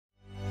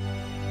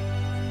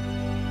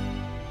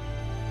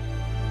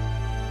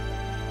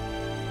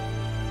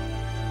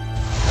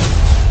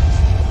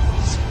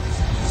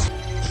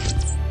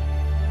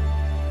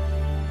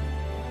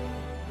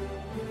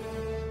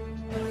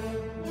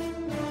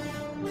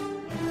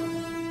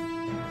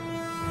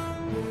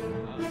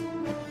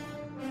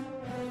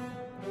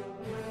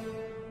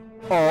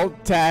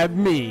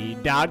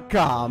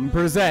AltTabMe.com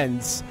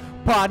presents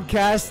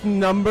podcast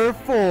number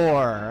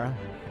 4,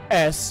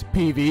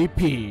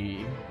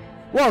 sPvP.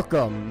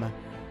 Welcome.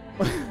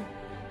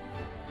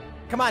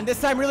 Come on,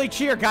 this time really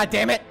cheer,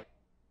 goddammit!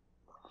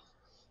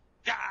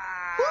 Yeah!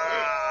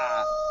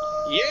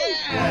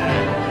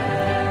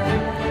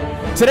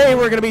 Today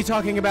we're going to be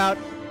talking about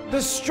the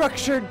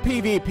structured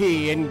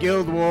PvP in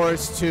Guild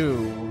Wars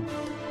 2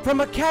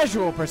 from a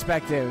casual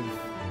perspective.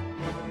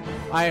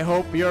 I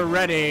hope you're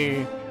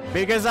ready,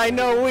 because I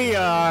know we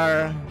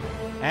are.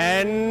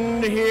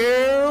 And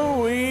here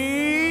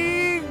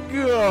we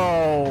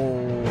go.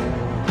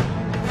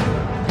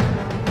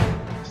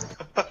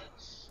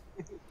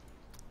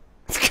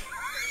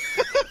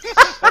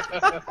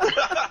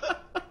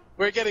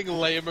 We're getting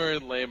lamer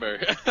and lamer.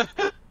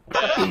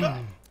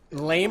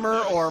 Lamer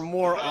or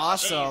more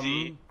awesome?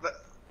 Easy.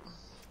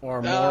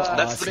 Or more That's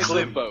awesome? the Mix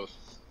clip. of both.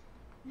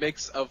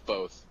 Mix of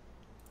both.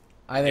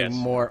 I think Yes.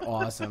 more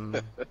awesome.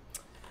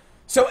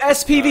 So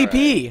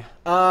sPvP,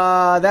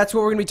 that's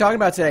what we're going to be talking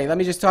about today. Let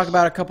me just talk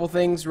about a couple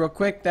things real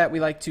quick that we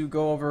like to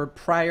go over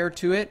prior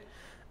to it.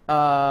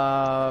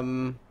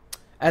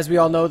 As we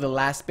all know, the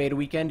last beta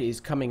weekend is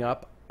coming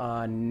up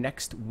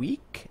next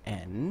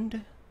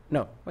weekend.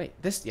 No, wait,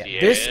 this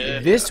weekend.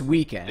 This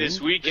weekend. This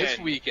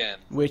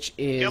weekend. Which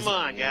is Come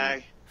on,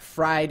 guy.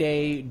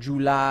 Friday,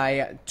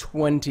 July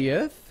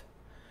 20th.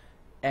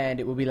 And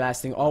it will be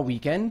lasting all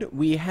weekend.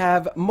 We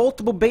have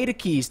multiple beta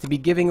keys to be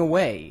giving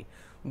away.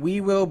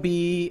 We will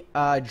be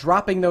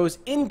dropping those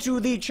into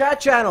the chat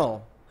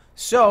channel.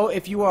 So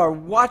if you are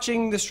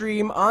watching the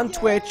stream on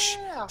Twitch,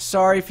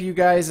 sorry for you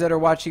guys that are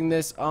watching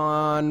this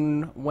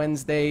on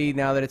Wednesday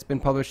now that it's been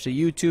published to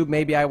YouTube.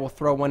 Maybe I will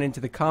throw one into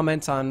the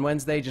comments on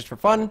Wednesday just for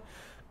fun.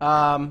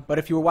 But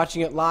if you were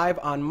watching it live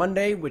on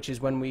Monday, which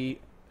is when we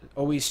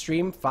always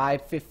stream,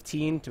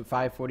 5:15 to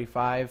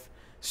 5:45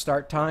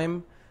 start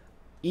time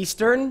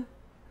Eastern.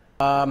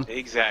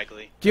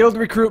 Exactly. Guild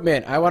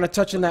Recruitment. I want to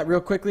touch on that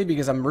real quickly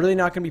because I'm really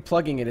not going to be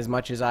plugging it as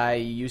much as I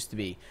used to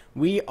be.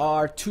 We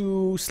are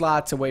 2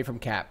 slots away from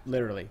cap,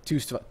 literally. Two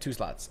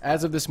slots.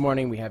 As of this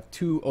morning, we have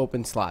 2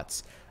 open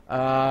slots.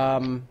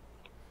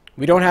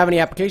 We don't have any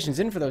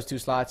applications in for those 2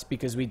 slots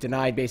because we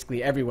denied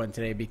basically everyone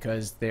today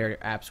because their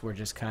apps were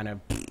just kind of...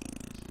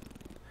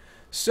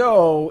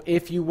 So,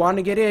 if you want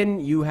to get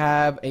in, you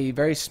have a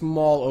very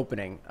small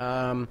opening.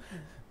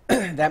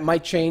 That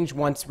might change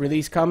once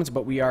release comes,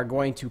 but we are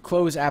going to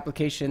close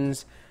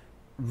applications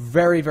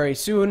very, very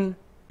soon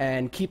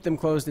and keep them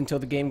closed until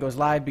the game goes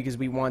live because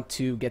we want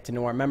to get to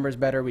know our members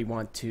better. We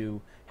want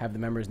to have the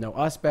members know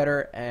us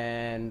better,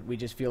 and we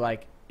just feel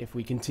like if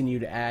we continue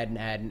to add and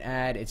add and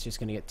add, it's just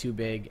going to get too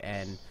big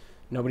and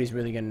nobody's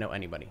really going to know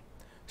anybody.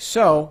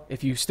 So,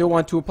 if you still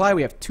want to apply,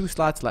 we have 2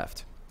 slots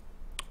left.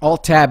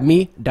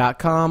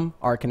 AltTabMe.com,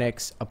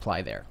 AreaNETs,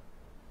 apply there.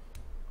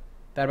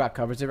 That about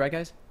covers it, right,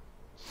 guys?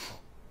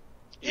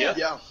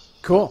 Yeah.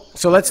 Cool.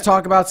 So let's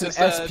talk about some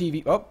Just,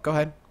 SPV. Oh, go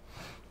ahead.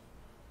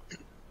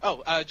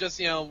 Just,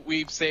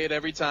 we say it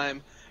every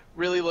time.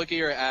 Really look at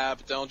your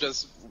app. Don't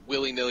just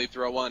willy-nilly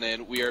throw one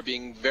in. We are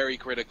being very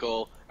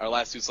critical. Our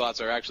last 2 slots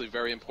are actually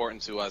very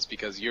important to us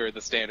because you're the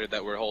standard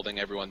that we're holding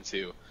everyone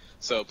to.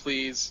 So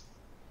please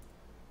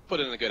put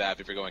in a good app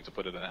if you're going to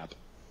put in an app.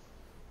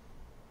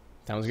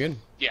 Sounds good.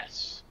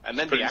 Yes. And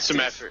then Put the in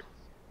some active.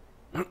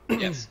 effort.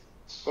 Yes.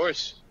 Of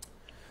course.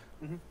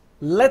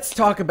 Let's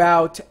talk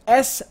about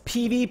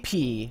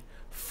sPvP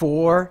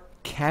for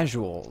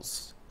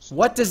casuals.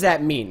 What does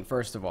that mean,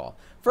 first of all?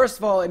 First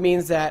of all, it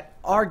means that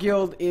our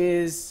guild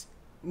is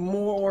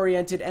more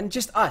oriented, and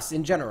just us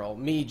in general,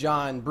 me,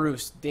 John,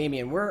 Bruce,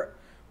 Damian,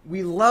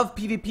 we love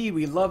PvP,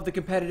 we love the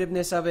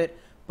competitiveness of it,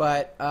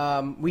 but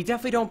we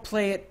definitely don't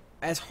play it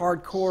as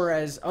hardcore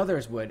as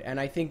others would, and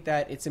I think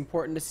that it's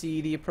important to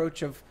see the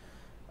approach of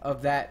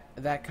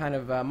that kind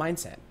of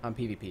mindset on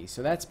PvP.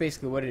 So that's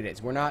basically what it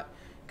is. We're not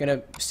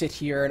gonna sit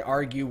here and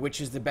argue which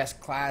is the best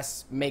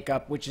class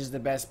makeup, which is the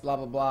best blah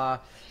blah blah,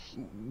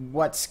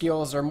 what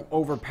skills are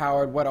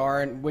overpowered, what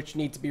aren't, which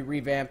need to be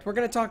revamped. We're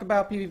gonna talk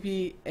about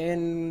PvP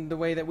in the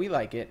way that we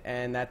like it,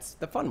 and that's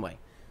the fun way.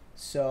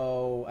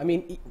 So I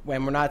mean,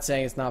 when we're not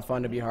saying it's not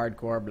fun to be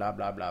hardcore, blah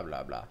blah blah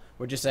blah blah.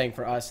 We're just saying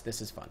for us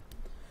this is fun.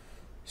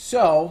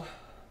 So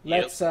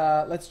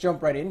let's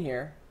jump right in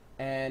here,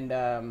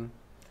 and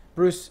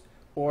Bruce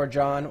or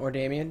John or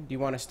Damian, do you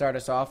want to start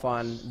us off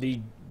on the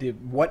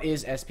what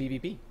is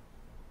sPvP?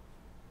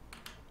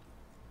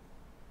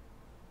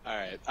 All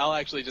right. I'll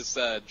actually just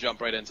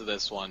jump right into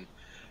this one.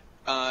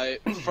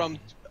 From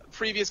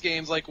previous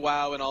games like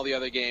WoW and all the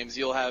other games,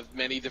 you'll have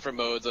many different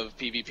modes of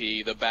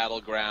PvP, the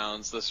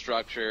battlegrounds, the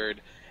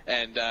structured,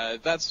 and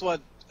that's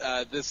what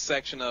this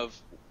section of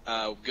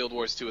Guild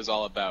Wars 2 is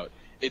all about.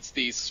 It's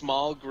the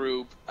small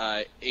group,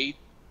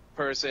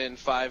 8-person,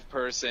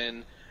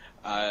 5-person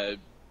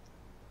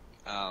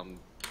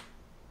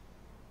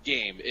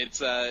game.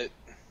 It's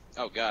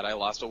oh god, I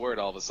lost a word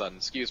all of a sudden.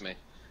 Excuse me.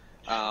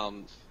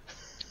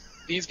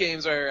 These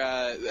games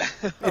are.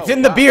 It's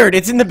in the beard.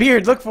 It's in the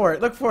beard. Look for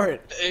it. Look for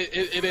it.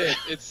 It is.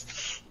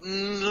 It's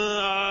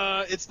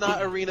It's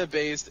not arena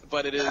based,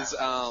 but it is.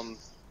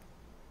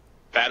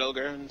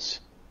 Battlegrounds.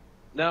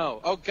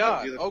 No. Oh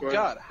God. Oh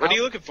God. What are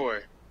you looking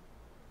for?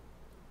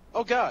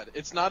 Oh God.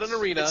 It's not an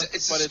arena,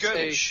 It's but a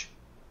skirmish.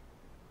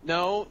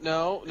 No.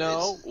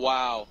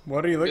 Wow.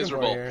 What are you looking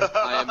Miserable. for here?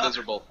 I am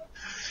miserable.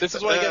 This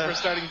is what I get for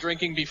starting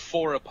drinking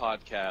before a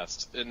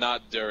podcast and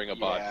not during a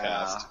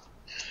podcast.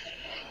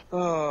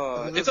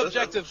 It's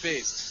objective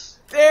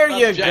based. There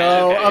you go.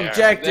 There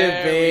Objective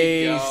we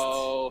based.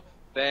 go.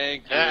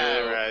 Thank you.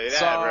 Alright,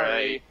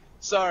 Sorry.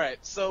 Sorry.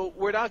 So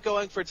we're not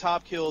going for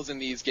top kills in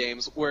these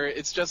games where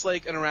it's just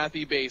like an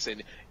Arathi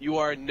Basin. You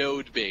are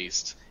node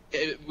based.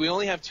 We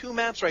only have 2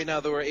 maps right now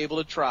that we're able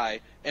to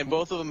try, and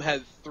both of them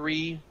had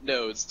 3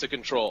 nodes to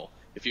control.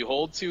 If you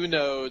hold 2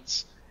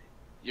 nodes,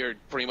 you're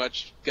pretty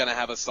much gonna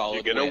have a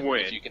solid You're gonna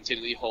win if you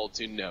continually hold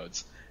 2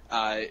 nodes.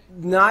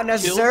 Not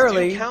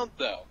necessarily. Kills do count,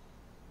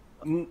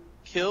 though.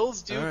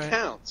 Kills do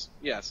count.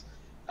 Yes.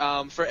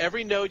 For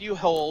every node you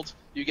hold,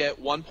 you get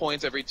 1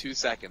 point every 2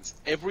 seconds.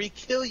 Every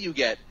kill you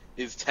get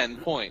is 10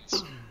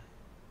 points.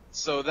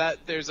 So that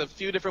there's a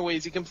few different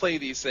ways you can play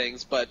these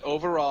things, but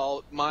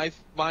overall, my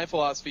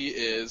philosophy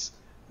is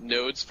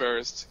nodes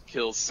first,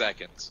 kills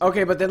second.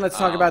 Okay, but then let's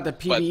talk about the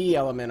PvE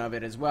element of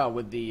it as well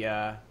with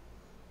the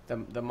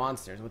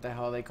monsters. What the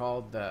hell are they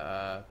called?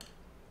 The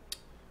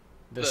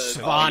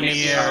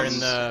Svanir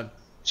and the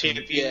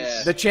Champions.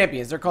 Yeah. the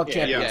champions. They're called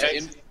champions.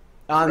 Yeah.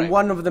 On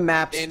one of the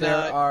maps, In, there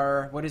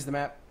are. What is the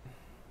map?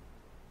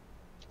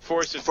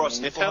 Forest of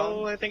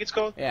Niflheim, I think it's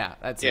called. Yeah,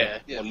 that's Yeah.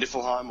 it. Or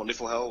Niflheim, or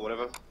Niflhell,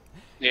 whatever.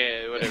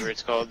 Yeah, whatever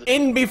it's called.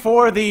 In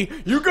before the.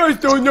 You guys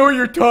don't know what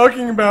you're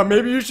talking about.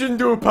 Maybe you shouldn't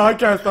do a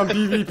podcast on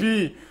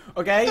PvP.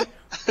 Okay?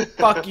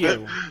 Fuck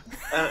you.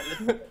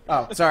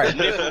 Oh, sorry.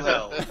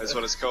 Niflhell, that's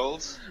what it's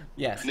called.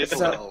 Yes.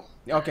 Niflhell.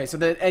 Okay, so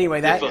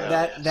anyway, that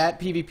Niflhell,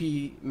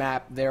 PvP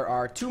map, there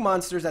are 2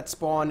 monsters that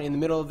spawn in the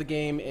middle of the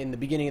game, in the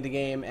beginning of the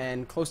game,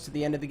 and close to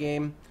the end of the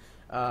game,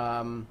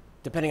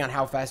 depending on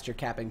how fast you're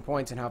capping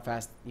points and how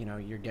fast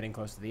you're getting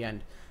close to the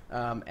end.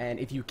 And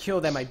if you kill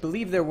them, I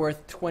believe they're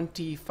worth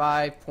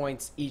 25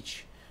 points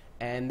each,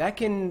 and that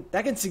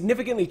can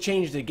significantly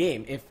change the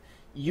game. If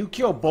you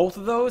kill both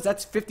of those,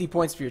 that's 50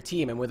 points for your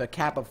team, and with a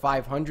cap of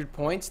 500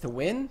 points to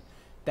win,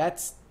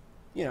 that's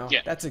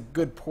that's a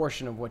good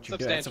portion of what you're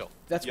doing.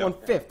 That's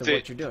 1/5 of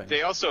what you're doing.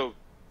 They also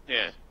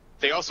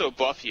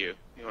buff you.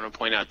 You want to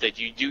point out that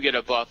you do get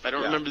a buff. I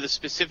don't remember the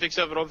specifics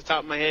of it off the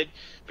top of my head,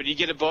 but you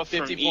get a buff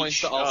 50 from points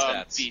each to all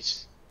stats.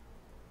 beast.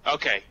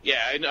 Okay,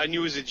 yeah, I knew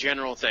it was a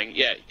general thing.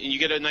 Yeah, and you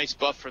get a nice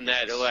buff from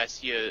that. It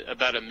lasts you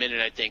about a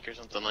minute, I think, or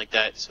something like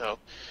that. So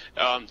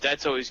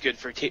that's always good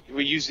for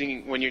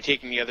using when you're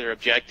taking the other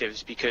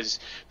objectives, because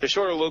they're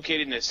sort of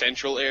located in a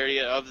central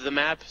area of the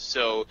map,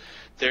 so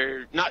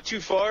they're not too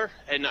far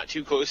and not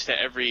too close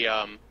to every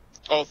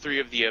all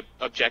 3 of the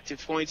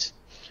objective points.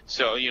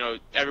 So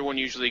everyone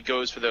usually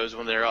goes for those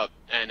when they're up,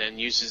 and then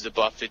uses the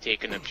buff to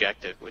take an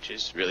objective, which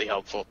is really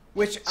helpful.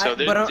 So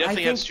they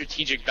definitely have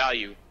strategic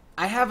value.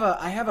 I have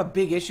a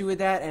big issue with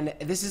that, and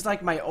this is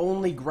like my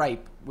only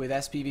gripe with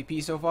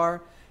sPvP so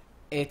far.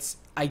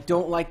 I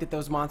don't like that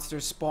those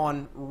monsters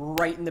spawn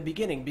right in the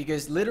beginning,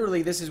 because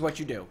literally this is what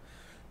you do: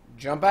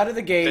 jump out of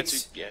the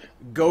gates,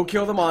 go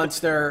kill the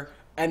monster,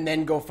 and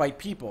then go fight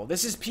people.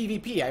 This is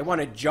PvP. I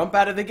want to jump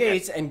out of the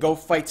gates and go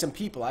fight some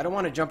people. I don't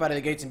want to jump out of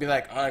the gates and be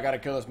like, oh, I gotta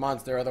kill this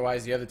monster,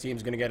 otherwise the other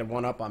team's gonna get a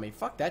 1-up on me.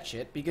 Fuck that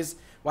shit, because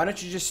why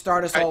don't you just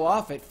start us all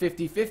off at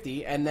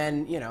 50-50, and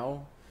then,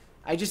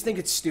 I just think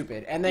it's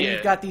stupid. And then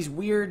you've got these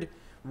weird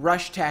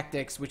rush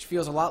tactics, which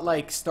feels a lot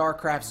like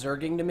StarCraft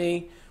Zerging to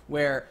me,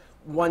 where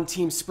one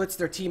team splits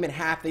their team in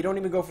half. They don't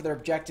even go for their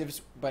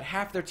objectives, but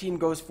half their team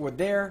goes for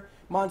their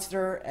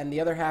monster, and the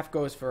other half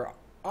goes for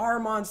our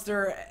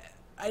monster.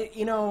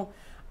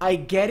 I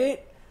get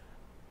it,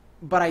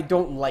 but I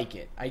don't like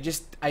it.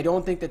 I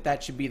don't think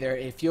that should be there.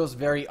 It feels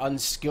very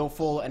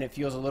unskillful, and it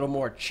feels a little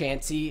more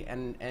chancy,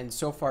 and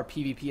so far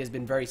PvP has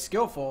been very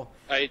skillful.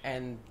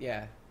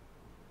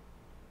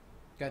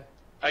 Good.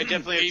 I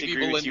definitely have to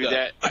agree with you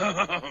that.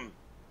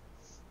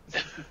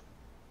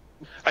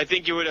 I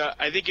think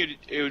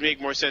it would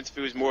make more sense if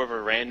it was more of a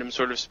random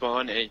sort of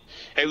spawn, and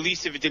at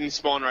least if it didn't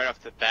spawn right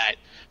off the bat,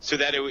 so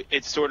that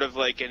it's sort of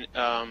like an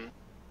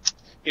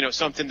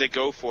something to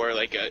go for,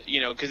 like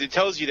because it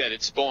tells you that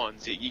it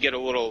spawns. You get a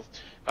little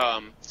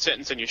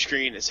sentence on your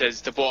screen that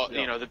says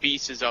the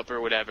beast is up or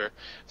whatever.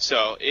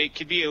 So it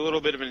could be a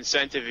little bit of an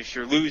incentive if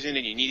you're losing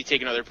and you need to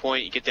take another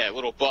point. You get that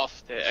little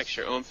buff, that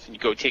extra oomph, and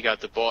you go take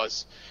out the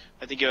boss.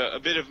 I think a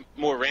bit of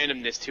more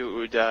randomness to it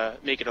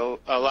would make it a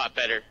lot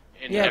better.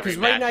 Yeah, because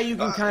right now you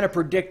can kind of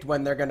predict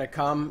when they're going to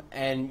come,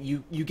 and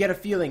you get a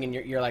feeling, and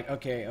you're like,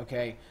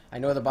 okay, I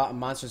know the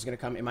monster's going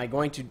to come. Am I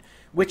going to...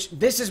 Which,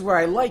 this is where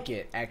I like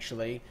it,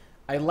 actually.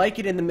 I like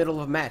it in the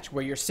middle of a match,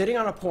 where you're sitting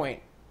on a point,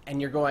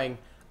 and you're going,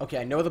 okay,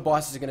 I know the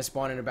boss is going to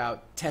spawn in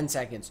about 10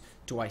 seconds.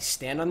 Do I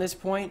stand on this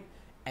point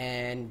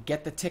and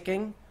get the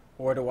ticking,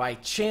 or do I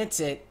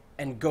chance it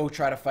and go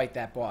try to fight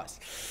that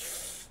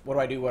boss? what do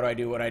I do, what do I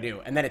do, what do I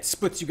do? And then it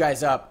splits you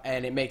guys up,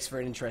 and it makes for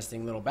an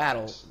interesting little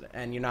battle,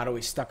 and you're not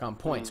always stuck on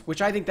points,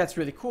 which I think that's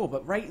really cool.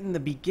 But right in the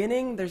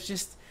beginning, there's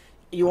just,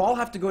 you all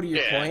have to go to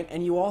your point,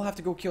 and you all have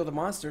to go kill the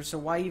monster, so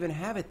why even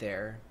have it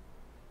there?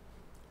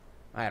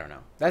 I don't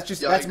know. That's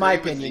just, that's my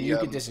opinion. You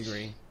could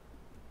disagree.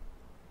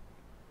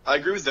 I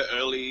agree with the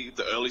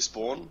early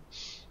spawn.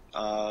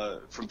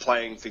 From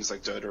playing things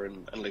like Dota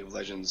and League of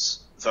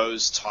Legends,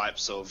 those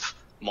types of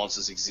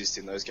monsters exist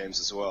in those games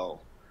as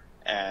well.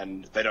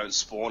 And they don't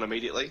spawn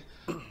immediately,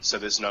 so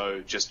there's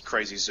no just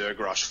crazy Zerg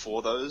rush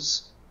for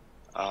those.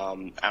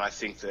 And I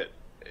think that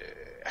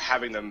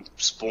having them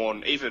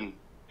spawn even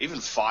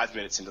 5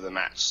 minutes into the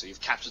match, so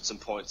you've captured some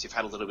points, you've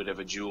had a little bit of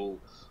a duel,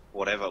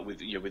 whatever, with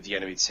the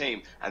enemy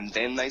team, and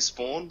then they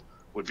spawn,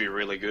 would be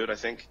really good, I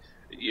think.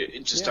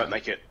 Don't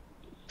make it,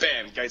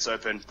 bam, gates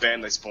open,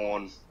 bam, they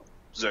spawn,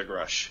 Zerg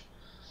rush.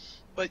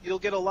 But you'll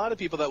get a lot of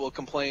people that will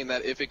complain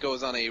that if it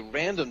goes on a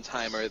random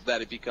timer,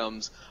 that it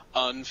becomes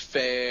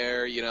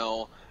unfair, you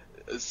know,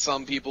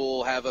 some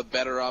people have a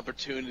better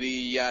opportunity,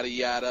 yada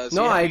yada.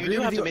 So no, I agree. agree You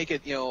with have you. to make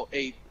it, you know,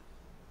 I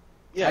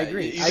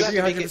agree. I agree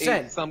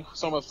 100%.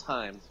 Some of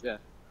times, yeah.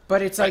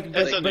 But it's like,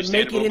 but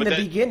make it in the but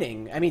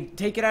beginning. I mean,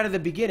 take it out of the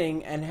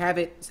beginning and have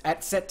it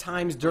at set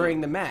times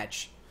during the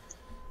match.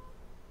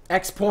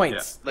 X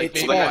points. Yeah. Like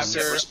It's maybe on.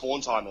 Separate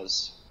spawn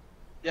timers.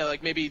 Yeah,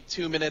 like maybe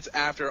 2 minutes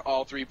after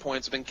all 3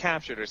 points have been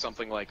captured or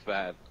something like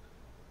that.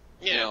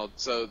 Yeah. You know,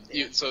 so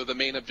the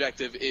main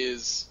objective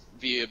is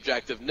the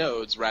objective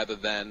nodes rather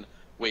than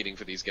waiting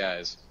for these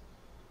guys.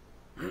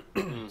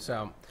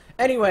 So,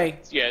 anyway,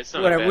 Yeah, it's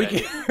not whatever. a We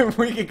bad could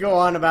we could go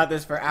on about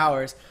this for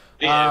hours.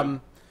 Yeah.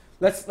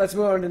 Let's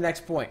move on to the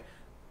next point.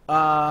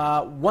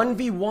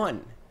 1v1.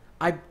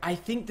 I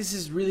think this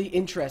is really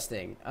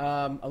interesting.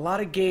 A lot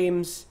of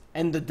games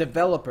and the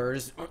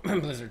developers,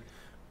 Blizzard,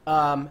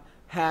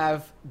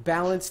 have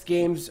balanced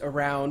games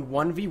around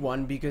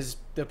 1v1 because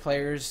the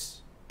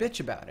players bitch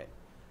about it.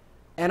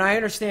 And I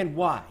understand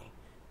why.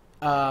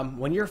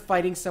 When you're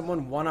fighting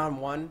someone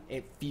one-on-one,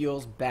 it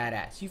feels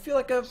badass. You feel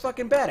like a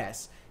fucking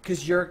badass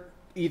because you're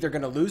either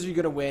going to lose or you're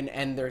going to win,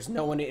 and there's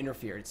no one to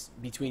interfere. It's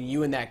between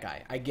you and that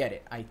guy. I get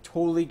it. I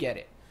totally get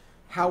it.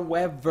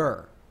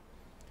 However,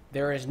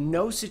 there is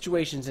no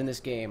situations in this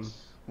game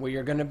where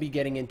you're going to be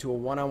getting into a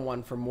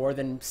one-on-one for more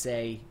than,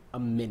 say, a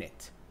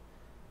minute.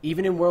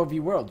 Even in World v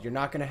World, you're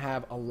not going to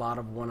have a lot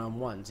of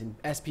one-on-ones. In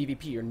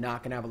sPvP, you're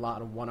not going to have a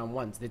lot of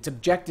one-on-ones. It's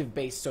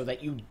objective-based so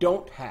that you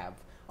don't have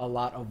a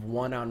lot of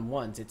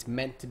one-on-ones. It's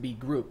meant to be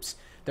groups.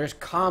 There's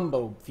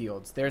combo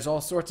fields. There's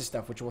all sorts of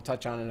stuff, which we'll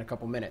touch on in a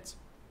couple minutes,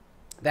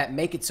 that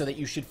make it so that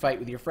you should fight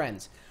with your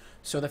friends.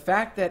 So the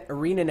fact that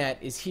AreaNET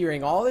is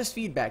hearing all this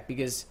feedback,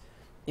 because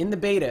in the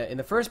beta, in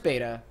the first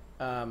beta,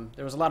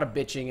 there was a lot of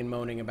bitching and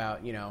moaning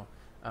about, you know,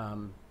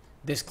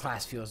 this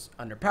class feels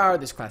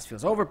underpowered, this class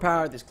feels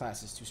overpowered, this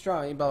class is too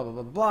strong, blah, blah,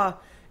 blah, blah, blah.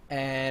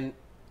 And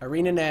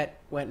AreaNET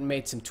went and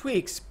made some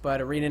tweaks,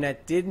 but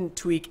AreaNET didn't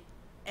tweak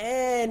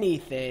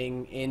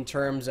anything in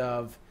terms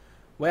of,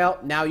 well,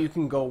 now you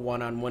can go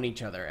one-on-one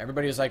each other.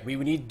 Everybody was like, we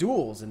would need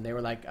duels. And they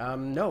were like,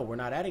 no, we're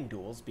not adding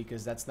duels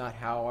because that's not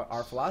how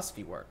our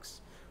philosophy works.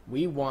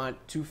 We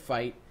want to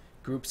fight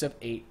groups of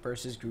 8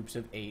 versus groups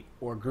of 8,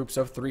 or groups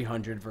of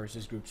 300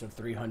 versus groups of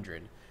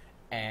 300.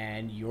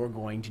 And you're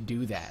going to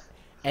do that.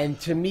 And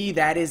to me,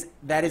 that is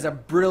a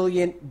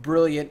brilliant,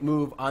 brilliant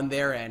move on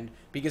their end,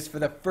 because for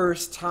the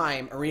first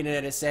time,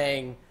 AreaNET is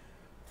saying,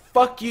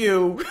 fuck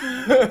you.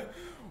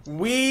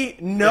 We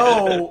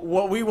know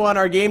what we want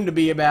our game to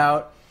be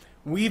about.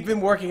 We've been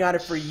working on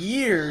it for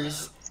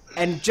years,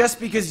 and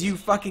just because you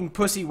fucking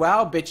pussy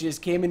wow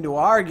bitches came into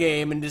our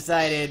game and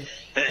decided,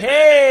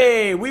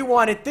 hey, we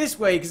want it this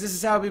way because this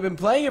is how we've been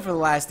playing it for the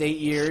last 8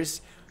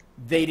 years,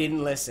 they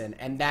didn't listen,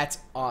 and that's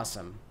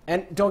awesome.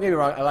 And don't get me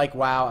wrong, I like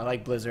WoW, I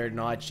like Blizzard and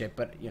all that shit,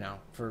 but, you know,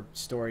 for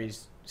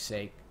story's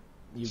sake,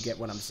 you get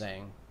what I'm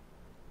saying.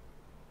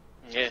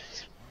 Yeah.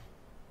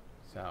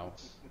 So,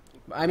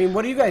 I mean,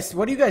 what do you guys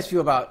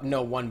feel about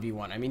no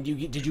 1v1? I mean, do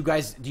you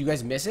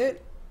guys miss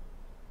it?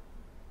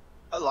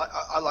 I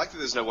like that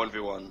there's no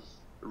 1v1.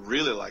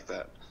 Really like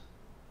that.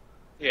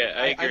 Yeah,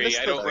 I agree.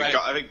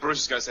 I think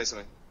Bruce is going to say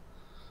something.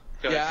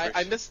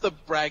 I miss the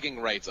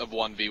bragging rights of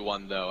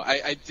 1v1 though.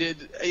 I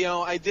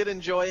did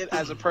enjoy it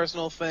as a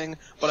personal thing,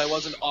 but I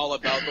wasn't all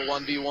about the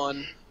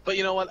 1v1. But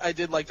you know what? I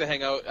did like to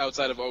hang out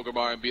outside of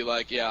Ogrebar and be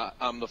like, yeah,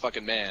 I'm the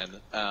fucking man.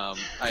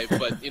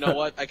 But you know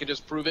what? I can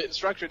just prove it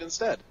structured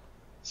instead.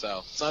 So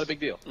it's not a big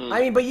deal. I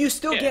mean, but you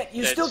still get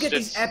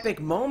these epic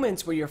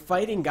moments where you're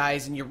fighting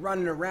guys and you're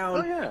running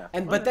around. Oh,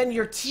 yeah. But then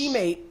your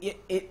teammate,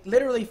 it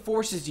literally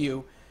forces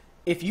you,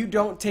 if you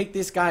don't take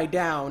this guy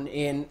down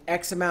in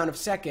X amount of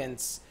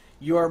seconds,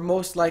 you're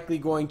most likely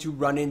going to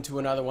run into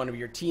another one of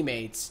your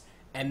teammates,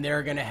 and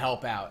they're going to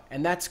help out,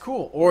 and that's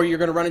cool. Or you're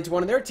going to run into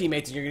one of their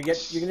teammates, and you're going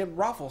to get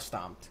raffle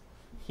stomped.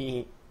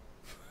 I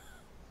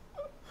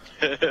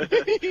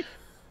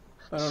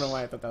don't know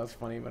why I thought that was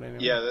funny, but anyway.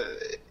 Yeah,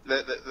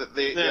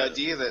 the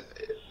idea that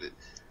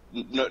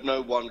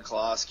no one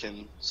class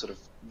can sort of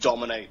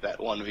dominate that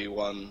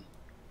 1v1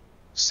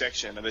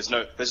 section, and there's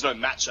no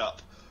matchup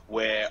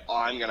where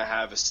I'm going to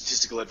have a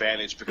statistical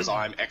advantage because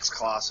I'm X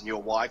class and you're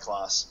Y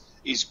class,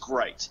 is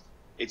great.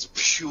 It's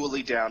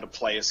purely down to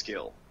player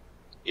skill.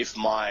 If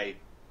my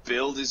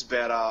build is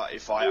better,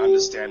 if I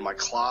understand my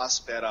class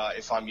better,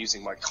 if I'm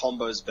using my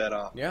combos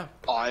better,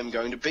 I'm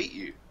going to beat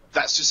you.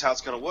 That's just how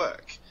it's going to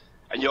work.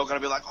 And you're going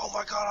to be like, oh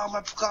my god,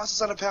 my class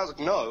is underpowered. Like,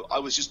 no, I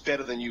was just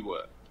better than you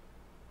were.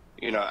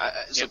 You know,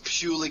 so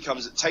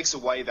it takes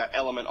away that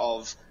element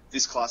of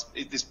this class,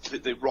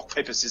 the rock,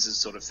 paper, scissors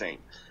sort of thing.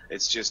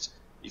 It's just,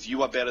 if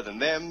you are better than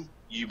them,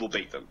 you will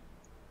beat them.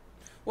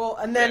 Well,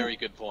 and then... Very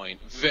good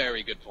point.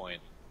 Very good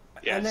point.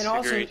 Yes, and then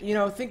also, agreed. you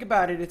know, think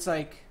about it. It's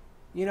like,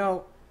 you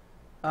know,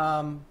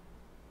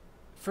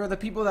 for the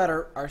people that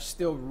are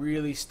still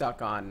really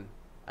stuck on,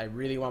 I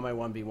really want my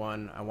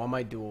 1v1, I want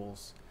my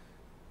duels,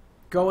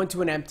 go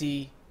into an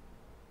empty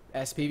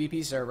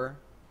sPvP server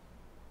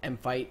and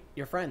fight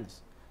your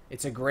friends.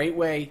 It's a great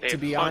way, to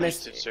be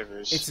honest.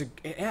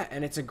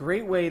 And it's a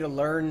great way to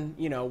learn,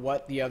 you know,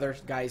 what the other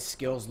guy's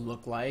skills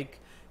look like,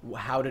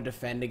 how to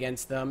defend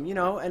against them, you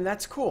know, and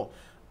that's cool.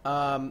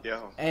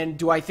 And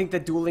do I think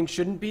that dueling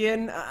shouldn't be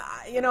in?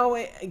 You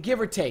know, give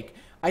or take.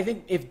 I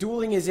think if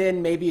dueling is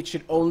in, maybe it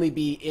should only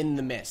be in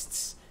the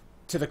mists,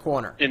 to the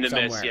corner in the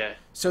somewhere, mist, yeah.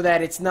 so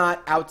that it's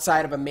not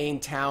outside of a main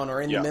town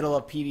or in the middle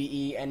of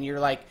PvE, and you're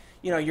like,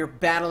 you know, you're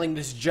battling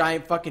this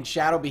giant fucking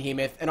shadow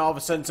behemoth, and all of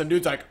a sudden some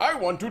dude's like, I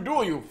want to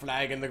duel you,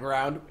 flag in the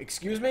ground.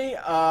 Excuse me?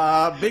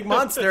 Big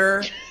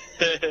monster.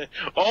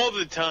 All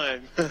the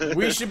time.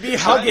 We should be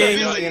hugging,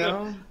 you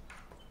know?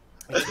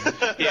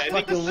 Yeah,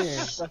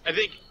 I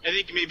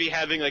think maybe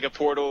having like a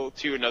portal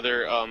to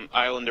another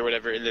island or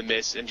whatever in the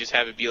mist and just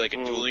have it be like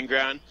a dueling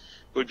ground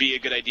would be a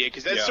good idea,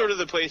 because that's sort of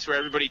the place where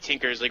everybody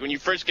tinkers. Like, when you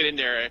first get in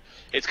there,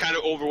 it's kind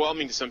of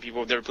overwhelming to some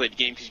people who've never played the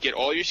game, because you get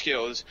all your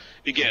skills,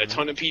 you get a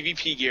ton of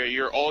PvP gear,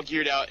 you're all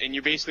geared out, and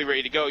you're basically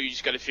ready to go. You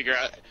just got to figure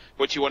out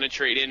what you want to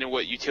trade in and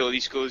what utility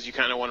skills you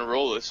kind of want to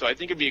roll with. So I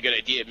think it'd be a good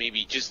idea,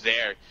 maybe just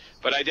there.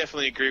 But I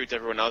definitely agree with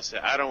everyone else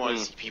that I don't want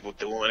to see people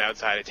dueling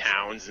outside of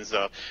towns and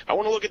stuff. I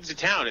want to look at the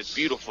town. It's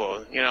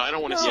beautiful. You know, I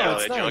don't want to see all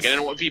that junk. And I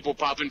don't want people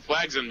popping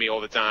flags on me all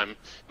the time,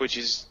 which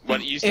is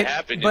what used to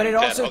happen. But in it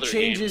that also other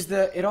changes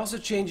game. it also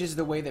changes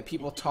the way that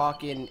people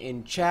talk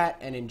in chat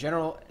and in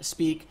general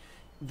speak.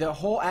 The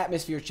whole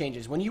atmosphere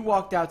changes. When you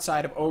walked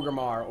outside of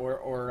Orgrimmar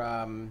or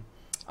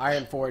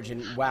Ironforge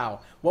and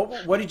WoW,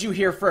 what did you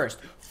hear first?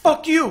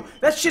 Fuck you!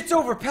 That shit's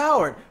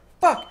overpowered!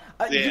 Fuck!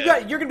 You're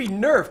gonna be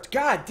nerfed.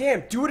 God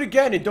damn! Do it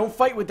again and don't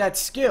fight with that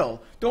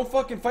skill. Don't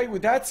fucking fight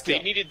with that skill.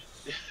 They needed.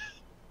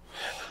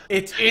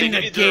 It's in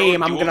the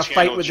game. I'm gonna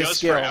fight with the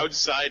skill.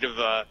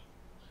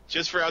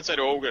 Just for outside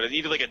of Ogre, I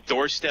needed like a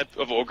doorstep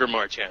of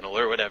Orgrimmar channel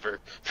or whatever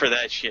for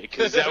that shit,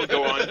 because that would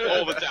go on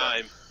all the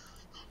time.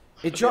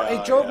 It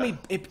drove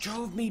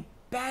me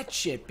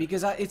batshit,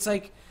 because it's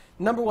like,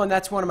 number one,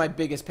 that's one of my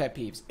biggest pet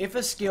peeves. If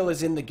a skill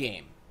is in the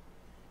game,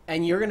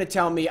 and you're gonna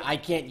tell me I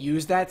can't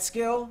use that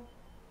skill.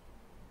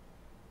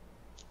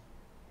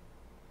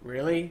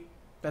 Really?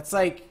 That's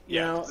like, you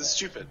know... This is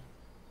stupid.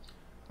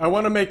 I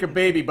want to make a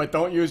baby, but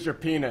don't use your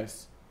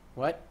penis.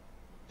 What?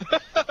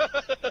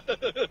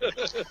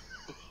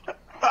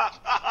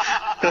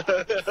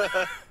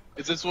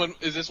 Is this one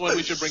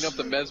we should bring up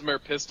the Mesmer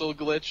pistol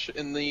glitch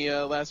in the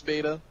last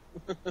beta?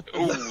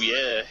 Oh,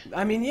 yeah.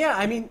 I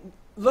mean,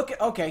 look,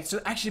 okay, so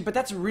actually, but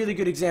that's a really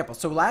good example.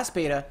 So last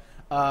beta,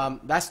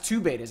 last two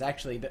betas,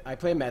 actually, I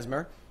play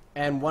Mesmer,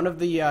 and one of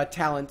the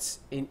talents,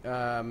 is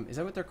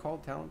that what they're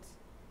called, talents?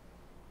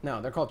 No,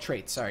 they're called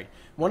traits, sorry.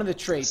 One of the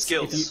traits,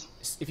 skills.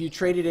 If you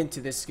traded into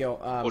this skill...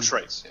 or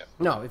traits, yeah.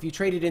 No, if you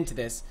traded into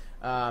this,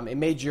 it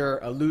made your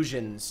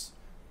illusions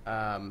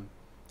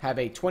have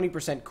a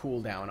 20%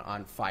 cooldown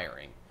on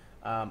firing.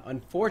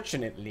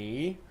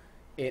 Unfortunately,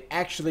 it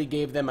actually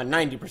gave them a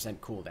 90%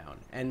 cooldown.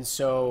 And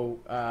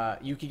so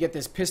you could get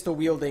this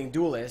pistol-wielding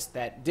duelist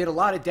that did a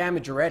lot of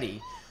damage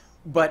already,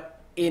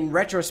 but in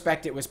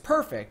retrospect it was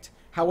perfect.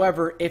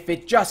 However, if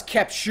it just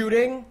kept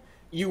shooting,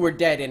 you were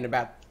dead in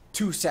about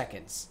 2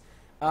 seconds.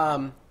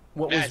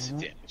 What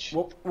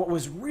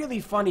was really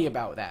funny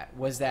about that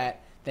was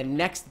that the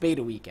next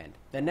beta weekend,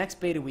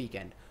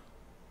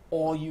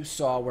 all you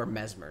saw were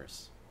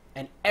Mesmers,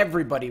 and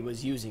everybody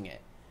was using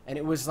it. And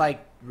it was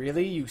like,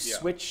 really? You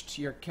switched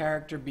your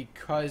character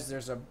because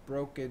there's a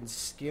broken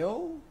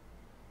skill?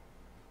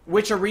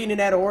 Which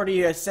AreaNET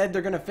already said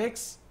they're going to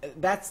fix?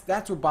 That's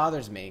what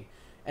bothers me.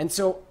 And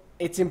so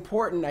it's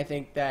important, I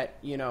think, that,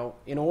 you know,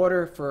 in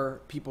order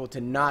for people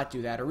to not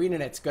do that,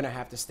 AreaNET's going to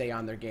have to stay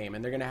on their game,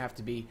 and they're going to have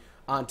to be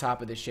on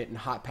top of this shit and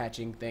hot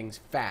patching things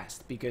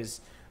fast,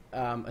 because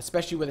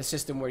especially with a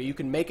system where you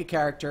can make a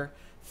character,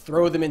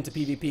 throw them into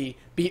PvP,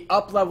 be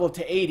up leveled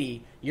to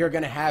 80, you're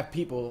going to have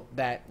people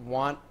that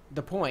want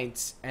the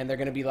points, and they're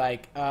going to be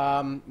like,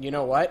 you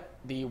know what,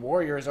 the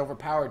warrior is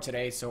overpowered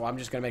today, so I'm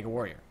just going to make a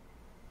warrior.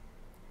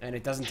 And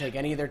it doesn't take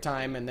any of their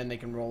time, and then they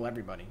can roll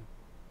everybody.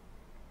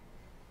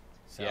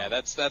 So. Yeah,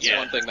 that's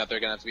one thing that they're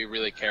gonna have to be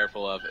really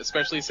careful of,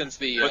 especially since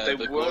the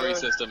glory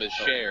system is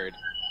shared.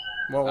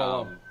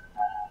 Whoa.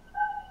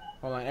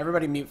 Hold on,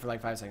 everybody mute for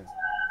like 5 seconds.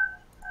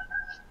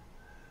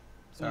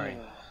 Sorry.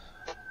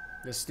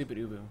 This stupid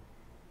Ubu.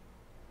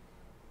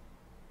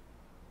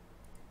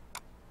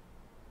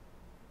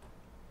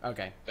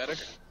 Okay. Better?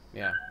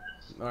 Yeah.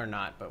 Or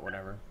not, but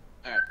whatever.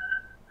 Alright.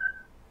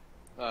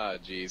 Ah,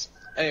 jeez.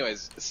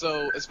 Anyways,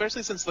 so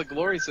especially since the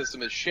glory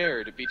system is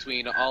shared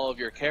between all of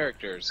your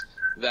characters,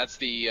 that's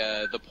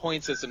the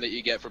point system that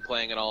you get for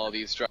playing in all of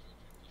these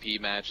PvP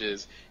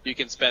matches. You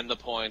can spend the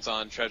points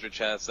on treasure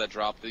chests that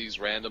drop these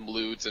random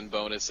loots and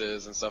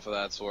bonuses and stuff of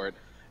that sort,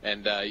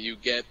 and you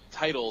get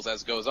titles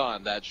as goes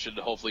on. That should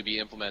hopefully be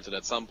implemented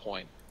at some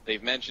point.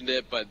 They've mentioned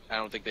it, but I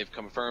don't think they've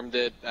confirmed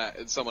it.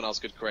 Someone else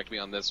could correct me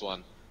on this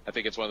one. I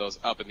think it's one of those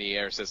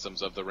up-in-the-air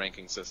systems of the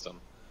ranking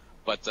system.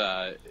 But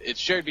it's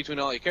shared between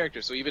all your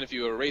characters, so even if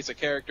you erase a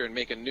character and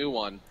make a new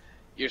one,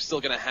 you're still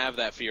going to have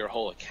that for your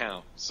whole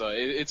account. So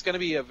it's going to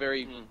be a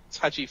very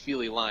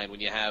touchy-feely line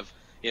when you have,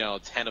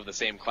 10 of the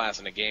same class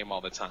in a game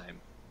all the time.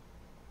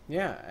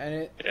 Yeah,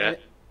 and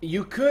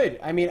you could.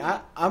 I mean,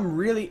 I'm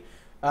really...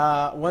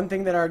 one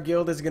thing that our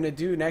guild is going to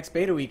do next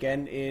beta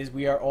weekend is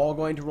we are all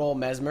going to roll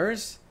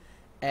Mesmers,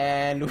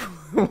 and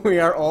we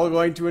are all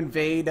going to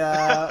invade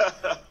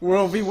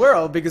World v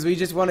World because we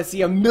just want to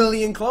see a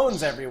million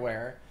clones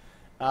everywhere.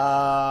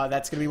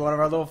 That's going to be one of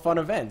our little fun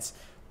events.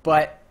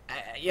 But,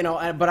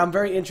 but I'm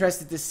very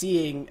interested to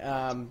seeing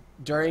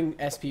during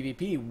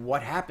sPvP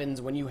what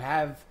happens when you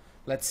have,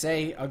 let's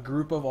say, a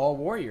group of all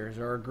warriors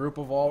or a group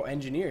of all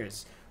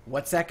engineers.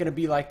 What's that going to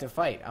be like to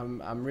fight?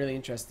 I'm really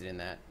interested in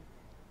that.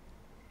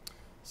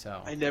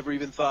 So I never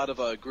even thought of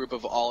a group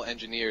of all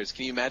engineers.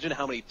 Can you imagine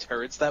how many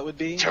turrets that would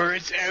be?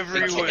 Turrets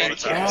everywhere.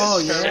 Oh,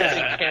 yeah. Turrets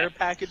and care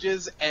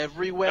packages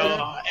everywhere.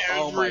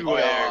 Oh my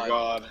everywhere.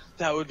 god.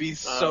 That would be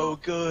so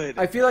good.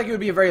 I feel like it would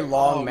be a very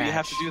long match. You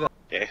have to do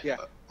that. Yeah.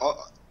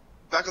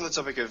 Back on the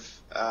topic of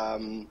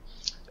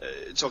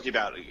talking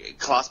about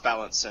class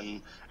balance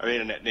and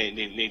AreaNET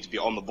need to be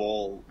on the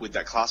ball with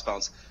that class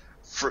balance.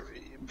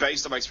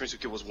 Based on my experience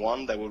with Guild Wars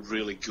 1, they were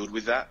really good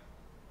with that.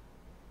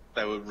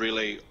 They were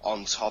really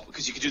on top,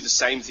 because you could do the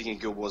same thing in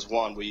Guild Wars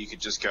 1 where you could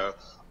just go,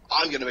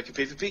 I'm going to make a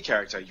PvP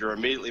character. You're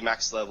immediately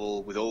max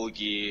level with all the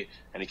gear,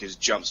 and you could just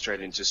jump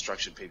straight into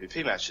structured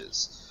PvP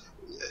matches.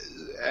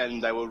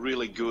 And they were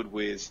really good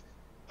with,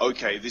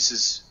 okay,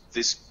 this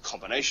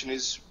combination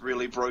is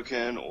really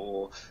broken,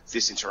 or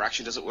this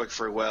interaction doesn't work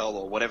very well,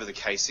 or whatever the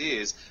case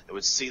is. They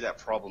would see that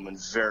problem and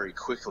very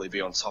quickly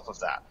be on top of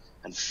that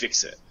and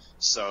fix it.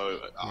 So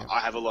I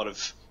have a lot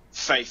of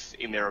faith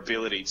in their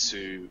ability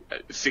to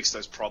fix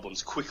those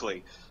problems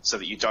quickly, so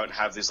that you don't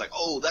have this like,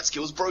 oh, that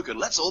skill's broken,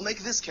 let's all make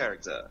this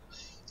character.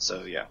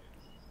 So yeah.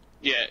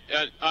 Yeah,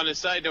 on a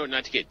side note,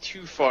 not to get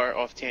too far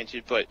off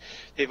tangent, but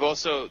they've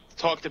also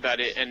talked about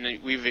it,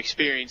 and we've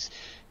experienced,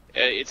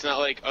 it's not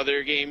like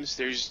other games,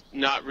 there's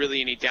not really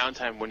any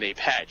downtime when they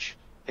patch.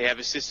 They have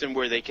a system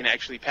where they can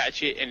actually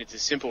patch it, and it's a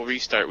simple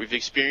restart. We've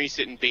experienced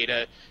it in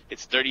beta.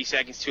 It's 30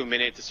 seconds to a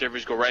minute. The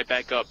servers go right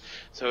back up.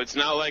 So it's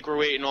not like we're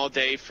waiting all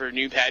day for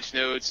new patch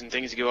notes and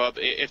things to go up.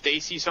 If they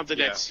see something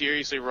that's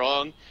seriously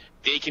wrong,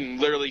 they can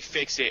literally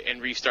fix it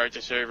and restart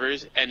the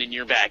servers, and then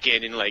you're back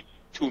in like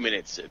 2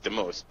 minutes at the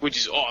most, which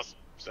is awesome.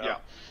 So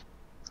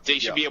they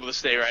should be able to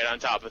stay right on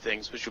top of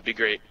things, which would be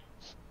great.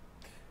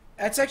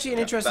 That's actually an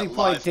interesting that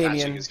point, live patching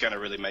Damian. is going to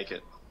really make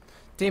it.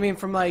 Damian,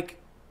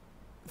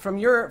 from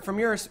your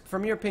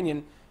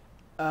opinion,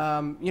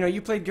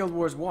 you played Guild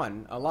Wars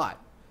 1 a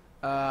lot.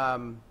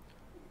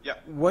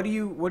 What do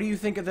you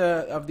think of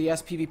the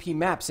sPvP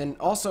maps? And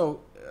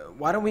also,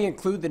 why don't we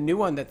include the new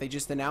one that they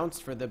just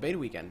announced for the beta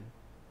weekend?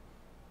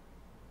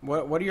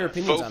 What are your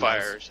opinions on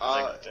Fire those? or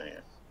something like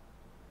that,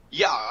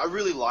 Yeah, I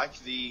really like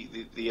the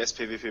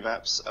sPvP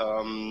maps.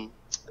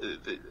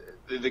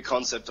 The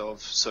concept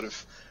of sort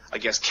of, I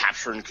guess,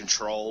 capture and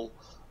control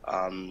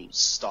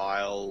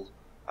style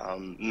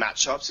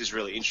matchups is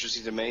really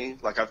interesting to me.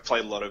 Like, I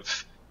played a lot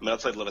of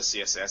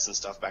CSS and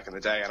stuff back in the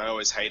day, and I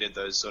always hated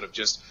those sort of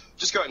just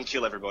go out and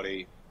kill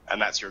everybody,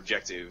 and that's your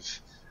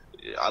objective.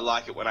 I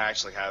like it when I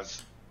actually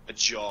have a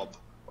job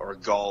or a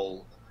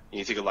goal. And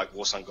you think of like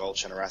Warsong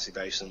Gulch and Arasi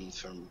Basin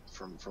from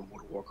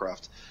World of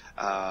Warcraft,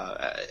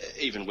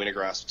 even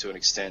Wintergrasp to an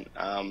extent.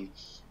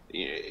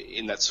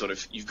 In that sort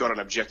of, you've got an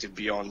objective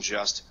beyond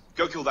just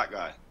go kill that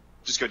guy,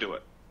 just go do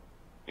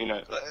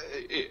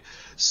it.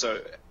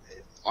 So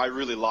I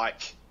really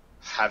like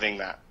having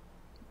that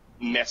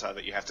meta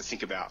that you have to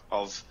think about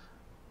of,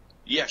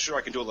 yeah, sure,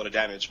 I can do a lot of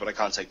damage, but I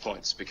can't take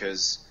points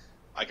because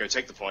I go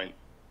take the point,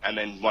 and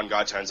then one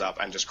guy turns up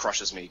and just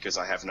crushes me because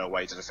I have no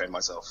way to defend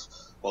myself.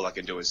 All I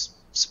can do is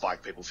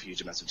spike people for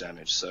huge amounts of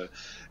damage. So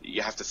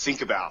you have to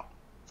think about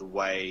the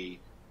way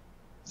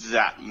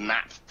that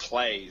map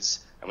plays.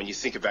 And when you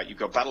think about, you've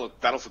got Battle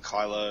for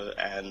Kylo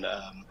and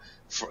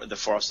for the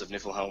Forest of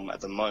Niflheim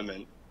at the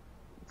moment,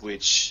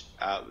 which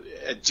are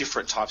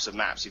different types of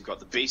maps. You've got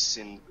the beasts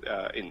in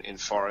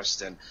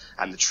Forest and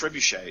the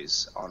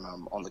trebuchets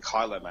on the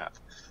Kylo map.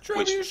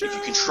 Which, if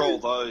you control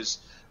those,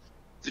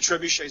 the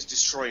trebuchets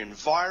destroy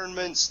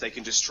environments. They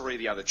can destroy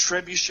the other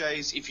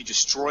trebuchets. If you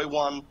destroy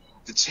one,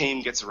 the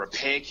team gets a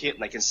repair kit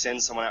and they can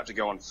send someone out to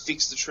go and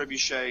fix the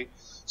trebuchet.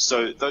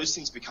 So those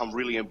things become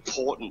really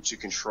important to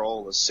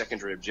control as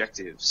secondary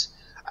objectives,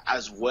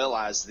 as well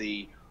as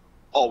we've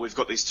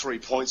got these 3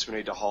 points we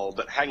need to hold,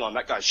 but hang on,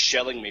 that guy's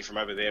shelling me from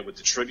over there with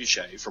the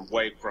trebuchet from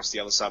way across the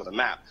other side of the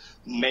map.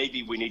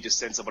 Maybe we need to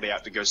send somebody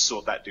out to go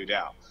sort that dude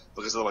out,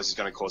 because otherwise he's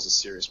going to cause us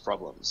serious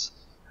problems.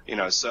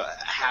 So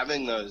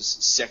having those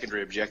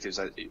secondary objectives,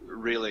 it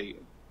really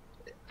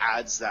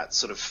adds that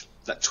sort of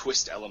that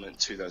twist element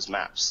to those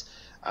maps.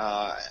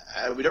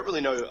 And we don't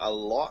really know a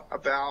lot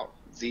about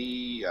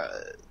the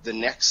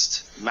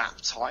next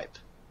map type.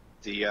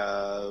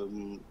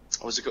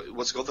 What's it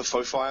called? The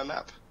Faux Fire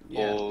map?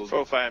 Yeah. Or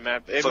Faux Fire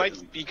map. It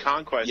might be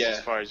Conquest as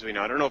far as we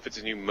know. I don't know if it's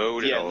a new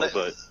mode at all,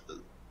 but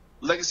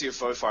Legacy of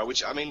Faux Fire,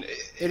 which I mean,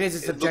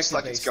 it looks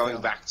like it's going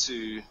back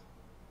to.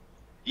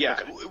 Yeah,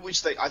 okay.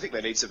 Which I think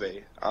they need to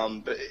be.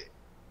 But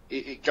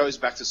it goes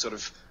back to sort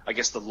of, I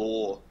guess, the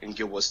lore in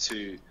Guild Wars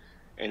 2,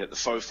 in that the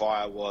Faux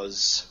Fire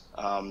was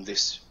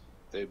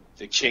the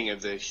king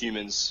of the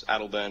humans,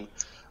 Adalbern,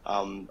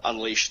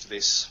 unleashed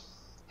this.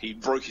 He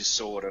broke his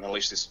sword and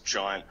unleashed this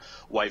giant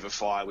wave of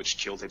fire which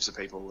killed heaps of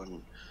people,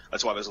 and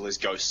that's why there's all these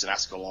ghosts and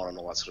Ascalon and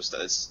all that sort of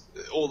stuff. It's,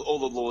 all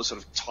the lore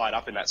sort of tied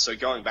up in that. So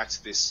going back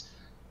to this,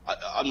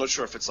 I'm not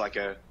sure if it's like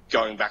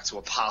going back to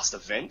a past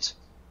event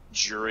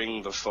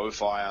during the Faux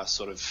Fire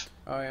sort of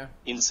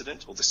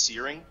incident, or the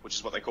searing, which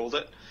is what they called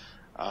it.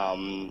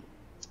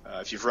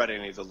 If you've read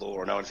any of the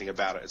lore or know anything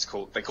about it,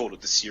 they called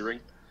it the searing.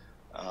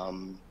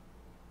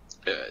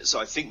 So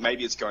I think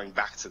maybe it's going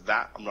back to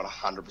that. I'm not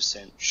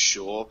 100%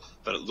 sure,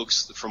 but it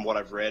looks, from what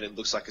I've read, it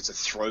looks like it's a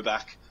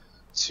throwback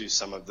to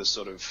some of the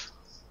sort of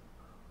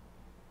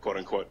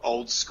quote-unquote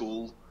old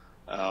school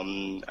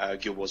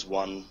Guild Wars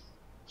 1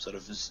 sort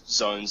of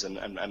zones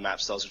and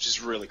map styles, which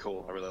is really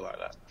cool. I really like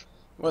that.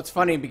 Well, it's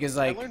funny because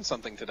I learned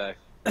something today.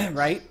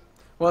 Right?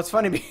 Well, it's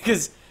funny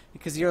because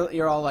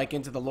you're all like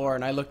into the lore,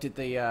 and I looked at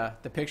the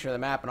picture of the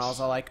map, and I was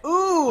all like,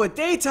 "Ooh, a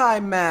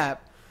daytime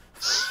map."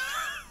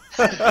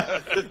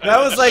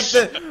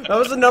 that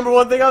was the number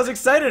one thing I was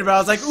excited about. I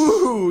was like,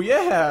 "Ooh,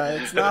 yeah,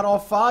 it's not all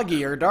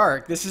foggy or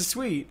dark. This is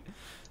sweet."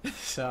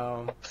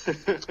 So.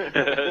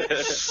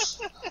 It's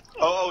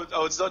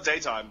not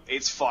daytime.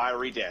 It's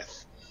fiery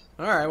death.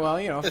 All right,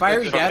 well,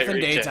 fiery death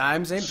and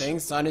daytime, same thing.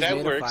 Sun is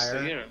made of fire.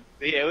 So,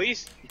 yeah, at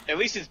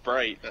least it's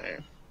bright.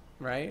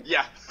 Right?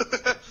 Yeah.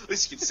 At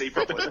least you can see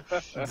properly.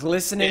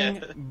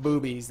 Glistening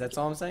boobies. That's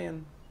all I'm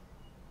saying.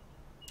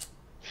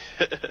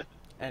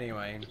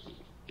 Anyway.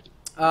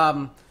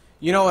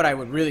 You know what I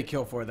would really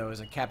kill for, though, is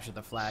a capture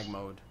the flag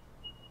mode.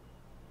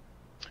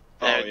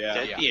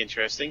 That'd be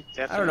interesting.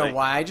 Definitely. I don't know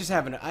why.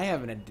 I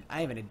have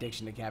an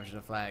addiction to capture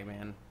the flag,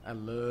 man. I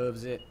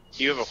loves it.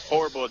 You have a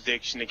horrible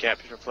addiction to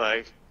capture the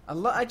flag.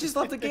 I just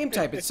love the game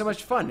type. It's so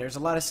much fun. There's a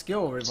lot of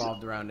skill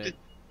revolved around it.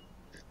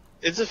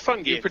 It's a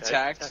fun game. You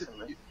protect.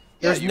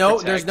 There's no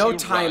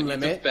time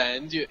limit. You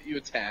defend. You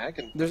attack.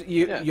 And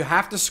you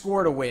have to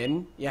score to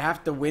win. You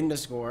have to win to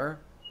score.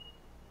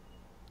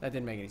 That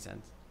didn't make any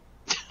sense.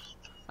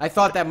 I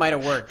thought that might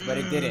have worked, but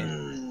it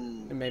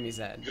didn't. It made me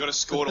sad. You got to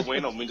score to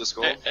win or win to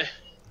score.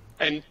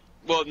 And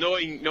well,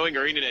 knowing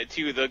AreaNET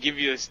too, they'll give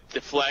you the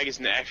flag as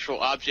an actual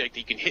object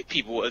you can hit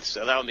people with,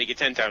 so that'll make it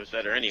 10 times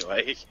better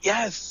anyway.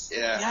 Yes.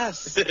 Yeah.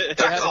 Yes. They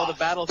have all the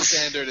battle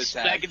standard attacks.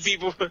 Smacking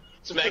people with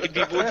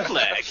the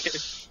flag.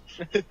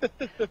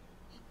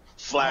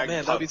 Flag. Oh,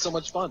 man, that'd be so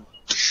much fun.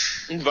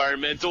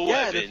 Environmental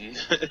weapon.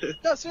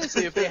 No,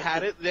 seriously, if they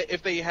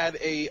had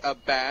a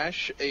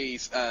bash, a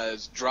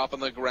drop on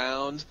the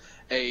ground,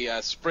 a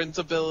sprint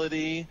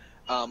ability,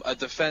 a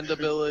defend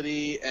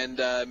ability, and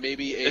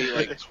maybe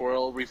a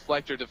twirl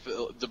reflector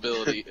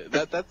ability.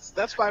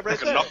 That's 5 right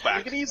there. Knockback.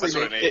 You can easily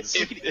That's what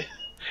it make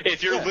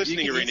if you're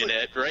listening,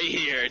 AreaNET, right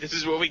here, this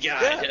is what we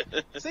got.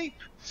 Yeah. See,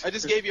 I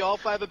just gave you all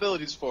 5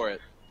 abilities for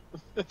it.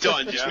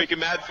 Done. Just make a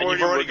map for it.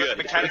 You've already got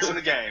the mechanics in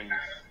the game.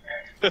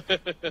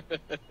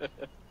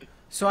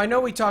 So I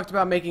know we talked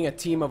about making a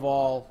team of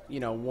all,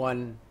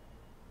 one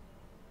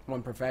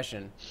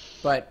profession,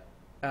 but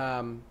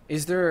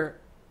is there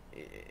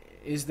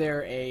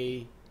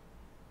a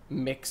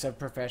mix of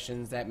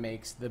professions that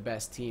makes the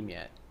best team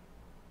yet?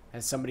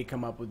 Has somebody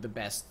come up with the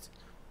best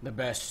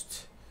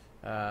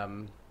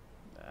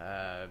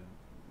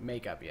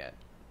makeup yet?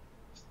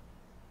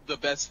 The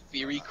best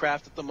theory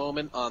craft at the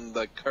moment on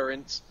the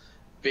current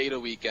beta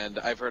weekend,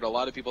 I've heard a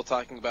lot of people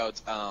talking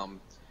about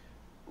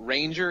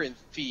Ranger and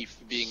Thief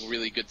being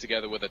really good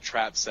together with a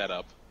trap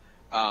setup.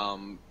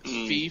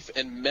 Thief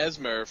and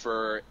Mesmer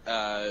for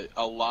a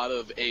lot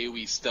of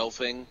AoE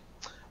stealthing.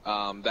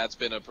 That's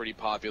been a pretty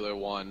popular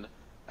one.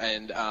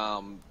 And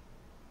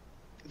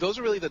those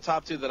are really the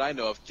top 2 that I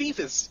know of. Thief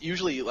is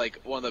usually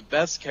like one of the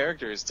best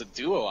characters to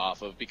duo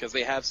off of because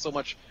they have so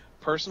much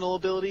personal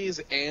abilities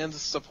and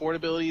support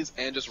abilities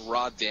and just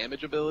raw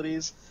damage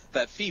abilities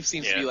that Thief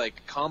seems to be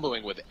like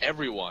comboing with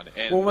everyone.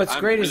 And well, what's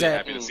great really is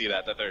that happy to see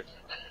that they're.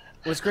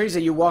 What's great is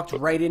that you walked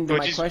right into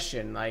my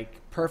question, like,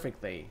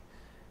 perfectly.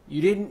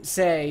 You didn't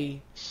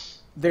say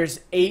there's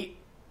 8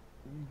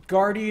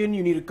 Guardian,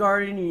 you need a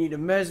Guardian, you need a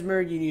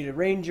Mesmer, you need a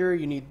Ranger,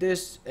 you need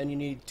this, and you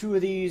need 2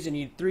 of these, and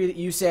you need 3.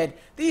 You said,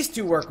 these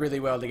 2 work really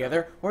well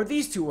together, or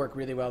these 2 work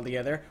really well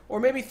together, or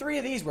maybe 3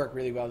 of these work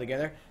really well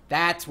together.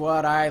 That's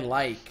what I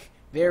like.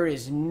 There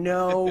is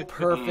no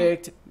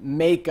perfect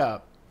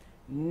makeup.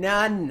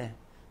 None.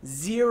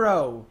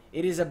 Zero.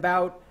 It is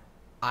about,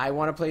 I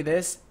want to play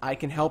this, I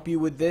can help you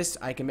with this,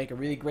 I can make a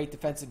really great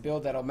defensive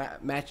build that'll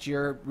match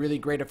your really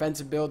great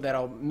offensive build,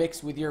 that'll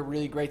mix with your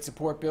really great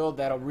support build,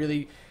 that'll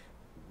really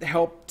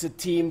help the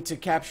team to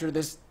capture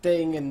this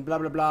thing, and blah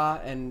blah blah,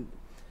 and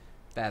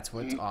that's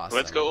what's awesome.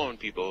 Let's go on,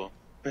 people.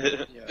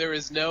 There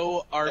is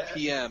no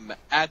RPM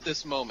at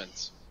this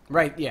moment.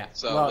 Right, yeah.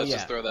 So well, let's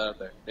just throw that out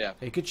there. Yeah.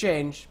 It could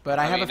change, but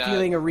I have mean, a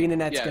feeling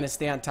AreaNET's yeah. going to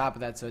stay on top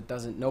of that, so it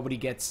doesn't. Nobody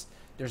gets.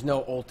 There's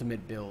no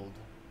ultimate build.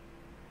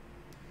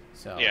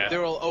 So Yeah.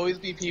 There will always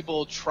be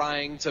people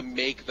trying to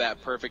make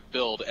that perfect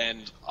build,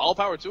 and all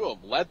power to them.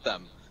 Let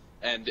them.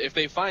 And if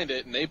they find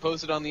it and they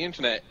post it on the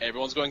internet,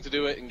 everyone's going to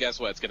do it, and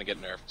guess what? It's going to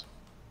get nerfed.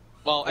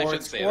 Well, I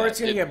shouldn't say that. Or it's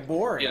going to get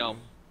boring. You know.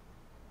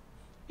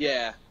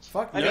 Yeah.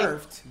 Fuck I mean,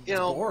 nerfed. you It's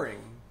know, boring.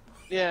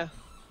 Yeah.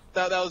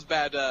 That was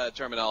bad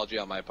terminology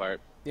on my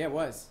part. Yeah, it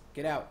was.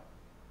 Get out.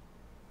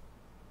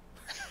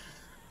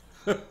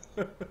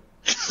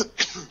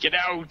 Get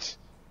out!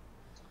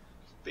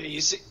 But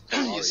you're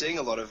seeing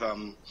a lot of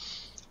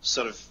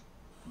sort of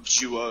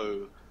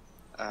duo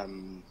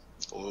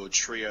or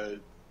trio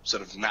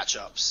sort of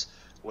matchups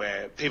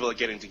where people are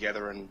getting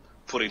together and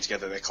putting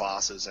together their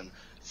classes and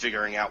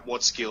figuring out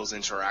what skills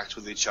interact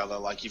with each other.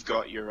 Like you've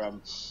got your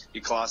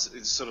class.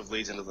 It sort of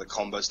leads into the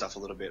combo stuff a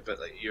little bit, but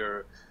like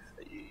your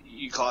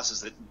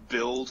classes that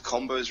build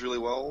combos really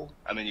well,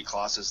 and then your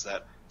classes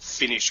that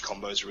finish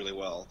combos really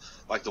well.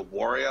 Like the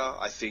Warrior,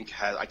 I think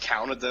I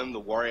counted them. The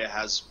Warrior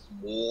has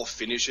more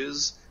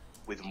finishes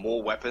with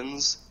more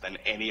weapons than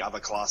any other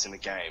class in the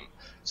game.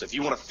 So if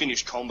you want to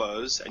finish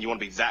combos and you want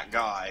to be that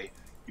guy,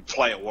 you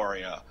play a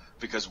Warrior,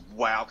 because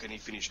wow, can he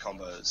finish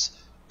combos?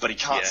 But he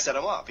can't set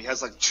them up. He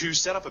has like 2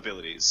 setup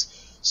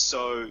abilities.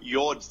 So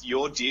your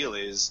deal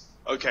is,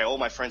 okay, all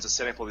my friends are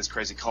setting up all these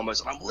crazy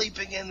combos, and I'm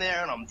leaping in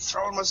there, and I'm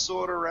throwing my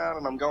sword around,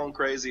 and I'm going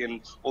crazy,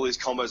 and all these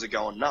combos are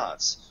going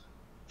nuts,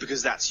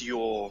 because that's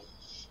your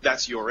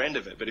end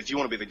of it. But if you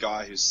want to be the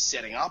guy who's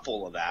setting up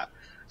all of that,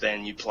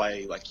 then you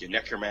play like your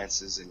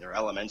Necromancers and your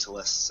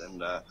Elementalists,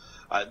 and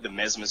the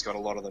Mesmer's got a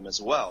lot of them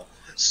as well.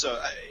 So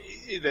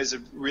there's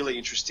a really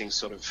interesting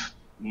sort of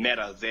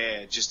meta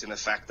there, just in the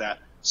fact that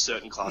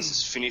certain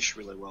classes finish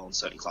really well and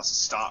certain classes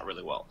start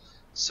really well.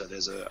 So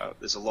there's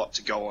a lot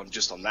to go on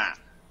just on that.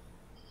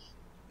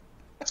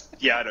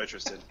 Yeah, I know,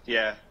 Tristan.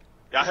 Yeah.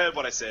 I heard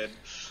what I said.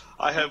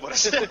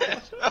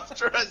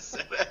 After I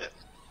said it.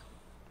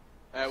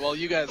 All right, well,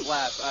 you guys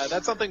laugh.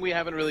 That's something we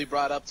haven't really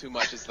brought up too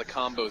much, is the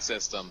combo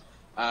system.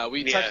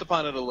 We touched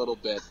upon it a little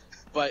bit.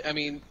 But, I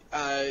mean,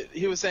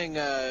 he was saying,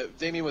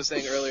 Damian was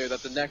saying earlier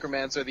that the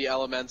Necromancer, the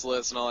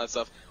Elementalist, and all that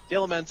stuff, the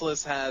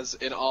Elementalist has,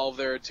 in all of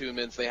their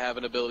attunements, they have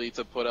an ability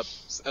to put up,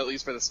 at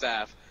least for the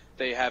staff,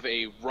 they have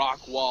a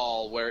rock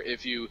wall where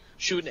if you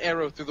shoot an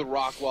arrow through the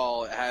rock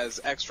wall, it has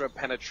extra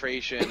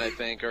penetration, I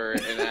think, or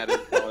an added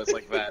bonus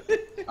like that.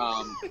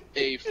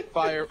 A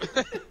fire...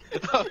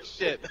 oh,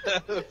 shit.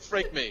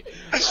 Frick me.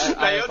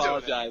 I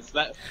apologize.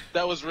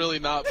 That was really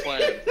not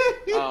planned.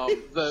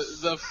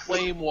 The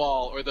flame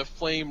wall, or the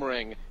flame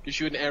ring, you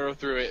shoot an arrow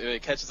through it and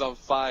it catches on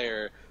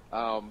fire.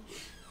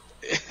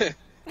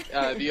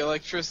 The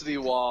electricity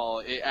wall,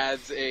 it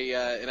adds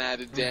an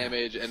added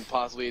damage and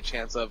possibly a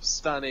chance of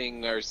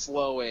stunning or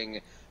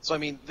slowing. So I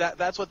mean,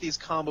 that's what these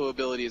combo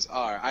abilities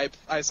are.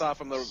 I saw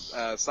from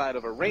the side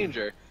of a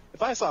ranger,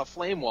 if I saw a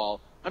flame wall,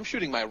 I'm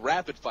shooting my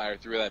rapid fire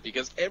through that,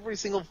 because every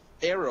single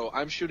arrow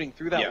I'm shooting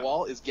through that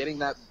wall is getting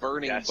that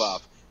burning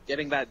buff,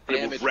 getting that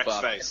damage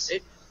buff.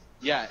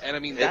 And I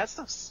mean, that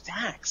stuff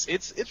stacks.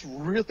 It's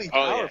really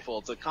powerful.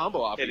 It's a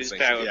combo off these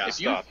things. It is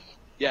stuff.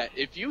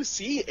 If you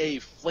see a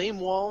flame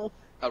wall,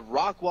 a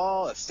rock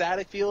wall, a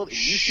static field, and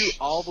you shoot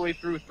all the way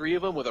through 3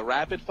 of them with a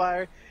rapid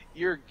fire,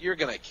 you're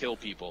gonna kill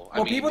people.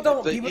 Well, I mean, people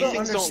don't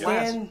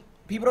understand.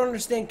 People don't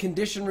understand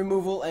condition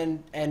removal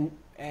and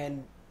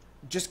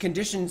just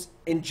conditions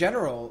in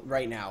general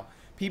right now.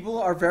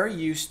 People are very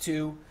used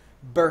to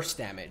burst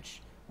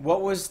damage.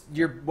 What was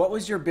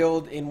your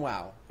build in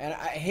WoW? And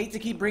I hate to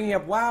keep bringing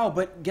up WoW,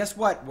 but guess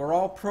what? We're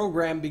all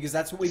programmed because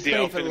that's what we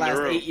played for the last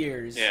 8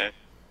 years.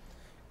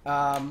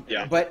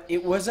 But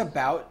it was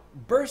about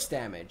burst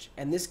damage,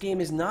 and this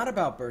game is not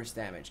about burst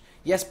damage.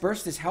 Yes,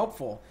 burst is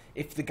helpful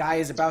if the guy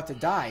is about to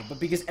die, but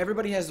because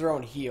everybody has their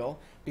own heal,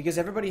 because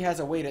everybody has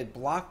a way to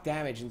block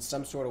damage in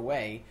some sort of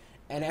way,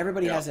 and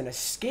everybody has an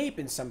escape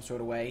in some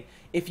sort of way,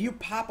 if you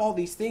pop all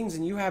these things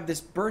and you have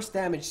this burst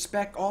damage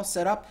spec all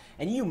set up,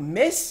 and you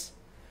miss,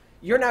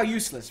 you're now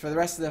useless for the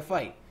rest of the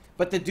fight.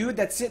 But the dude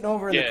that's sitting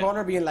over in the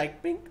corner being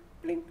like, blink,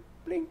 blink,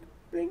 blink,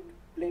 blink,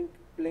 blink,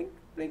 blink,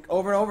 blink,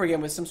 over and over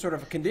again with some sort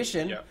of a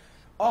condition.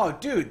 Oh,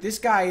 dude, this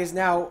guy is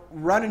now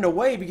running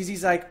away because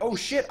he's like, oh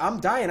shit, I'm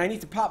dying, I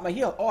need to pop my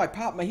heal. Oh, I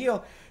popped my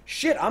heal.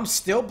 shit, I'm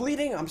still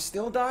bleeding, I'm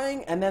still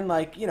dying, and then,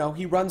 like, you know,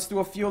 he runs through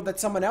a field that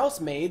someone else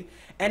made,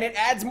 and it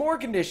adds more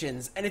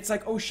conditions, and it's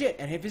like, oh shit,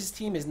 and if his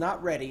team is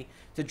not ready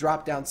to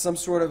drop down some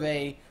sort of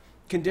a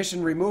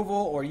condition removal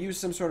or use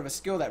some sort of a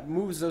skill that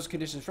removes those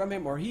conditions from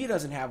him, or he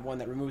doesn't have one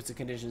that removes the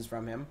conditions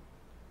from him,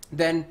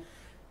 then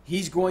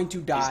he's going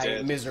to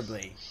die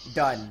miserably.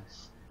 Done.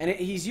 And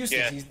he's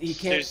useless. Yeah. He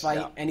can't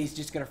fight, and he's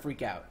just going to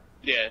freak out.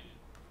 Yeah.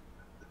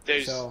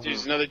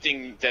 There's another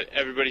thing that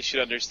everybody should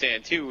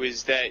understand, too,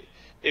 is that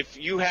if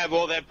you have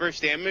all that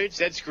burst damage,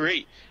 that's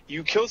great.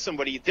 You kill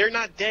somebody, they're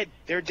not dead,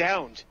 they're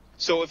downed.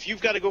 So if you've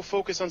got to go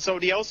focus on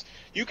somebody else,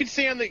 you can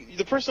stay on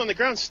the person on the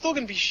ground still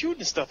going to be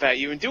shooting stuff at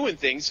you and doing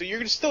things, so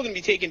you're still going to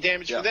be taking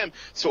damage from them.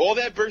 So all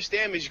that burst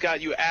damage got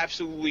you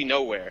absolutely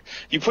nowhere.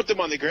 You put them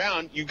on the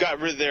ground, you got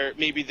rid of their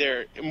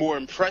more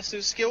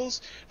impressive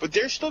skills, but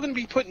they're still going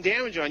to be putting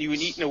damage on you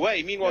and eating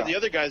away. Meanwhile, the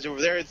other guys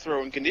over there are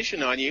throwing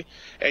condition on you,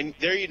 and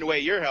they're eating away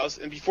at your house,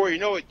 and before you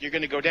know it, you're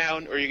going to go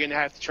down, or you're going to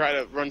have to try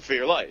to run for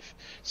your life.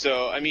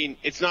 So, I mean,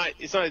 it's not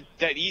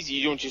that easy.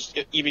 You don't just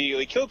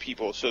immediately kill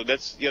people. So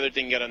that's the other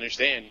thing you got to understand.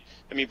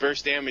 I mean,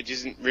 burst damage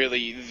isn't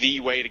really the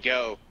way to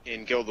go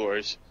in Guild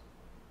Wars.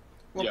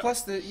 Well,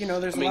 plus there's a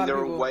lot of people... there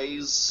are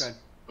ways...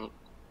 Go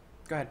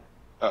ahead.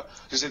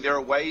 Because there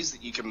are ways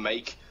that you can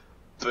make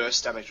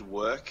burst damage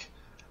work,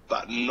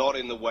 but not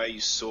in the way you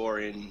saw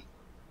in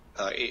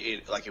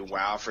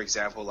WoW, for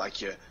example,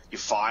 like your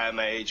Fire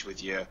Mage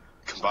with your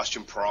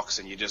combustion procs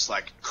and your just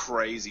like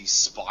crazy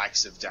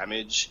spikes of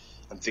damage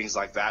and things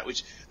like that,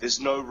 which there's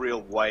no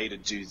real way to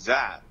do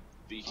that.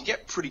 But you can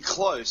get pretty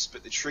close,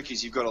 but the trick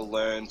is you've got to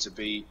learn to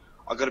be,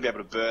 I've got to be able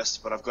to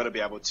burst, but I've got to be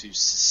able to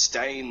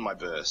sustain my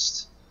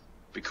burst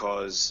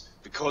because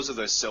of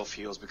those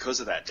self-heals,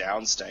 because of that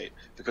down state,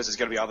 because there's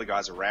going to be other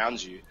guys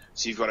around you.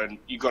 So you've got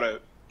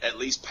to at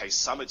least pay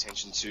some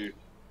attention to,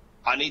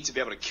 I need to be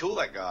able to kill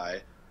that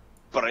guy,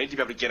 but I need to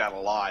be able to get out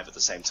alive at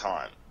the same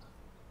time.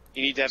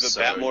 You need to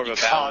have more of a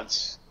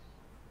balance.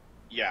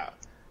 Yeah.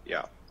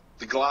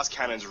 The glass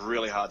cannon's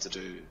really hard to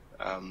do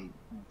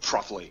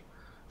properly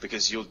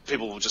because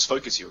people will just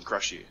focus you and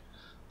crush you.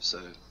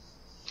 So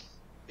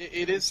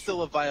it is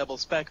still a viable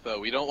spec, though.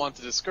 We don't want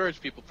to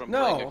discourage people from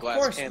playing a glass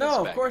cannon spec.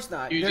 No, of course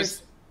not. You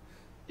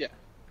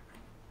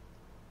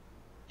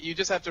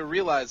just have to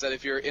realize that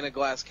if you're in a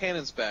glass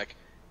cannon spec,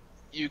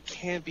 you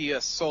can't be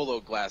a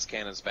solo glass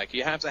cannon spec.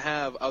 You have to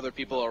have other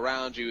people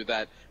around you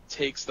that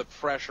takes the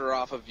pressure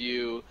off of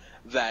you,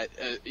 that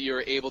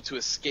you're able to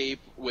escape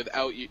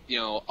without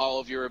all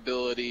of your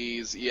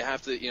abilities. You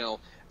have to,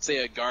 say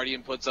a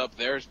Guardian puts up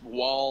their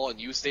wall and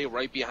you stay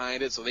right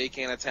behind it so they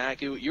can't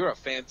attack you. You're a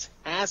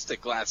fantastic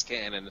glass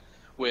cannon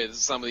with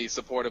some of these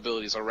support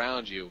abilities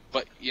around you.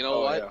 But you know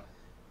what?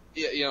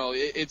 Yeah.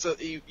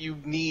 You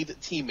need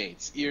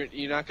teammates. You're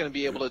not going to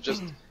be able to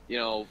just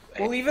Well,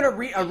 even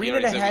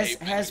AreaNET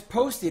has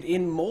posted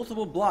in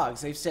multiple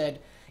blogs. They've said,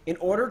 in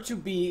order to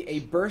be a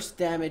burst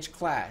damage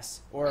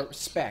class or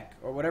spec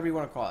or whatever you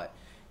want to call it,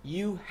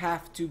 you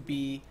have to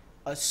be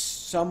a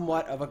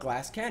somewhat of a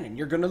glass cannon.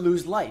 You're going to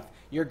lose life.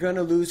 You're going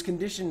to lose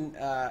condition.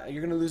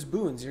 You're going to lose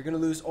boons. You're going to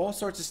lose all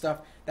sorts of stuff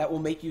that will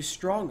make you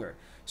stronger.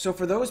 So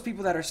for those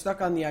people that are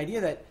stuck on the idea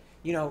that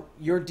your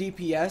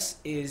DPS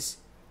is,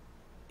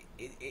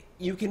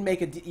 you can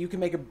make a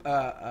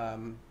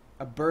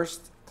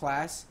burst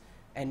class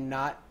and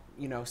not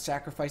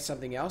sacrifice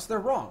something else, they're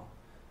wrong.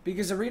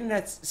 Because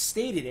AreaNET's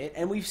stated it,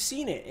 and we've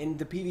seen it in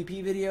the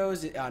PvP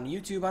videos, on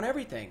YouTube, on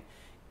everything.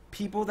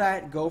 People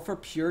that go for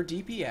pure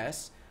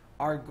DPS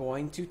are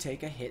going to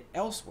take a hit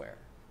elsewhere.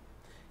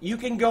 You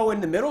can go in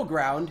the middle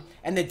ground,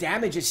 and the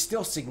damage is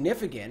still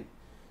significant.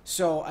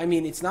 So, I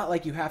mean, it's not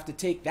like you have to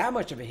take that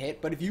much of a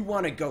hit, but if you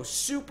want to go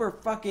super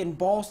fucking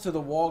balls to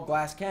the wall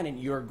glass cannon,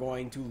 you're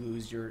going to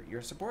lose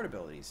your support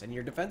abilities and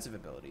your defensive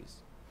abilities.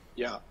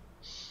 Yeah.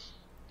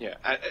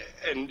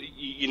 And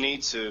you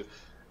need to...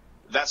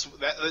 That's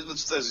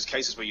those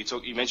cases where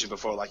you mentioned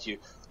before, like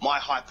my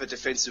hyper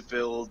defensive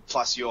build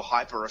plus your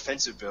hyper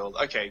offensive build.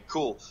 Okay,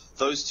 cool.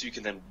 Those two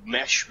can then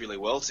mesh really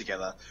well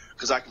together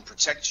because I can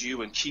protect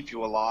you and keep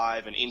you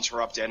alive and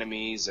interrupt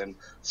enemies and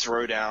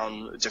throw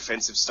down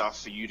defensive stuff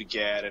for you to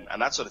get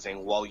and that sort of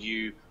thing while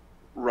you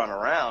run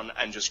around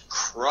and just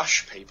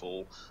crush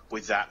people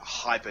with that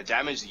hyper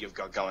damage that you've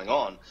got going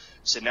on.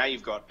 So now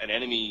you've got an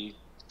enemy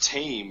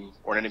team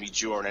or an enemy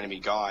duo or an enemy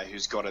guy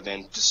who's got to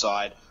then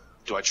decide,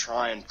 do I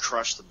try and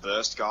crush the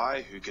burst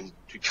guy who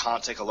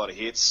can't take a lot of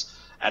hits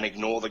and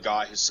ignore the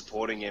guy who's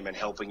supporting him and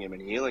helping him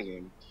and healing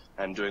him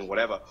and doing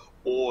whatever?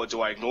 Or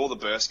do I ignore the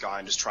burst guy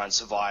and just try and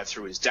survive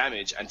through his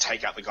damage and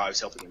take out the guy who's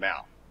helping him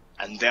out?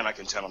 And then I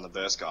can turn on the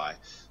burst guy.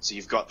 So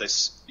you've got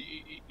this...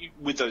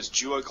 With those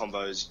duo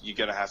combos, you're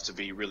going to have to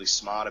be really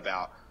smart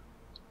about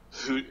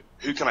who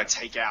can I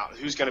take out?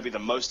 Who's going to be the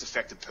most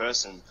effective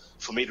person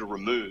for me to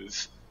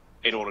remove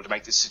in order to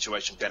make this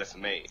situation better for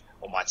me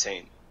or my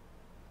team?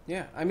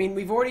 Yeah, I mean,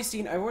 I've already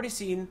seen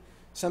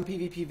some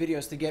PvP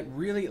videos to get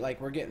really,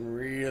 we're getting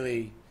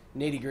really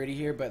nitty-gritty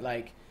here, but,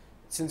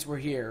 since we're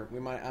here,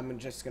 I'm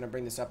just going to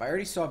bring this up. I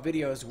already saw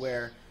videos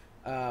where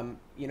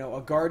You know,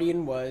 a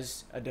Guardian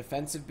was a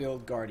defensive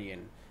build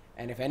Guardian.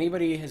 And if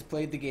anybody has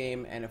played the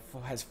game and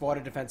has fought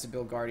a defensive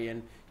build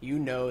Guardian, you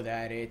know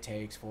that it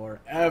takes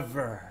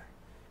forever.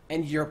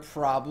 And you're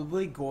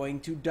probably going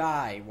to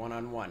die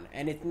one-on-one.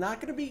 And it's not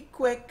going to be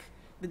quick.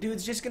 The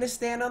dude's just going to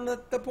stand on the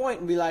point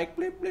and be like,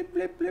 blip, blip,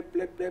 blip, blip,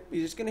 blip, blip.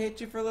 He's just going to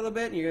hit you for a little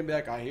bit, and you're going to be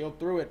like, I healed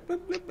through it,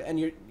 blip, blip. And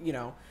you're, you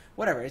know,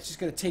 whatever. It's just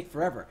going to take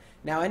forever.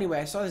 Now, anyway,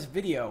 I saw this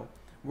video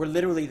where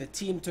literally the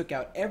team took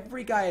out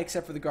every guy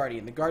except for the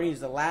Guardian. The Guardian is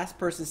the last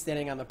person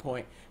standing on the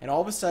point, and all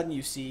of a sudden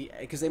you see,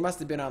 because they must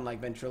have been on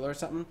like Ventrilo or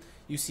something,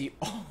 you see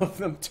all of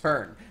them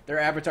turn. Their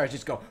avatars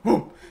just go,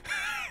 whoop,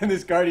 and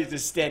this Guardian's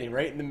just standing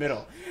right in the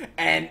middle.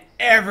 And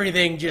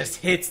everything just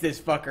hits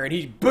this fucker, and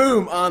he's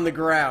boom on the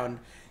ground.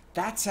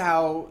 That's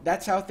how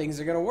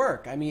things are going to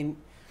work. I mean,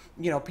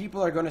 you know,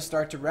 people are going to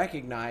start to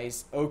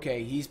recognize,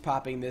 okay, he's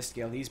popping this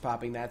skill, he's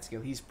popping that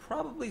skill, he's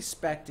probably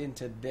spec'd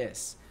into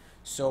this.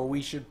 So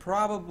we should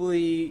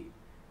probably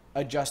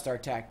adjust our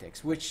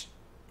tactics, which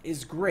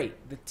is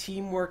great. The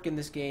teamwork in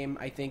this game,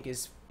 I think,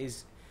 is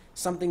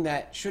something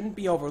that shouldn't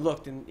be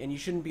overlooked, and you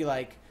shouldn't be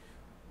like,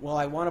 well,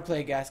 I want to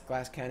play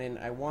glass cannon,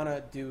 I want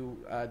to do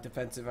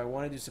defensive, I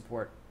want to do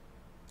support.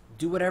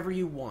 Do whatever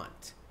you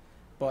want,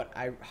 but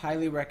I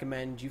highly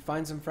recommend you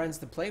find some friends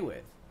to play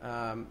with.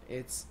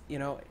 It's, you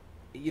know,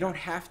 you don't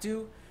have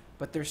to,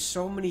 but there's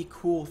so many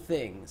cool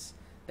things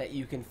that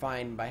you can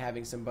find by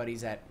having some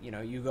buddies that, you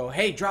know, you go,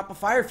 hey, drop a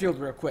fire field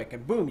real quick,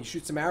 and boom, you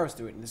shoot some arrows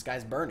through it, and this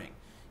guy's burning,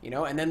 you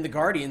know, and then the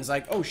Guardian's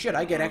like, oh shit,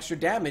 I get extra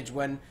damage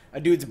when a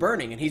dude's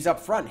burning, and he's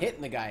up front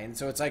hitting the guy, and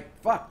so it's like,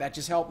 fuck, that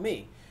just helped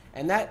me.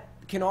 And that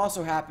can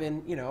also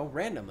happen, you know,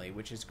 randomly,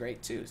 which is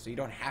great too, so you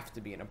don't have to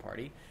be in a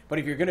party. But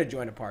if you're going to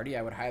join a party,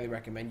 I would highly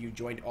recommend you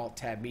join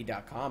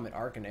alttabme.com at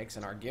AreaNETs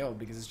and our guild,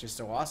 because it's just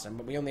so awesome.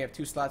 But we only have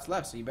 2 slots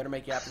left, so you better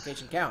make your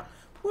application count.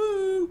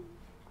 Woo!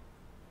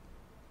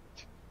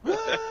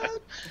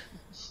 What?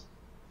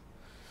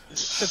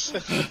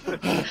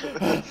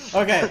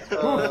 Okay.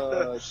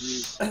 Oh,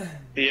 jeez.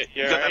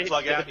 You're Got right. that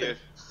plug out here.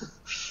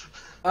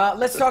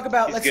 Let's talk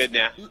about. He's good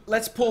now.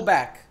 Let's pull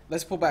back.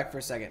 Let's pull back for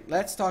a second.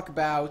 Let's talk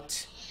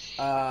about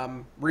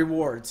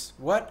rewards.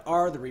 What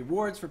are the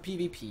rewards for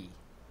PvP?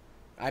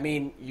 I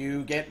mean,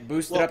 you get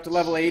boosted up to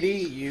level 80.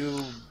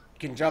 You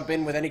can jump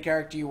in with any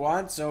character you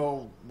want.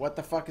 So what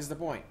the fuck is the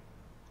point?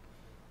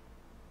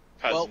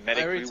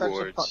 Cosmetic I already touched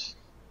rewards.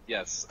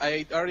 Yes,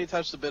 I already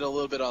touched a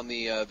little bit on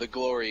the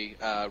glory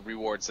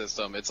reward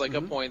system. It's like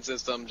a point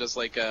system, just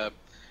like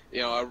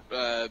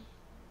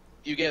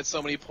you get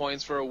so many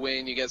points for a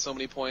win, you get so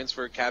many points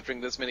for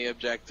capturing this many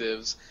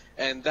objectives,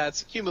 and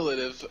that's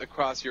cumulative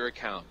across your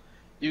account.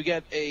 You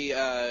get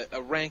a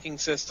ranking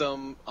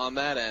system on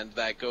that end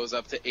that goes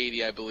up to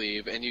 80, I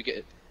believe, and you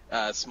get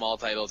small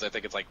titles. I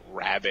think it's like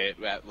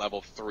Rabbit at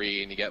level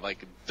 3, and you get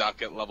like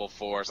Duck at level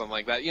 4 or something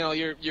like that. You know,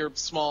 you're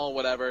small,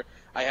 whatever.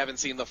 I haven't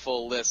seen the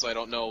full list, so I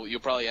don't know.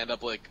 You'll probably end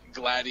up like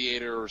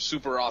Gladiator or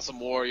Super Awesome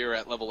Warrior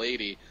at level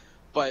 80.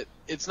 But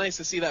it's nice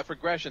to see that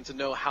progression, to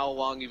know how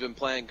long you've been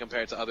playing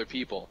compared to other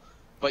people.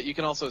 But you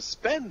can also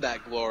spend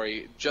that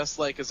glory just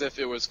like as if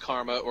it was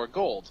karma or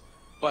gold.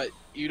 But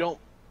you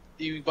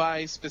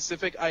buy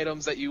specific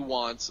items that you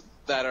want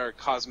that are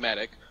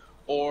cosmetic,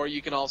 or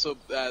you can also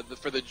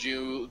for the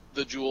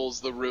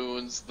jewels, the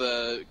runes,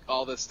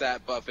 all the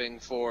stat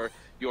buffing for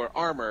your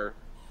armor,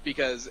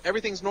 because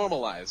everything's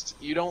normalized.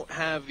 You don't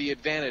have the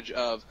advantage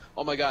of,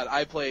 oh my god,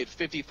 I played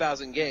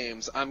 50,000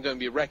 games, I'm going to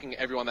be wrecking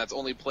everyone that's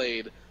only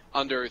played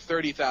under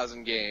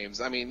 30,000 games.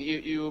 I mean,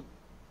 you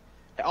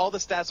all the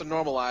stats are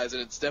normalized,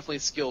 and it's definitely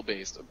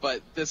skill-based,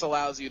 but this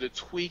allows you to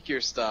tweak your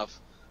stuff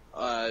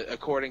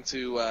according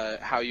to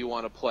how you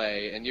want to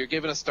play, and you're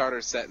given a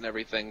starter set and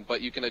everything,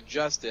 but you can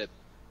adjust it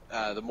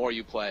the more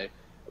you play.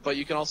 But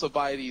you can also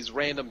buy these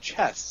random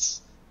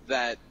chests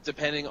that,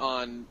 depending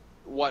on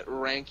what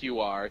rank you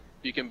are,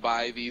 you can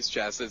buy these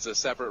chests. It's a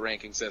separate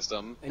ranking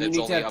system. And it's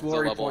you need to only have up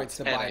glory to level points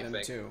to 10, buy I them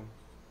think. too.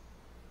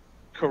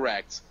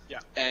 Correct. Yeah.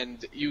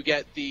 And you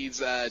get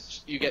these,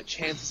 you get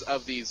chances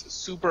of these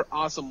super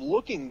awesome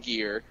looking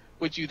gear,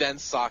 which you then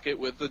socket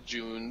with the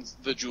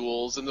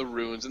jewels and the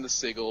runes and the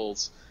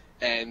sigils,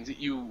 and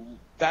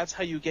that's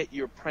how you get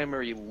your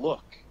primary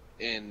look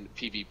in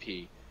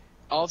PvP.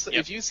 Also,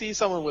 if you see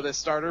someone with a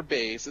starter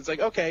base, it's like,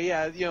 okay,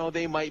 yeah, you know,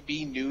 they might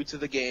be new to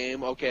the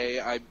game. Okay,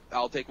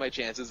 I'll take my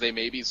chances. They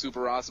may be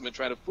super awesome and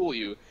try to fool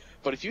you.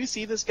 But if you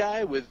see this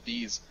guy with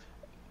these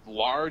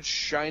large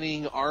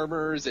shining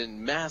armors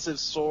and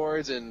massive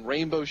swords and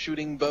rainbow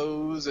shooting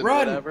bows and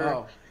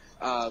whatever,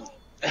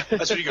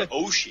 That's where you go,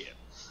 oh shit.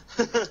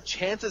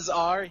 chances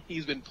are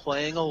he's been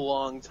playing a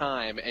long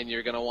time, and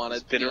you're gonna want to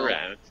Spin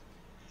around.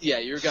 Yeah,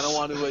 you're gonna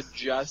want to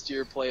adjust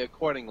your play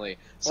accordingly.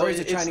 So Or he's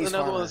a it's Chinese another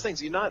one farmer. of those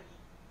things. You're not.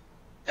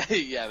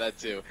 Yeah, that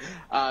too.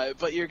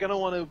 But you're gonna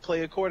want to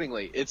play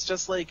accordingly. It's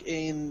just like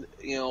in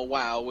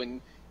WoW,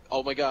 when,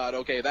 oh my god,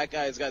 okay, that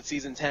guy's got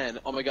season 10.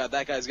 Oh my god,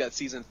 that guy's got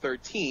season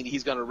 13.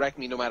 He's gonna wreck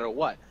me no matter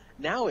what.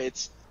 Now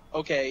it's,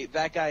 okay,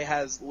 that guy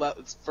has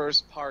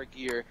first par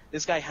gear.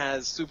 This guy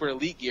has super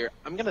elite gear.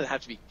 I'm gonna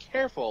have to be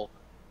careful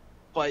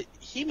but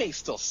he may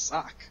still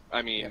suck.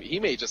 I mean, he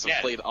may just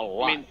have played a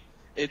lot. I mean,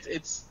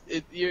 he's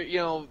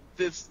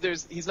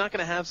not going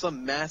to have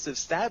some massive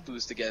stat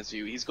boost against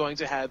you. He's going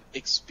to have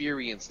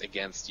experience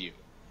against you,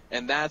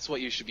 and that's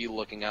what you should be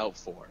looking out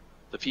for.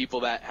 The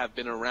people that have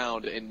been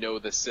around and know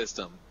the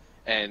system.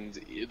 And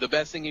the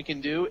best thing you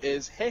can do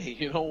is, hey,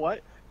 you know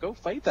what? Go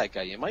fight that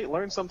guy. You might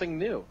learn something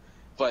new.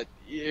 But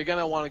you're going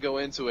to want to go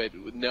into it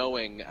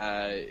knowing,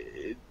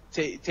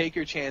 take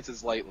your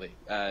chances lightly.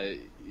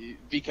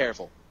 Be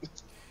careful.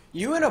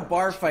 You in a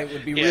bar fight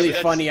would be really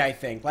funny, I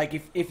think.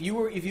 Like, if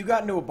you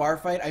got into a bar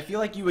fight, I feel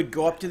like you would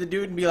go up to the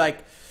dude and be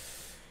like,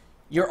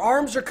 your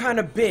arms are kind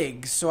of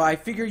big, so I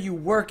figure you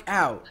work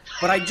out.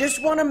 But I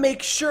just want to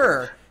make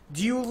sure,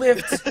 do you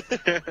lift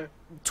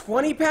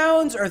 20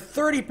 pounds or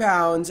 30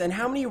 pounds, and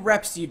how many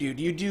reps do you do?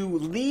 Do you do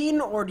lean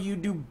or do you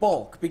do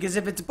bulk? Because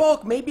if it's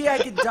bulk, maybe I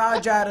could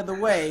dodge out of the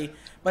way.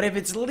 But if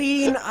it's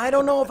lean, I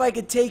don't know if I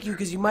could take you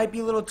because you might be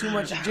a little too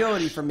much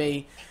agility for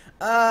me.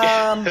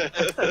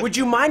 Would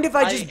you mind if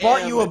I just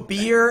bought you a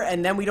beer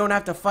and then we don't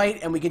have to fight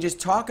and we can just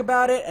talk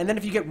about it? And then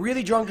if you get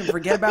really drunk and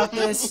forget about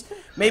this,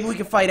 maybe we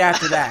can fight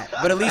after that.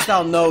 But at least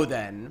I'll know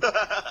then.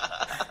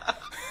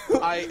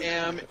 I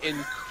am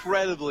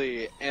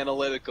incredibly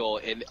analytical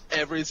in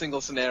every single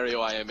scenario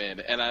I am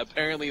in, and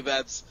apparently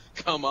that's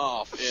come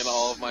off in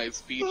all of my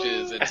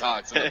speeches and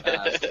talks in the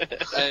past.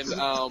 And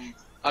I'm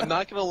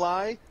not going to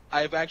lie,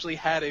 I've actually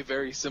had a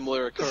very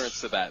similar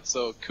occurrence to that,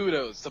 so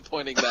kudos to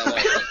pointing that out.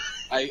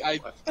 I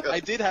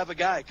did have a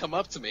guy come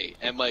up to me,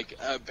 and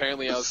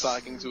apparently I was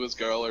talking to his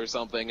girl or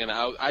something, and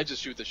I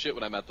just shoot the shit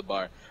when I'm at the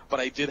bar. But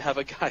I did have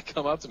a guy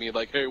come up to me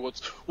like, hey,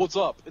 what's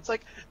up? It's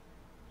like,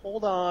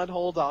 hold on.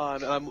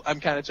 And I'm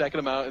kind of checking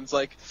him out, and it's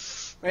like,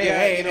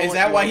 hey, is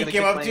that why he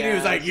came up to you? He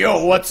was like,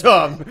 yo, what's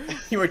up?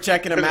 You were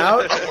checking him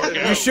out?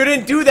 You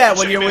shouldn't do that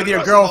when you're with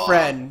your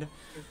girlfriend.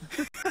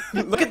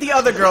 Look at the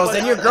other girls,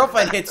 then your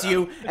girlfriend hits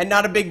you, and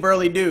not a big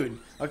burly dude,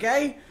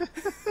 okay?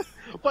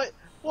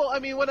 Well, I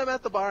mean, when I'm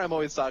at the bar, I'm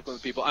always talking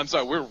with people. I'm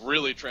sorry, we're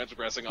really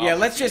transgressing. Yeah,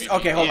 let's just,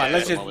 okay, hold on,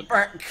 let's just...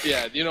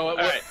 Yeah, you know what?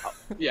 All right.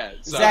 Yeah,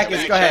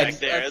 Zackus, go ahead.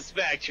 Let's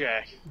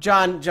backtrack.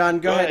 John,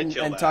 go ahead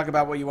and talk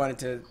about what you wanted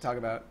to talk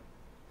about.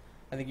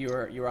 I think you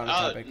were on a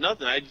topic.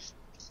 Nothing. I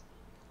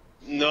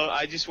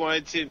just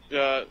wanted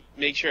to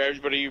make sure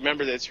everybody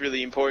remember that it's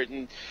really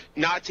important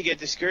not to get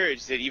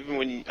discouraged. That even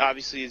when,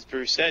 obviously, as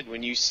Bruce said,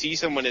 when you see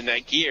someone in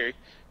that gear,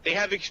 they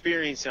have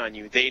experience on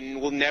you. They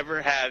will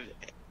never have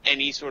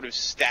any sort of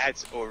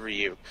stats over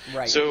you.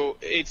 Right. So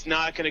it's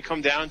not going to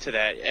come down to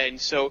that. And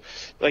so,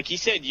 like he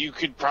said, you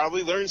could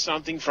probably learn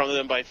something from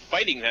them by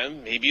fighting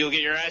them. Maybe you'll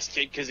get your ass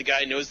kicked because the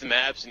guy knows the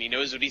maps and he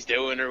knows what he's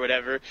doing or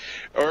whatever.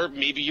 Or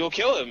maybe you'll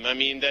kill him. I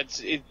mean,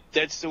 that's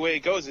the way it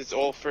goes. It's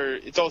all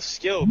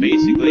skill,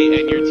 basically,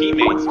 and your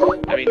teammates.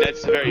 I mean,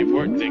 that's the very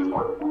important thing.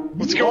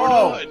 What's going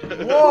on?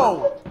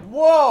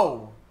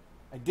 Whoa!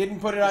 I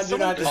didn't put it on Is Do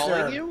Not someone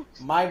calling Disturb. you?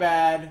 My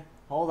bad.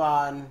 Hold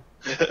on.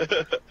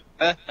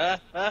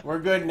 We're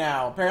good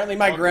now. Apparently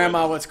my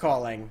grandma was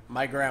calling.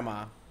 My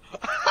grandma.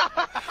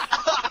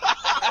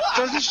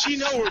 Doesn't she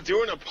know we're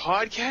doing a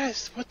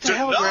podcast? What the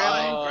hell,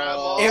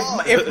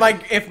 Grandma?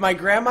 If my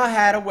grandma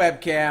had a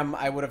webcam,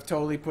 I would have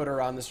totally put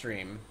her on the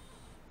stream.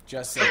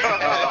 Just saying.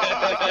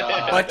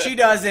 But she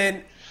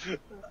doesn't,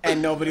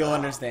 and nobody will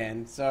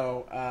understand.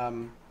 So,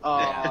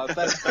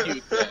 that's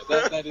cute.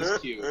 That is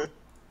cute.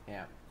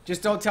 Yeah.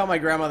 Just don't tell my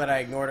grandma that I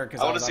ignored her because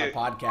I was on a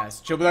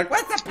podcast. She'll be like,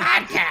 "What's the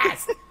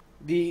podcast?"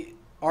 The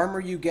armor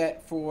you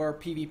get for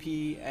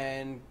PvP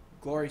and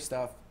glory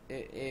stuff,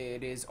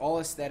 it is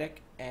all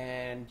aesthetic,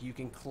 and you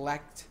can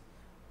collect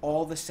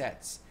all the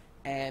sets.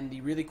 And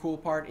the really cool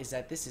part is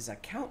that this is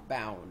account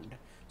bound.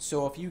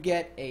 So if you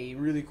get a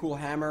really cool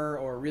hammer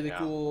or a really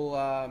cool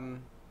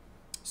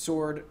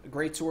sword,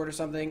 great sword or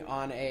something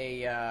on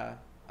a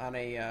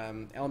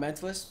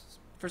elementalist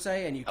per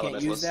se, and you can't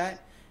use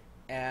that,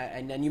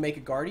 and then you make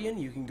a guardian,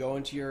 you can go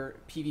into your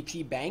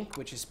PvP bank,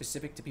 which is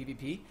specific to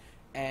PvP,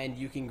 and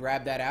you can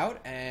grab that out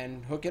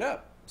and hook it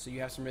up. So you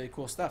have some really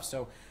cool stuff.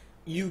 So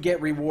you get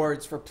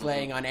rewards for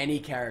playing on any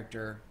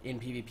character in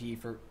PvP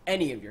for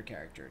any of your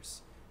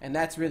characters. And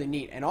that's really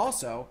neat. And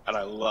also... And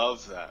I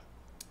love that.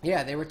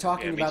 Yeah, they were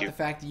talking about the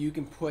fact that you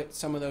can put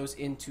some of those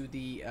into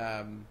the...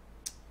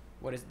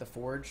 what is it? The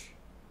Forge?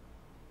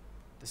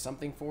 The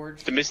something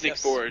Forge? The Mystic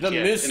Forge, The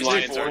in Mystic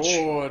Lion's Arch.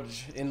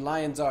 Forge in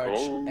Lion's Arch.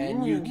 Oh.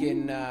 And you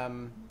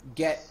can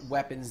get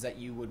weapons that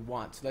you would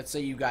want. So let's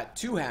say you got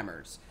 2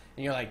 hammers.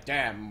 And you're like,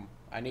 damn,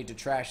 I need to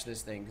trash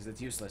this thing because it's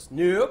useless.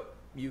 Nope.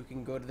 You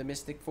can go to the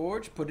Mystic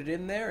Forge, put it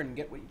in there, and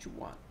get what you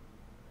want.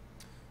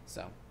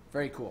 So,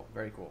 very cool.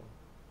 Very cool.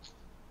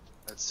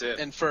 That's it.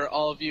 And for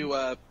all of you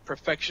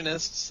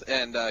perfectionists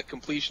and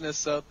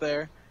completionists out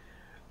there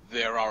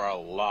are a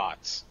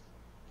lot.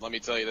 Let me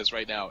tell you this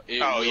right now.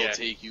 It will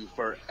take you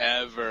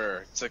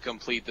forever to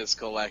complete this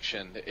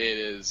collection. It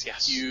is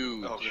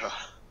huge. Oh, God.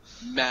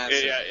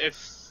 Massive.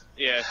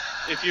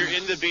 If you're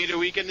in the beta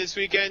weekend this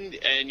weekend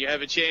and you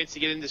have a chance to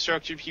get into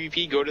structured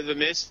PvP, go to the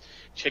Mist,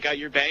 check out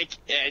your bank,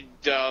 and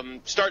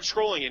start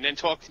scrolling, and then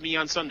talk to me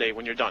on Sunday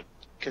when you're done.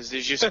 because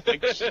there's just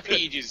like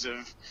pages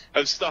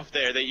of stuff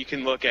there that you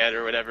can look at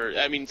or whatever.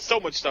 I mean, so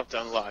much stuff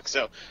to unlock.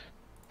 So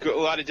a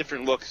lot of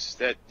different looks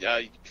that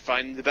you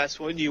find the best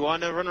one you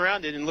want to run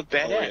around in and look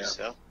badass. yeah.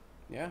 So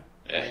Yeah,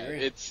 I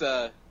agree.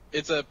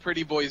 It's a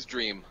pretty boy's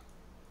dream.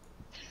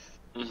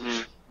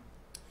 mm-hmm.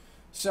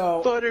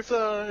 So,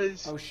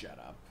 Butterflies. oh, shut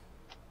up.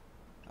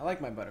 I like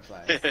my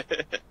butterflies.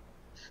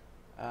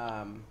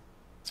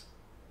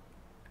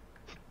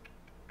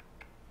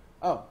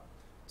 Oh,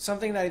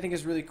 something that I think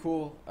is really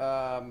cool,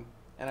 and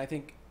I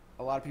think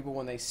a lot of people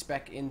when they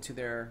spec into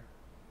when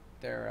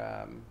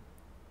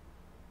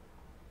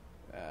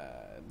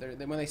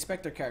they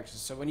spec their characters.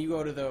 So when you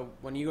go to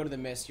the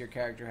Mist, your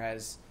character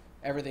has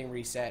everything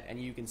reset, and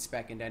you can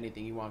spec into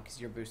anything you want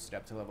because you're boosted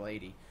up to level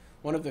 80.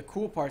 One of the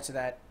cool parts of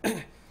that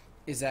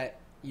is that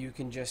you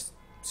can just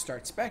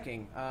start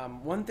specking.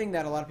 One thing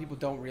that a lot of people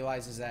don't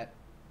realize is that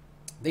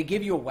they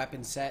give you a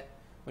weapon set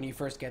when you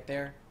first get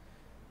there.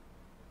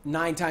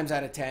 9 times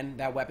out of 10,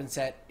 that weapon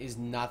set is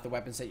not the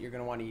weapon set you're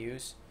going to want to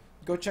use.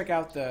 Go check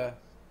out the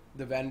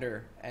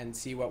vendor and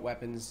see what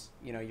weapons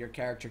your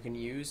character can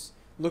use.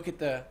 Look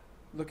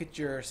at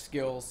your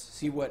skills,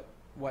 see what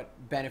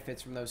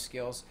benefits from those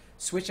skills.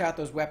 Switch out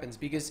those weapons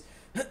because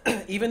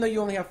even though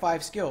you only have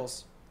 5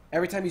 skills,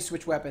 every time you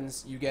switch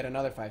weapons, you get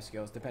another 5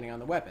 skills depending on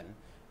the weapon.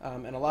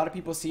 And a lot of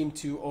people seem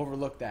to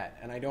overlook that,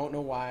 and I don't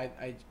know why.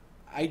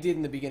 I did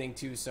in the beginning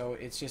too, so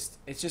it's just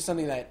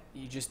something that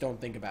you just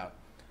don't think about.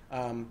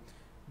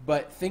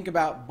 But think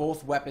about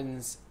both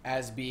weapons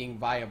as being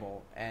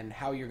viable and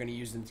how you're going to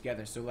use them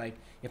together. So, like,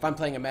 if I'm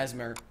playing a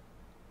Mesmer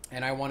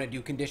and I want to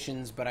do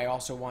conditions, but I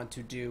also want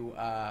to do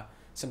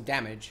some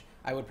damage,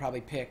 I would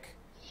probably pick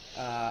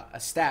a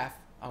staff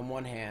on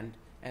one hand,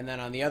 and then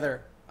on the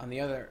other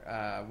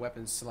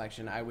weapons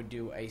selection, I would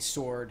do a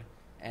sword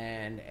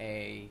and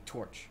a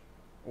torch,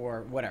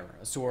 or whatever,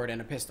 a sword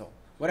and a pistol,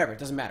 whatever. It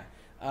doesn't matter.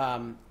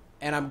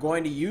 And I'm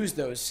going to use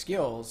those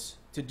skills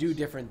to do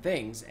different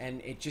things,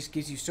 and it just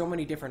gives you so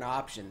many different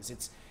options.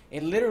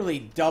 It literally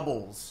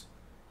doubles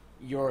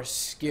your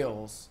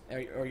skills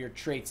or your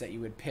traits that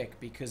you would pick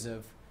because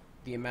of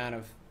the amount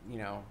of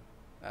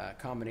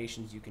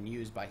combinations you can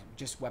use by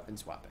just weapon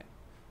swapping.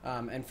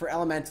 And for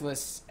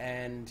elementalists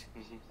and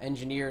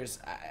engineers,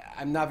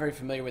 I'm not very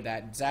familiar with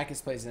that.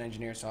 Zachus plays an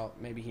engineer, so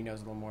maybe he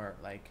knows a little more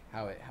like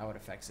how it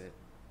affects it.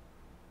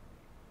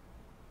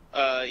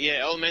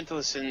 Yeah,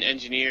 elementalists and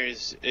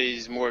engineers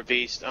is more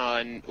based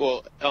on,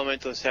 well,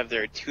 elementalists have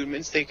their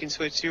attunements they can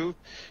switch to.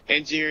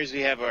 Engineers,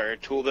 we have our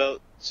tool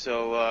belt,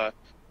 so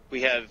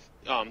we have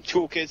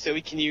toolkits that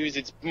we can use.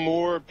 It's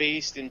more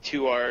based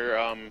into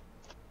our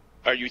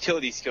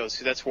utility skills,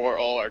 because that's where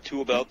all our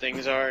tool belt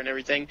things are and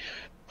everything.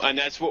 And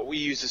that's what we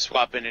use to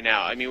swap in and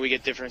out. I mean, we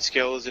get different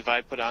skills if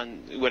I put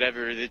on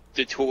whatever,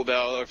 the tool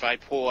belt, or if I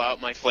pull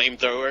out my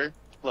flamethrower.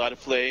 A lot of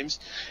flames.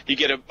 You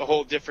get a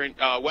whole different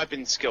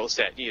weapon skill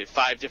set. You get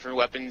 5 different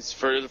weapons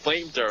for the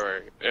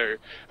flamethrower, or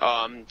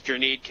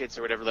grenade kits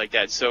or whatever like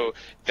that. So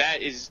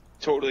that is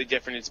totally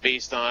different. It's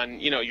based on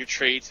your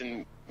traits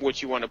and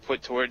what you want to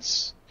put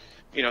towards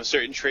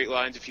certain trait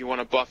lines. If you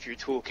want to buff your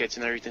toolkits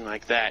and everything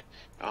like that,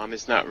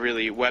 it's not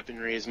really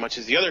weaponry as much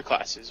as the other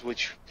classes.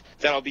 Which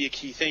that'll be a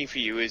key thing for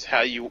you, is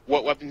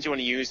what weapons you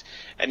want to use,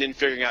 and then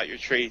figuring out your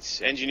traits.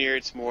 Engineer,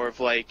 it's more of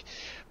like,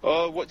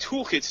 what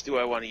toolkits do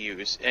I want to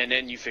use? And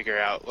then you figure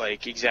out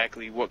like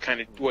exactly what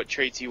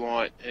traits you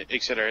want,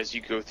 etc. as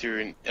you go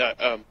through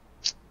and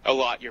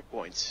allot your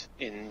points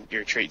in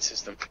your trait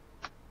system.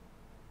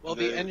 Well,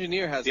 the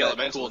engineer has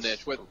that cool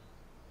niche.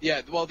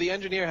 The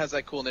engineer has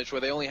that cool niche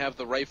where they only have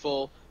the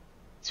rifle,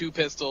 2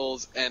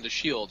 pistols, and a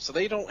shield. So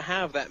they don't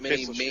have that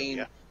many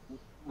main.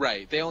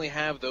 Right. They only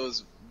have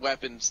those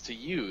weapons to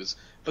use.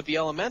 But the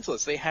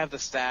elementalists, they have the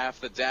staff,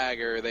 the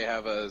dagger, they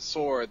have a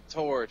sword,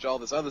 torch, all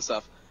this other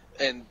stuff.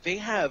 And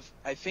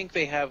I think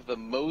they have the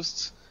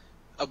most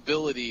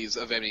abilities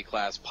of any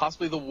class.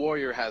 Possibly the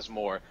warrior has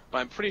more, but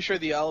I'm pretty sure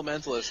the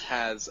elementalist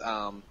has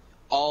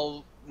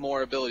all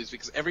more abilities,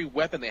 because every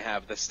weapon they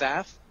have, the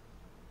staff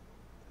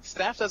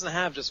doesn't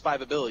have just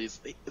 5 abilities.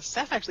 The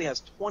staff actually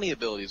has 20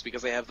 abilities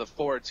because they have the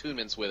 4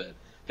 attunements with it.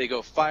 They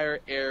go fire,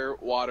 air,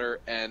 water,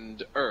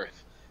 and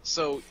earth.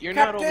 So you're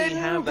not only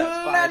have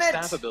that 5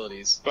 staff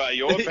abilities. By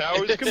your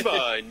powers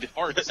combined.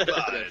 Hearts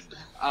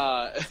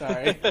combined.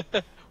 Sorry.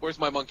 Where's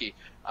my monkey?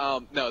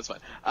 No, it's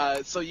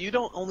fine. So you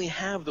don't only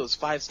have those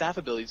 5 staff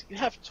abilities. You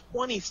have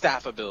 20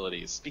 staff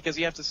abilities, because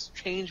you have to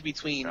change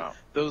between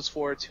those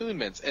 4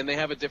 attunements. And they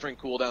have a different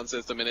cooldown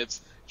system, and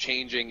it's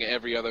changing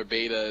every other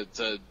beta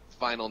to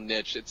final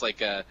niche. It's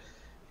like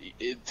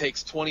it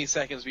takes 20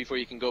 seconds before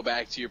you can go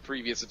back to your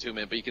previous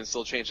attunement, but you can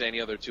still change any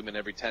other attunement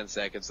every 10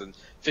 seconds and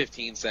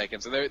 15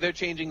 seconds. And they're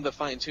changing the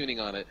fine-tuning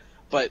on it.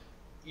 But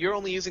you're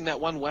only using that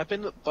one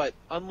weapon, but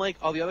unlike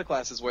all the other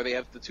classes where they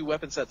have the 2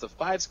 weapon sets of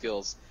 5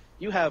 skills,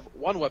 you have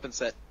 1 weapon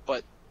set,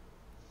 but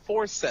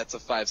 4 sets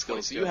of 5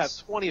 skills. So you have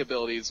 20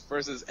 abilities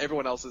versus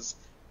everyone else's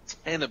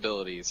 10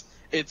 abilities.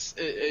 It's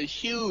a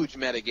huge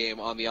metagame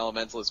on the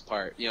elementalist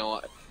part.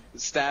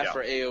 Staff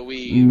for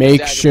AoE.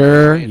 Make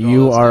sure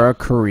you are a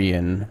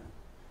Korean.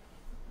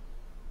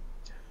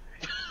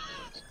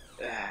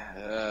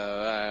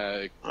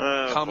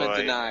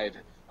 Denied.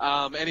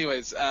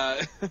 Anyways,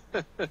 yeah,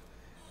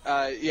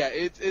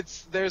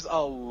 there's a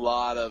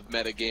lot of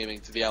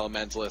metagaming to the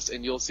Elementalist,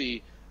 and you'll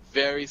see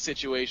very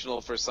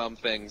situational for some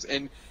things.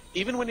 And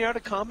even when you're out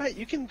of combat,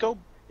 you can go.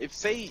 If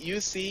say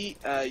you see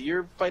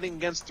you're fighting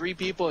against 3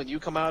 people and you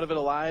come out of it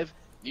alive,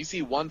 you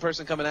see one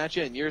person coming at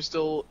you and you're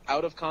still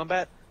out of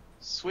combat,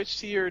 switch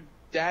to your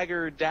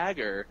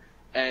dagger,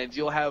 and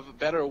you'll have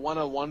better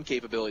one-on-one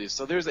capabilities.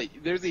 So there's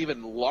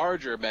even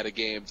larger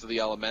metagame to the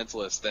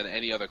Elementalist than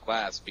any other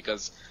class,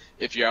 because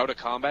if you're out of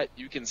combat,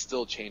 you can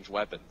still change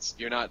weapons.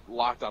 You're not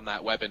locked on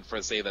that weapon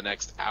for, say, the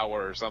next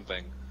hour or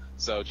something.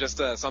 So just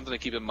something to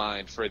keep in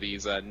mind for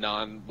these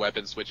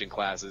non-weapon switching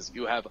classes.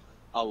 You have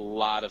a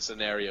lot of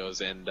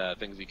scenarios and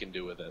things you can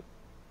do with it.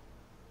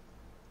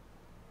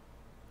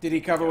 Did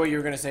he cover what you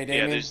were going to say,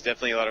 Damian? Yeah, there's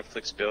definitely a lot of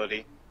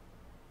flexibility.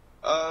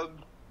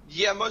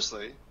 Yeah,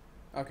 mostly.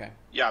 Okay.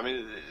 Yeah, I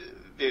mean,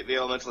 the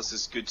Elementalist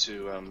is good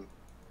to.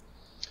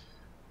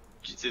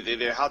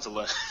 They're hard to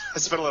learn. I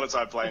spent a lot of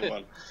time playing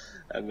one,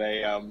 and they.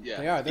 Yeah.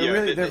 They are.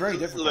 They're very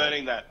different.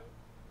 Learning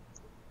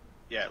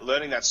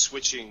that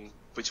switching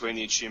between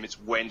the achievements,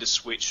 when to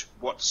switch,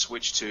 what to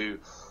switch to.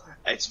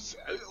 It's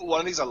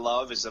one of the things I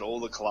love is that all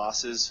the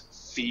classes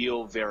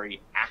feel very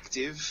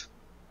active,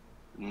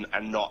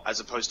 and not as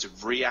opposed to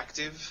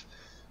reactive.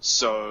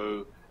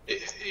 So.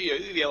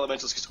 The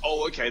Elementalist goes,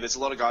 oh, okay, there's a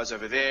lot of guys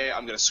over there.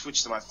 I'm going to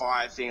switch to my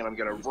fire thing, and I'm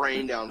going to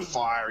rain down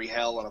fiery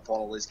hell upon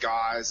all these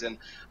guys, and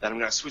then I'm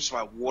going to switch to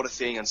my water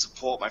thing and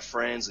support my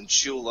friends and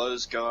chill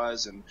those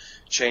guys, and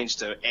change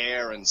to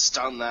air and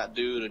stun that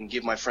dude and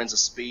give my friends a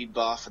speed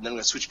buff, and then I'm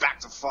going to switch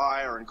back to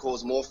fire and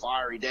cause more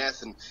fiery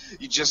death, and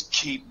you just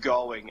keep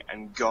going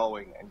and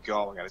going and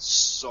going, and it's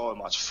so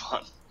much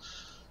fun.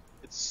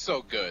 It's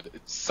so good.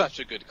 It's such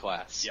a good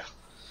class. Yeah.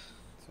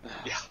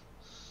 Yeah.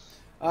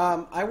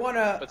 I want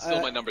to... But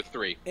still my number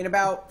 3. In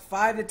about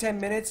 5 to 10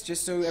 minutes,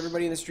 just so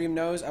everybody in the stream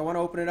knows, I want to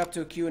open it up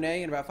to a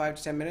Q&A in about 5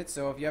 to 10 minutes.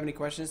 So if you have any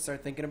questions,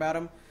 start thinking about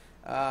them.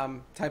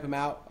 Type them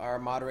out. Our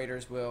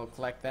moderators will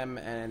collect them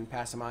and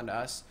pass them on to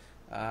us.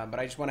 But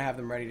I just want to have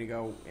them ready to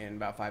go in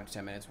about 5 to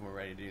 10 minutes when we're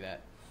ready to do that.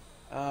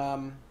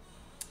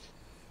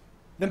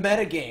 The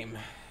metagame.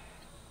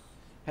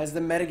 Has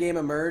the metagame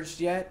emerged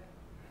yet?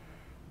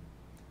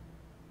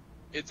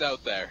 It's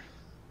out there.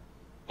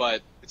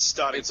 But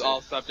It's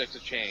all subject to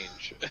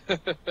change.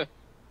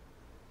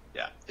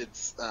 Yeah.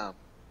 It's,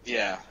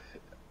 yeah.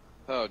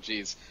 Oh,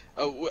 jeez.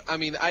 I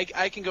mean,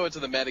 I can go into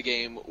the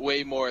metagame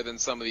way more than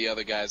some of the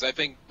other guys. I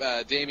think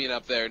Damian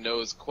up there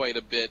knows quite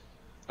a bit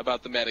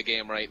about the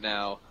metagame right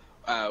now.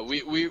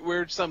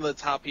 We're some of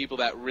the top people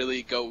that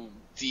really go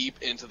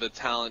deep into the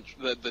talent,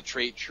 the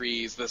trait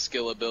trees, the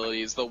skill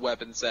abilities, the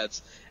weapon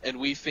sets, and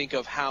we think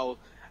of how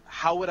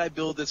would I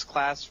build this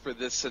class for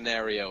this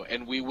scenario?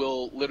 And we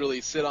will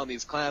literally sit on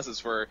these classes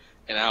for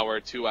an hour,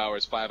 2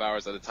 hours, 5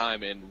 hours at a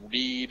time and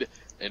read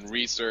and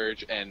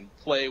research and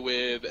play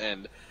with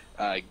and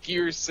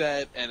gear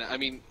set. And I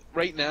mean,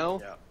 right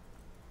now,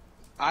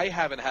 I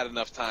haven't had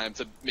enough time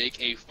to make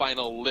a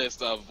final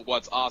list of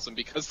what's awesome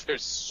because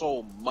there's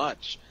so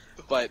much.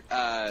 But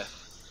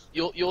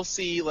you'll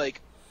see,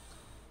 like,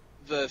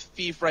 the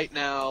Thief right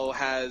now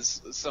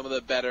has some of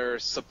the better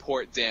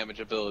support damage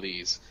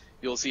abilities.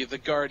 You'll see the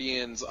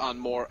Guardians on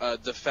more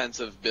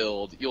defensive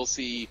build. You'll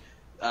see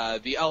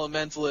the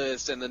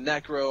Elementalist and the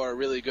Necro are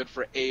really good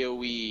for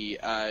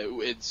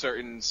AoE in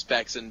certain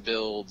specs and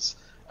builds.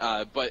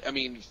 But, I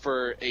mean,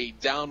 for a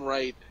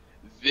downright,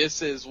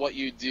 this is what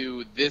you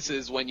do, this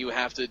is when you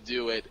have to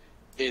do it,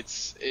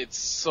 it's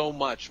so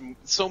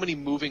many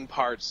moving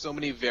parts, so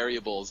many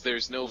variables.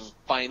 There's no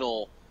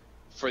final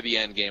for the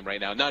end game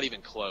right now, not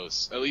even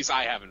close. At least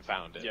I haven't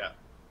found it. Yeah.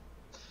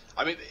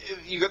 I mean,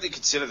 you got to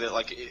consider that,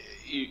 like,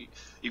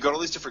 you got all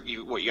these different.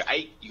 You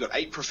got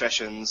 8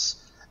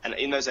 professions, and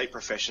in those 8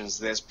 professions,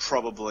 there's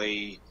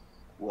probably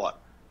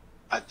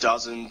a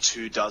dozen,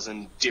 2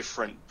 dozen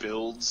different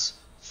builds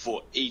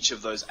for each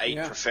of those 8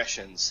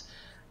 professions,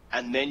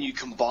 and then you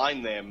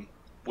combine them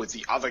with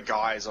the other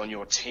guys on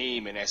your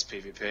team in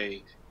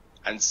sPvP,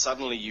 and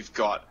suddenly you've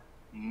got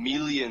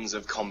millions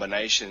of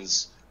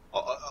combinations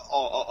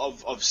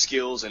of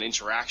skills and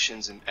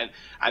interactions,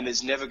 and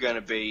there's never going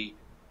to be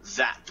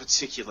that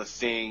particular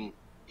thing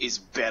is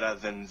better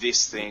than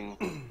this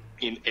thing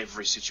in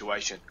every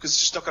situation, because it's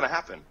just not going to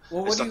happen.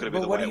 It's not going to be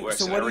the way it works.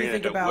 So what do you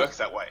think about? Work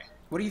that way.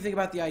 What do you think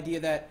about the idea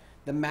that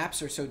the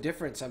maps are so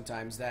different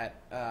sometimes that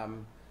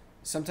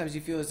sometimes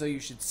you feel as though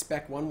you should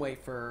spec one way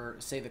for,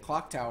 say, the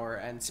clock tower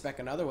and spec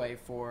another way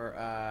for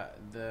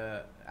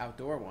the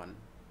outdoor one?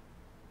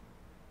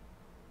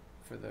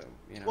 For the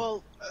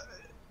Well,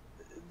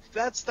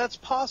 that's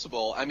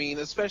possible. I mean,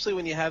 especially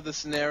when you have the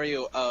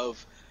scenario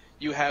of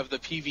you have the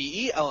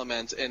PvE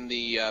element in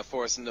the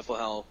Forest of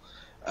Niflhel,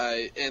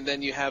 and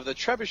then you have the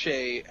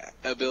Trebuchet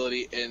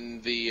ability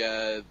in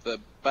the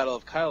Battle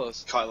of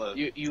Kylos.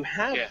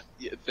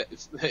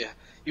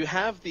 You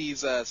have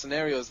these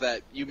scenarios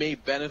that you may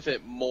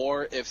benefit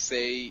more if,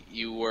 say,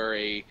 you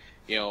were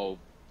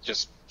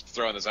just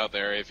throwing this out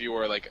there, if you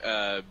were like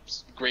a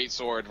great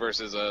sword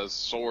versus a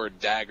sword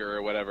dagger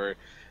or whatever.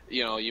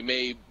 you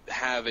may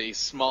have a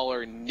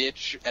smaller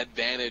niche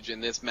advantage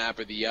in this map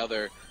or the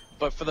other,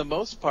 but for the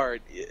most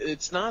part,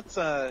 it's not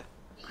going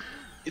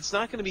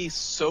to be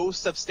so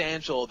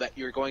substantial that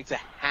you're going to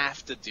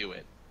have to do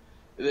it.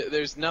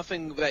 There's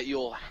nothing that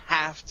you'll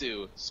have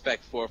to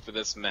spec for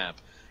this map.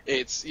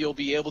 You'll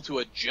be able to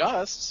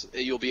adjust,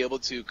 you'll be able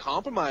to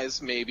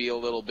compromise maybe a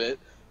little bit,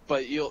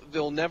 but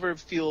you'll never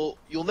feel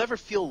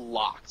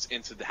locked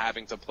into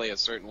having to play a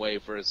certain way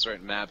for a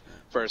certain map,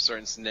 for a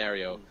certain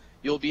scenario.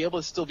 You'll be able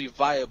to still be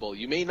viable.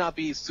 You may not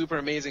be super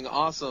amazing,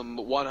 awesome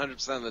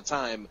 100% of the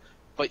time,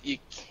 but you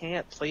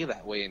can't play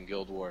that way in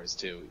Guild Wars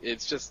 2.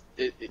 It's just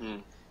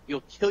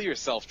you'll kill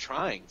yourself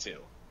trying to.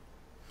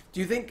 Do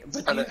you think?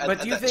 But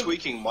do you that think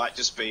tweaking might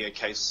just be a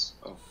case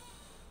of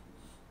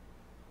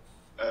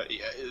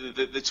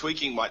the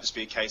tweaking might just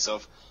be a case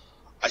of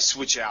I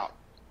switch out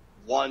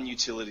one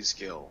utility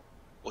skill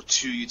or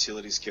two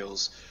utility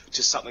skills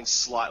to something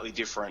slightly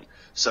different,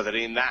 so that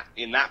in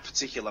that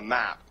particular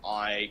map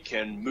I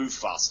can move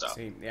faster.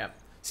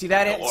 See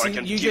that? Or I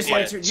can you give just my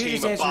answered. You team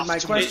just a answered buff my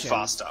to move question.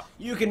 faster.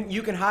 You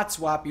can hot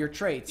swap your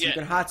traits. Yeah. You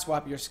can hot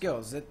swap your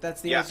skills.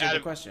 That's the answer to the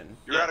question.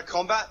 You're out of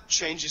combat,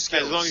 change your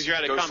skills. As long as you're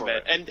out of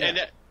combat, and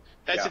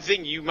that's the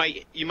thing. You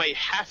might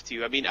have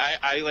to. I mean,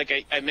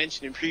 I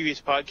mentioned in previous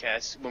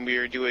podcasts when we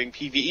were doing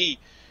PvE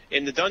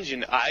in the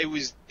dungeon, I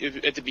was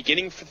at the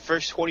beginning for the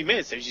first 20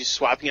 minutes. I was just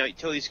swapping out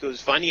utility skills,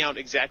 finding out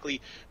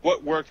exactly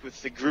what worked with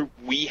the group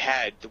we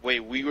had, the way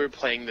we were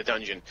playing the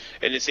dungeon.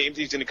 And the same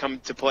thing's going to come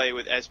to play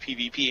with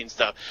sPvP and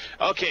stuff.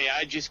 Okay,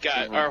 I just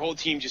got our whole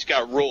team just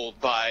got rolled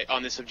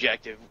on this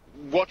objective.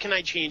 What can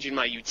I change in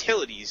my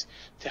utilities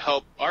to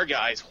help our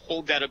guys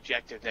hold that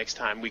objective next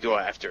time we go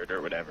after it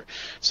or whatever?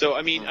 So,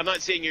 I mean, I'm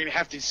not saying you're going to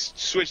have to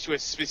switch to a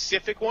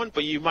specific one,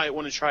 but you might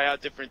want to try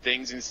out different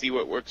things and see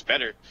what works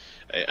better.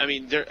 I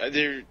mean,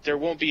 there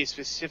won't be a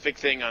specific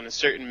thing on a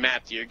certain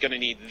map that you're going to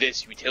need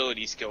this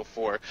utility skill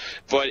for,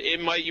 but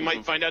you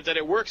might find out that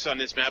it works on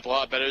this map a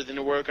lot better than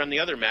it work on the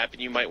other map,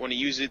 and you might want to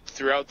use it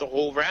throughout the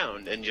whole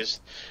round and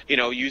just,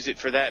 use it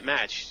for that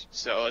match.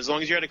 So as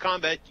long as you're out of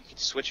combat, you can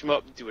switch them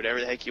up and do whatever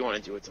the heck you want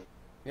to do with them.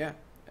 Yeah,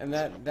 and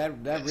that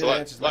really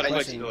answers my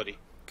question.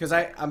 Because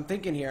I'm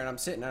thinking here and I'm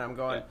sitting and I'm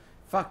going,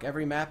 fuck,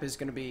 every map is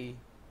going to be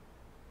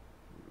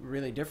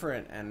really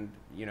different, and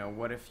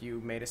what if you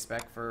made a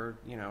spec for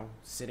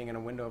sitting in a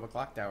window of a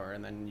clock tower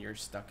and then you're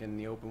stuck in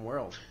the open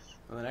world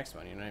on the next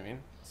one, you know what I mean?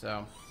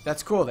 So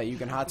that's cool that you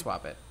can hot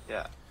swap it.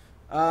 Yeah.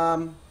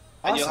 Awesome.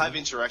 And you'll have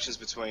interactions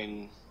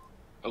between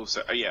I was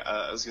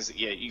gonna say,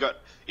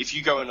 if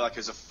you go in like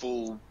as a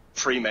full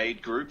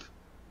pre-made group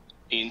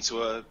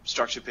into a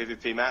structured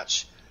PvP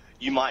match,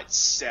 you might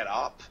set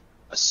up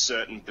a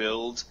certain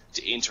build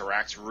to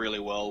interact really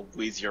well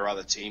with your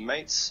other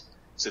teammates,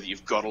 so that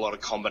you've got a lot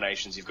of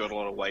combinations, you've got a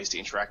lot of ways to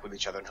interact with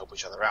each other and help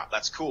each other out.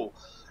 That's cool.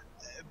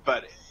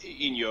 But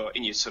in your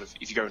sort of,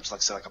 if you go into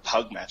like a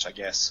pug match, I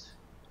guess,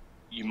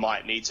 you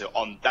might need to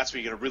that's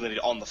where you're gonna really need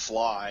on the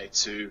fly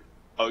to,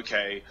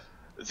 okay,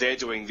 they're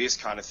doing this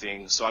kind of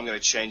thing, so I'm going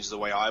to change the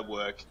way I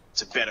work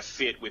to better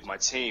fit with my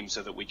team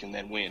so that we can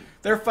then win.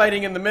 They're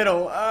fighting in the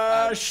middle.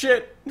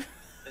 Shit.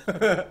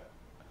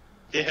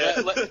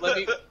 Yeah.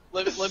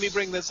 Let me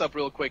bring this up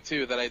real quick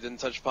too that I didn't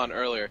touch upon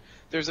earlier.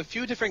 There's a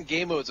few different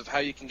game modes of how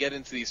you can get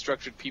into these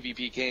structured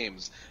PvP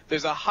games.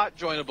 There's a hot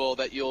joinable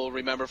that you'll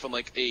remember from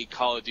like a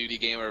Call of Duty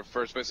game or a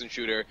first-person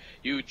shooter.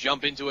 You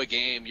jump into a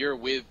game, you're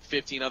with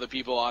 15 other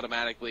people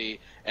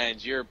automatically,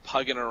 and you're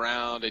pugging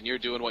around and you're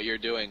doing what you're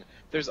doing.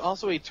 There's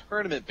also a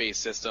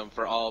tournament-based system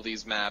for all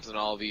these maps and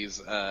all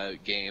these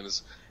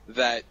games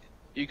that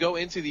you go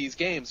into these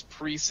games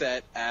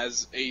preset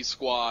as a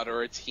squad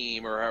or a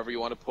team or however you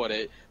want to put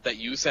it that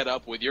you set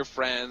up with your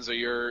friends or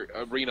your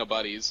arena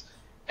buddies,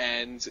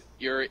 and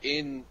you're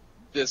in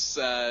this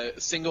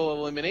single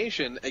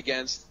elimination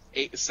against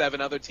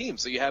 7 other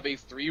teams. So you have a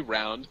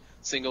 3-round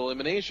single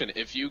elimination.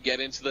 If you get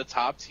into the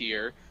top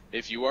tier,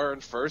 if you are in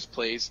first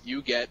place,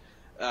 you get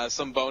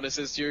some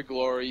bonuses to your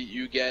glory.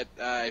 You get,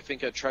 I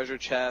think, a treasure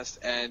chest,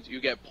 and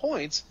you get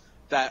points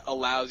that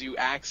allows you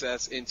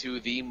access into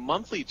the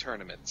monthly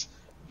tournaments.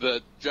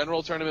 The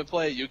general tournament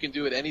play, you can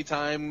do it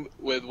anytime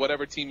with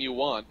whatever team you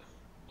want,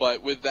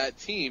 but with that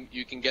team,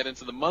 you can get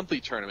into the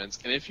monthly tournaments,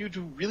 and if you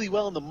do really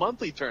well in the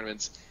monthly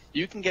tournaments,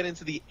 you can get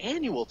into the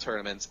annual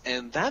tournaments,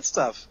 and that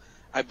stuff,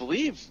 I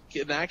believe,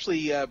 can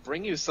actually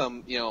bring you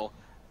some,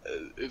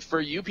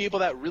 for you people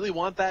that really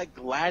want that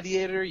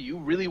gladiator, you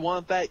really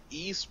want that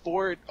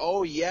e-sport,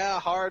 oh yeah,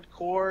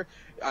 hardcore,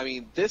 I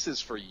mean, this is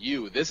for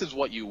you. This is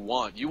what you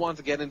want. You want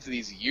to get into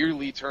these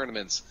yearly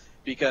tournaments,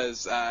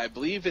 because I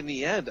believe in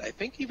the end, I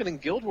think even in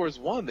Guild Wars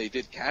 1, they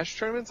did cash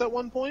tournaments at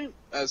one point.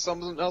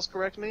 Someone else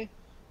correct me?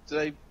 Did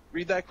I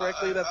read that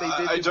correctly? That they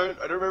did? I don't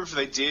remember if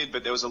they did,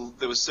 but there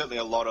was certainly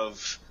a lot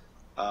of.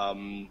 I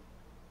don't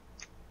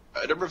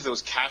remember if there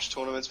was cash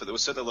tournaments, but there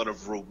was certainly a lot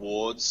of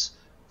rewards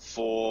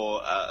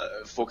for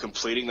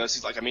completing those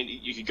things. Like, I mean,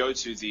 you could go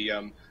to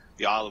the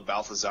Isle of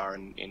Balthazar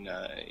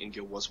in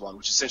Guild Wars 1,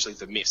 which is essentially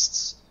the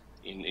Mists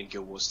in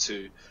Guild Wars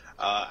 2,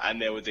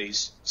 and there were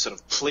these sort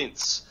of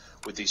plinths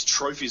with these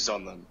trophies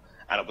on them,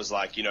 and it was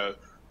like,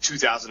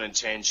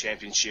 2010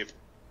 championship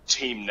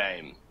team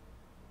name.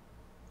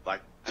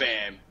 Like,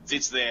 bam,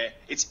 it's there,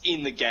 it's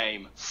in the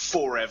game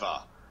forever.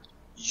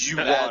 You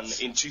won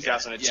in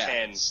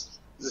 2010. Yeah.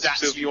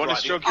 So if you want to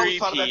stroke your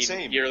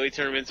EP, yearly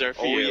tournaments are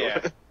for you.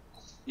 Yeah.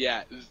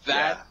 Yeah,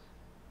 that.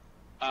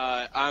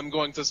 I'm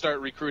going to start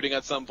recruiting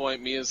at some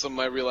point. Me and some of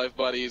my real life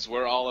buddies,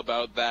 we're all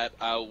about that.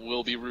 I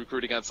will be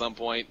recruiting at some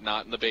point,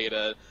 not in the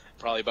beta,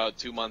 probably about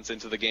 2 months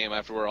into the game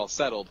after we're all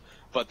settled.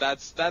 But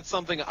that's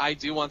something I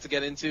do want to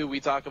get into. We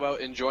talk about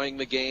enjoying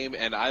the game,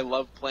 and I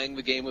love playing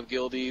the game with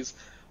guildies,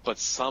 but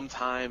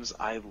sometimes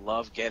I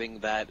love getting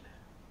that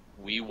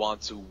we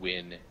want to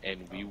win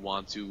and we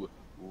want to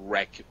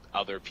wreck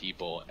other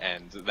people,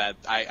 and that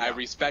I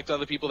respect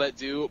other people that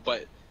do,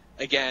 but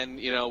again,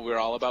 we're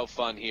all about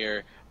fun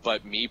here.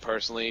 But me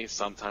personally,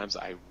 sometimes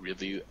I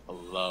really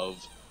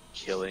love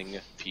killing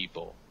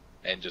people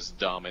and just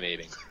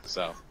dominating.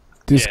 So,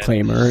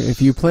 disclaimer, if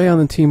you play on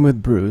the team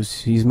with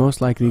Bruce, he's most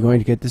likely going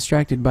to get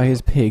distracted by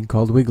his pig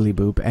called Wiggly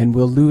Boop and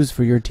will lose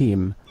for your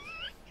team.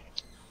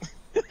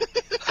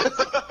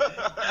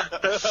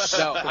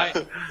 No,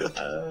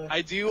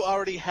 I do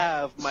already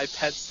have my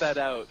pets set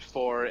out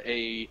for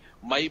a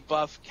might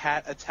buff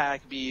cat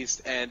attack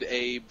beast and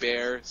a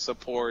bear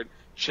support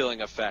chilling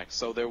effect.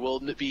 So there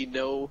will be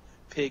no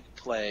pig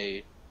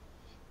play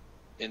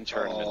in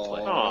tournament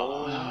play.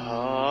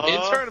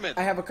 In tournament.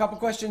 I have a couple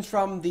questions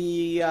from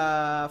the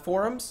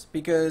forums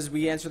because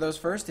we answer those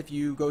first. If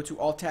you go to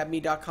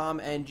alttabme.com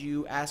and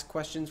you ask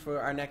questions for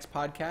our next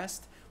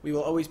podcast, we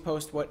will always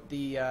post what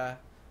the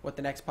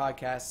next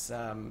podcast's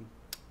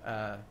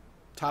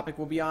topic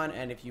will be on,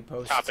 and if you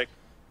post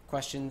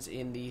questions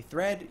in the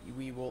thread,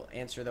 we will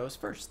answer those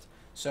first.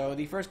 So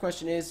the first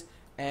question is,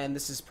 and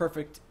this is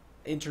perfect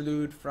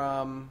interlude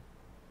from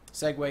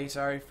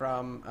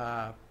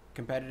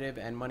competitive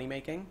and money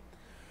making.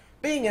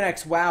 Being an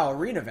ex-WoW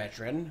arena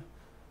veteran,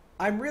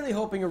 I'm really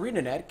hoping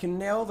AreaNET can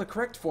nail the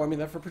correct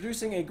formula for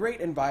producing a great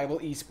and viable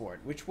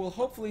esport, which we'll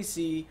hopefully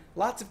see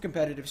lots of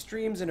competitive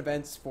streams and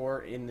events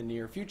for in the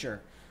near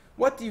future.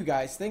 What do you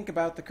guys think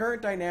about the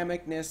current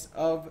dynamicness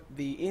of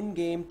the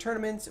in-game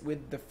tournaments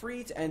with the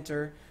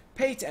free-to-enter,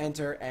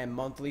 pay-to-enter, and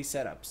monthly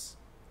setups?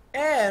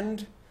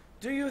 And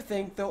do you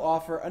think they'll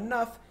offer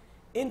enough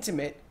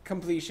intimate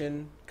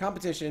competition,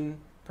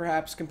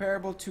 perhaps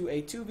comparable to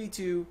a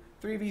 2v2,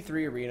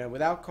 3v3 arena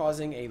without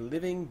causing a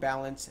living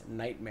balance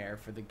nightmare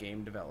for the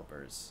game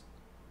developers?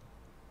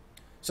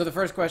 So the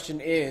first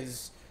question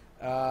is,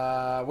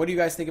 what do you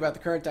guys think about the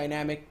current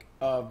dynamic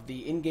of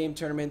the in-game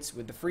tournaments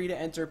with the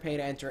free-to-enter,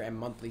 pay-to-enter, and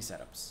monthly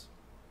setups?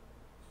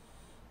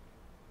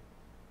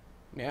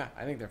 Yeah,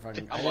 I think they're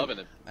fucking... I'm loving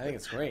it. I think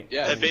it's great.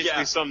 Yeah, that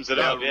basically sums it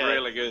up. Yeah.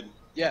 Really good.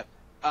 Yeah.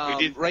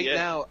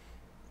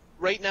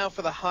 Right now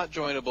for the hot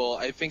joinable,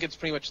 I think it's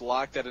pretty much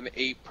locked at an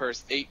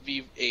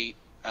 8v8,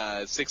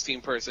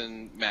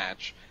 16-person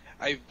match.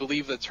 I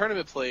believe the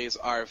tournament plays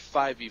are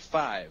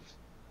 5v5,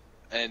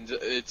 and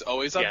it's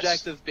always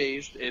objective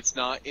based. It's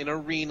not in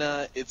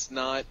arena. It's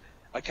not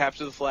a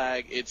capture the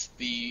flag. It's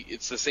the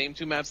same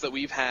two maps that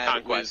we've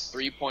had with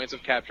 3 points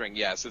of capturing.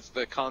 Yes, it's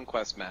the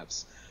conquest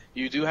maps.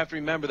 You do have to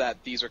remember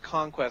that these are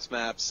conquest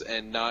maps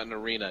and not an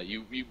arena.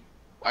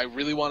 I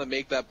really want to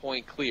make that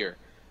point clear.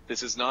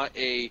 This is not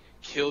a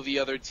kill the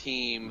other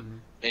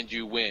team and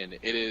you win.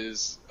 It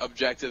is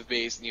objective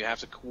based, and you have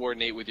to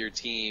coordinate with your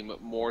team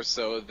more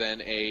so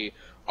than a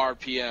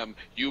RPM.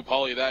 You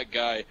poly that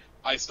guy,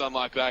 I stun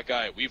lock that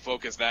guy, we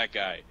focus that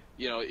guy.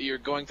 You're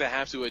going to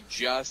have to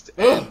adjust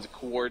and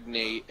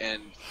coordinate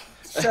and...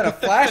 Set a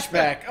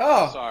flashback.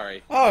 Oh.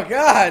 Sorry. Oh,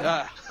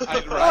 God.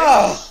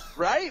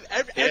 Right?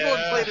 Everyone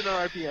played an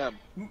RPM.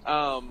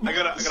 I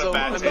got a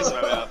bad taste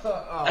in my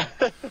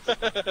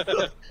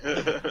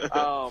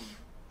mouth.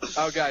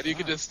 Oh God, you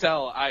can just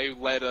tell I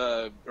led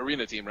a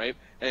arena team, right?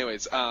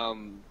 Anyways,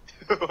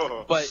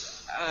 but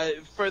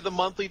for the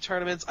monthly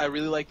tournaments, I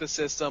really like the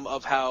system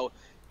of how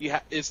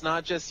it's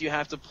not just you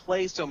have to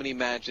play so many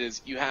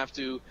matches, you have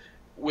to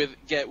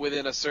get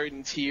within a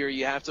certain tier,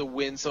 you have to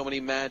win so many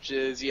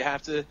matches, you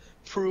have to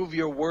prove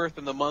your worth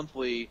in the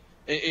monthly,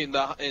 in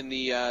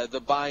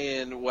the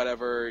buy-in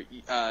whatever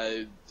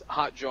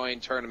hot join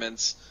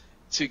tournaments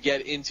to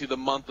get into the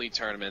monthly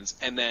tournaments,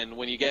 and then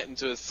when you get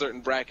into a certain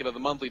bracket of the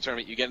monthly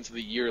tournament, you get into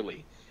the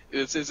yearly.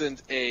 This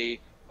isn't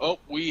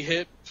we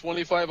hit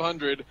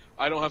 2,500,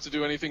 I don't have to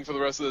do anything for the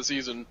rest of the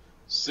season.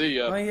 See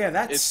ya. Oh yeah,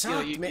 that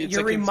sucked, man.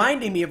 You're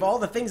reminding me of all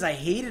the things I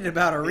hated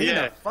about Arena.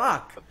 Yeah.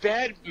 Fuck.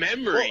 Bad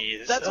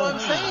memories. Well, that's what I'm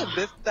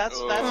saying. That's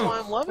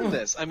why I'm loving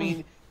this. I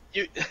mean,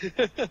 you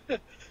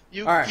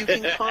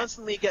can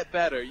constantly get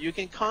better. You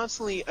can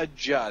constantly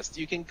adjust.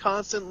 You can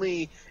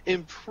constantly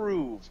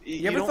improve.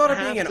 You ever thought of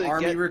being an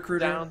army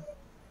recruiter?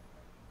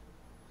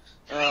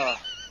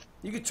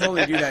 You could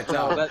totally do that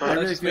job. I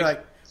really feel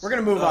like we're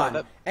gonna move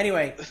on.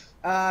 Anyway,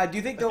 do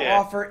you think they'll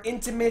offer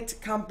intimate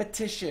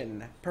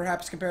competition,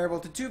 perhaps comparable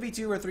to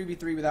 2v2 or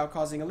 3v3, without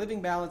causing a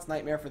living balance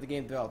nightmare for the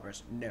game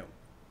developers? No.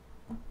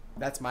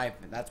 That's what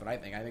I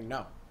think. I think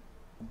no.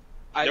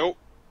 Nope.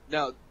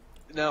 No.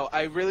 No,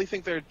 I really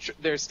think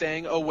they're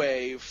staying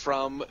away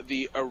from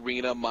the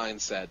arena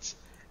mindset,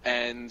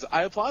 and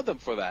I applaud them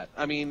for that.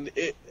 I mean,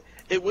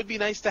 it would be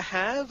nice to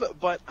have,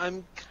 but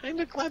I'm kind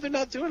of glad they're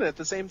not doing it at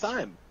the same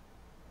time.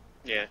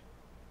 Yeah.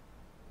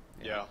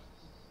 Yeah.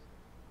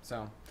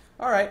 So,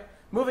 all right,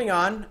 moving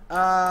on.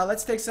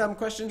 Let's take some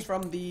questions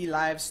from the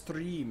live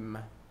stream.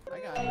 I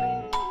got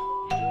it.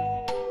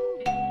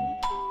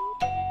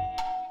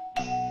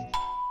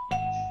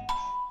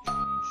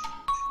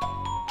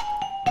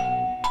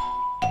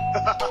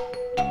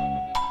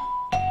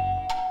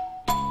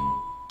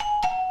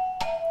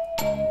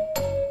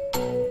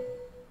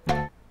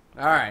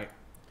 All right.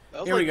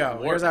 Here we go.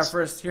 Here's our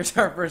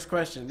first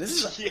question.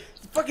 This is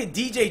fucking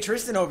DJ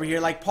Tristan over here,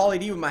 like Pauly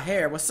D with my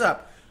hair. What's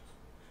up?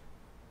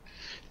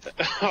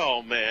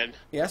 Oh man.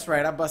 Yeah, that's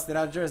right. I busted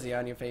out Jersey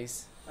on your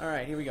face. All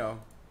right, here we go.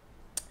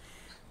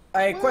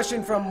 A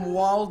question from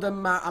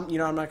Waldemar. I'm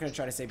not going to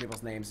try to say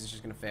people's names. It's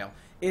just going to fail.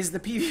 Is the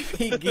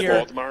PvP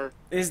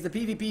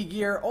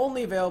gear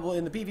only available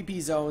in the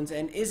PvP zones,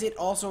 and is it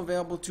also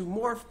available to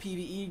morph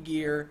PvE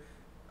gear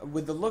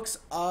with the looks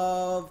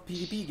of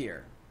PvP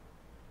gear?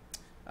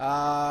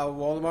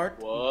 Waldemar.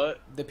 What?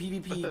 The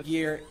PvP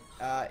gear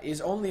is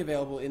only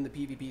available in the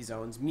PvP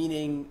zones,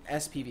 meaning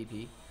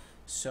sPvP.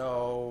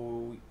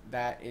 So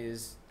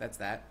that's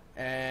that.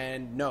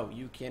 And no,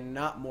 you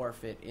cannot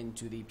morph it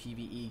into the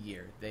PvE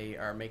gear. They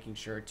are making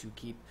sure to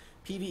keep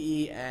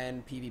PvE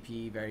and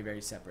PvP very,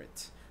 very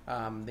separate.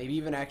 They've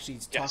even actually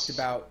talked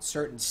about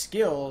certain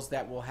skills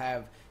that will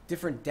have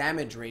different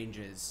damage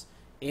ranges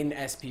in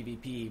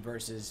sPvP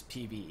versus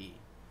PvE.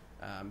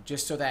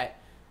 Just so that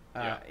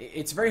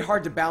it's very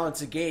hard to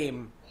balance a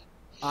game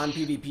on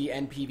PvP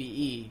and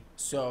PvE.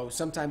 So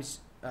sometimes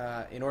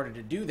in order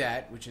to do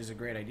that, which is a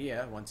great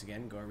idea, once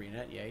again, go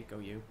AreaNET, yay, go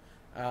you.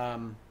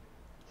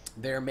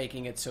 They're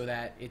making it so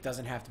that it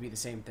doesn't have to be the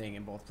same thing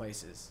in both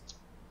places.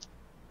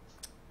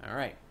 All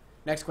right.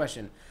 Next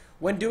question.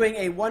 When doing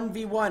a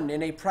 1v1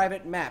 in a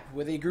private map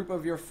with a group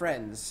of your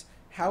friends,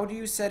 how do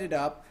you set it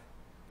up?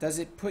 Does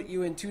it put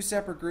you in two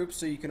separate groups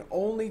so you can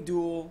only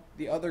duel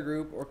the other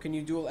group, or can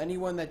you duel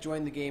anyone that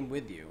joined the game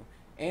with you?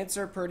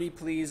 Answer, Purdy,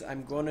 please.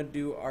 I'm going to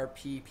do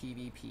RP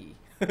PvP.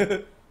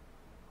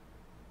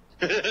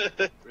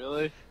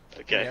 Really?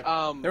 Okay.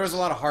 Yep. There was a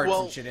lot of hearts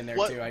and shit in there,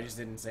 too. I just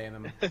didn't say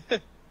them.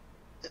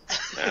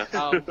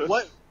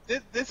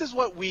 This is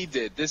what we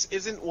did. This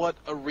isn't what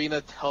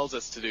Arena tells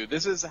us to do.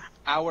 This is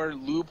our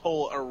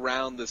loophole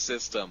around the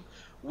system.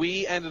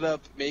 We ended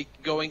up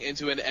going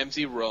into an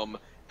empty room,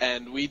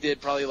 and we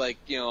did probably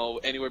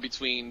anywhere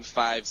between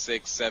 5,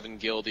 6, 7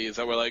 guildies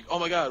that were like, oh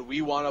my god,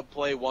 we want to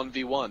play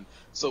 1v1.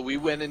 So we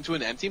went into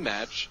an empty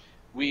match.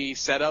 We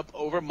set up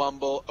over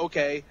Mumble.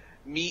 Okay,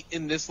 meet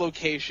in this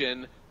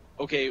location.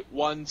 Okay,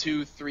 1,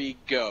 2, 3,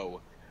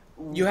 go.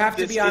 You have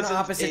to be on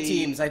opposite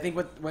teams. I think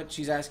what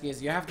she's asking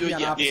is you have to be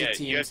on opposite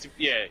teams.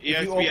 If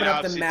you open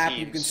up the map,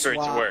 you can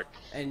swap,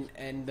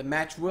 and the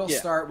match will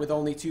start with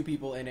only 2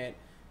 people in it,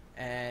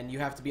 and you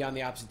have to be on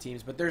the opposite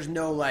teams. But there's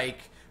no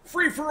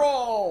free for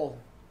all.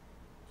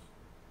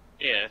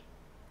 Yeah.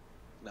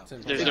 No.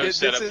 There's no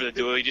setup for the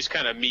duel. You just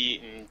kind of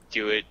meet and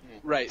do it.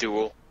 And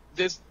duel.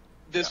 This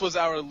was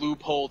our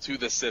loophole to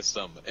the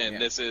system, and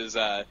this is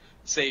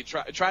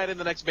try it in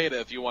the next beta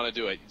if you want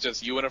to do it.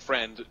 Just you and a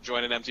friend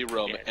join an empty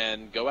room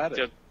and go at it.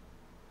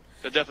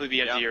 There'll definitely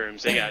be empty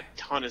rooms. They got a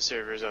ton of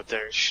servers out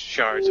there,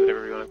 shards,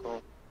 whatever you want to call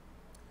them.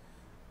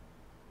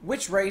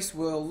 Which race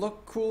will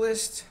look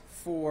coolest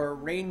for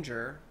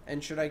Ranger,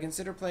 and should I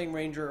consider playing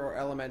Ranger or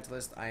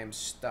Elementalist? I am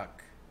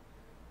stuck.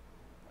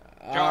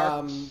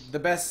 The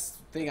best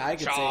thing I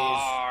could say is...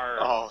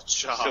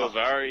 Char.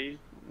 Sylvari.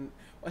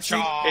 See,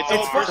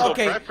 it's personal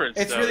preference.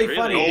 It's really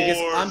funny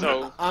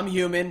because I'm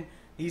human.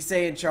 He's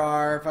saying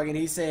Char. Fucking,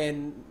 he's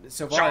saying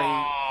Sylvari.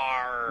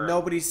 Char.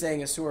 Nobody's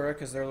saying Asura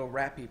because they're little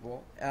rat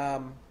people.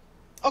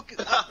 Okay.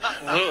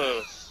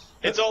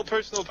 It's all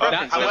personal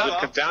preference. That's what it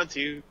comes down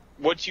to.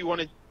 What you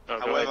want to.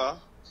 However,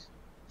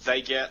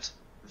 they get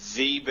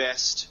the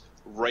best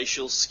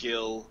racial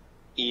skill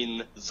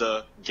in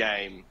the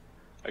game.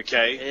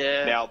 Okay?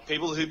 Yeah. Now,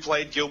 people who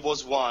played Guild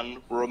Wars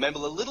 1 will remember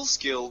a little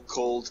skill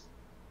called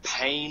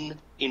Pain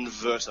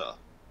Inverter.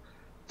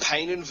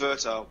 Pain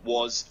Inverter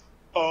was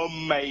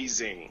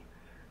amazing.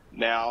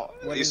 Now,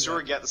 the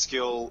Asura get the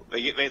skill.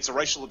 It's a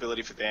racial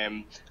ability for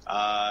them.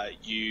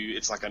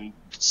 It's like a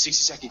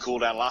 60-second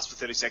cooldown, lasts for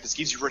 30 seconds,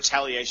 gives you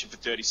retaliation for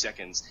 30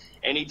 seconds.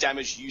 Any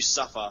damage you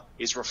suffer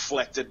is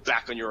reflected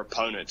back on your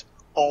opponent.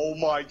 Oh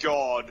my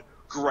god,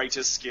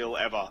 greatest skill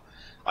ever.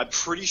 I'm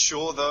pretty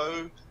sure,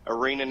 though,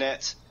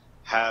 AreaNET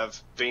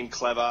have been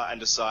clever and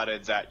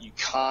decided that you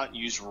can't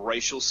use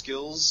racial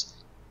skills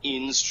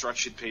in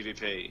structured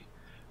PvP.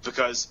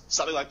 Because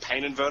something like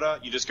Pain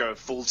Inverter, you just go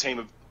full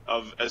team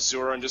of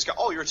Asura and just go,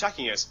 oh, you're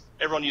attacking us.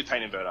 Everyone use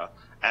Pain Inverter.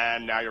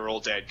 And now you're all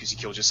dead because you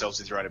killed yourselves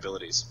with your own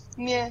abilities.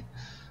 Yeah.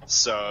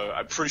 So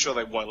I'm pretty sure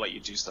they won't let you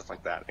do stuff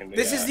like that in the,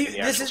 This is in the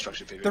actual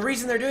structured PvP. the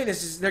reason they're doing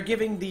this is they're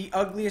giving the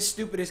ugliest,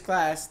 stupidest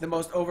class the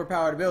most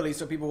overpowered ability,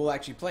 so people will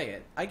actually play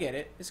it. I get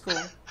it. It's cool.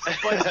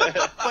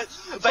 but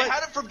They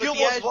had it from Guild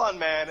Wars 1,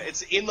 man.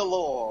 It's in the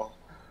lore.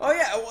 Oh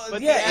yeah, well,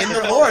 But yeah. the In the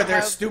Azure lore, also they're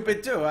have-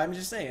 stupid too. I'm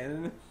just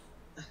saying.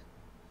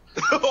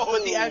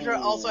 But the Azure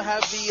also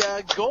have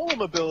the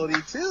Golem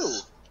ability too.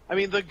 I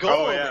mean, the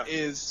Golem yeah.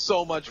 is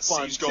so much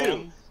fun Siege too.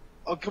 Golem.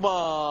 Oh come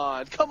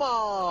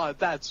on,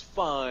 that's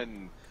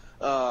fun.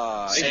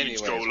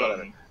 Anyways,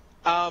 whatever.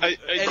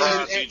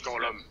 Siege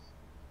Golem.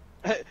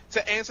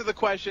 To answer the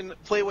question,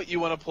 play what you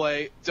want to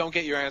play. Don't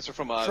get your answer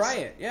from us. Try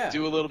it, yeah.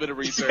 Do a little bit of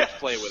research.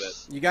 Play with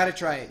it. You got to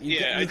try it. You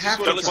Yeah, I you just have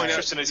wanna to Don't try listen to it.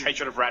 Tristan and his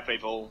hatred of rat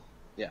people.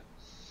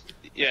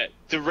 Yeah,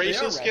 the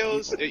racial rat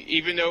skills, people.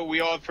 even though we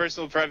all have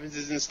personal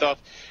preferences and stuff,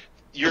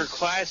 your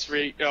class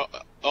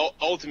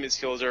ultimate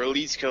skills or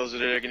elite skills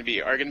that are going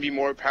to be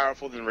more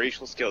powerful than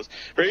racial skills.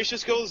 Racial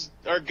skills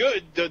are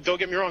good. Don't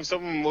get me wrong.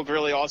 Some of them look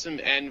really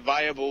awesome and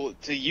viable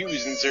to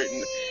use in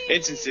certain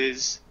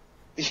instances.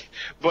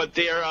 But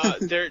they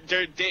balance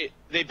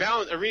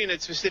AreaNET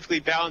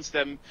specifically balance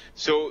them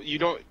so you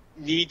don't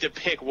need to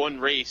pick one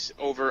race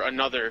over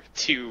another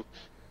to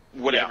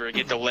whatever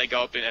get the leg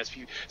up in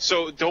SP.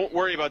 So don't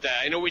worry about that.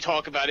 I know we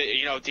talk about it.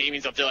 You know,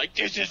 Damian's up there like,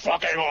 this is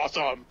fucking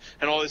awesome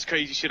and all this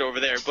crazy shit over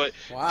there. But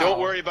Wow. don't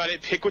worry about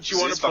it. Pick what you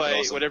This want is to fucking play,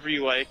 awesome. whatever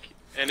you like,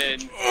 and then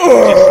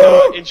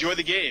just enjoy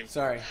the game.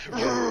 Sorry.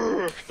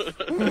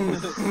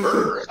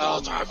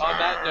 On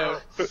that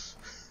note,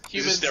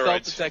 human stealth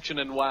steroids. detection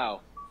in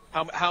WoW.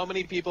 How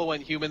many people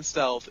went human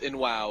stealth in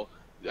WoW?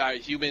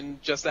 Human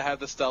just to have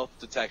the stealth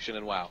detection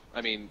in WoW.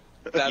 I mean,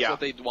 that's Yeah. what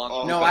they want.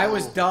 Oh, No, I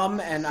was dumb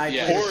and I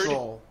Yeah. played a Horde.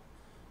 troll.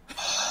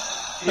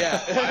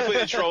 Yeah, I play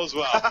the troll as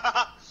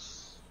well.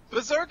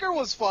 Berserker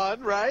was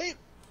fun, right?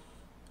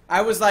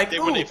 I was like,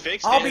 When they ooh,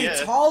 fixed I'll it, be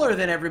yeah. taller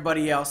than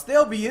everybody else.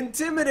 They'll be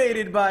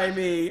intimidated by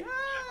me.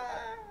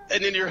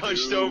 And then you're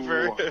hunched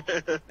over.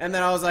 And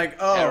then I was like,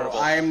 oh, Terrible.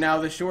 I am now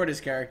the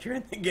shortest character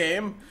in the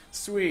game.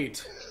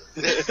 Sweet.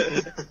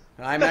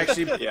 I'm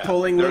actually Yeah.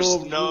 pulling There's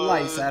little no-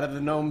 lice out of the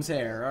gnome's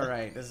hair. All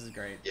right, this is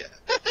great. Yeah.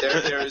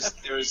 There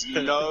is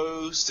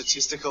no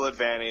statistical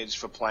advantage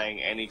for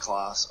playing any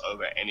class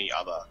over any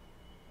other,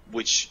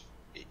 which,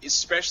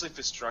 especially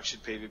for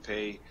structured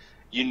PvP,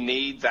 you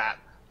need that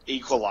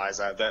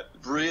equalizer. That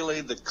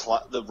really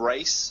the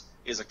race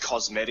is a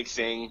cosmetic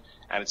thing,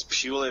 and it's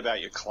purely about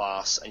your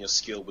class and your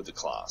skill with the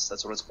class.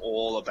 That's what it's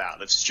all about.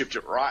 They've stripped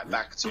it right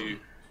back to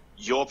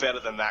you're better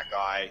than that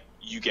guy,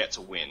 you get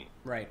to win.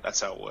 Right. That's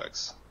how it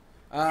works.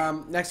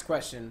 Next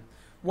question.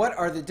 What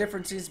are the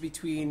differences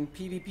between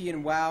PvP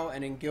and WoW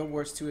and in Guild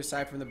Wars 2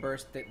 aside from the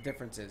burst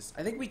differences?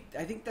 I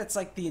think that's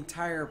like the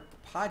entire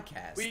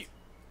podcast. We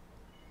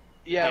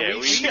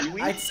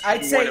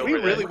I'd say we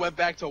really went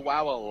back to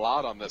WoW a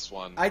lot on this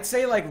one. I'd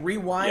say like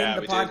rewind Yeah,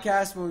 the we did.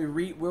 podcast when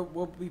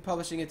we'll be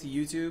publishing it to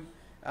YouTube,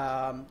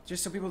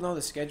 just so people know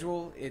the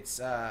schedule. It's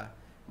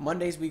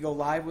Mondays we go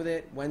live with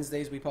it.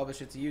 Wednesdays we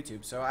publish it to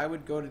YouTube. So I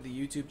would go to the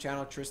YouTube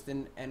channel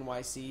Tristan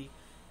NYC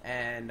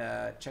and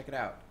check it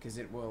out because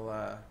it'll.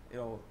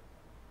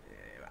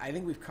 I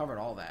think we've covered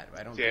all that.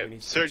 I don't think we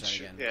need to touch search.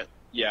 that again. Yeah.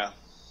 Yeah.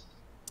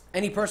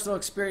 Any personal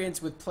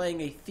experience with playing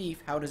a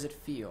thief? How does it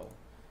feel?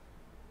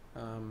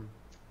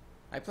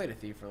 I played a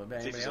thief for a little bit.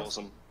 Thief Anybody is else?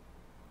 awesome.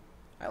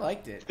 I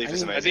liked it. Thief I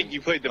is mean, amazing. I think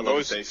you played the I love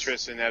most, Thief.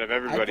 Tristan, out of I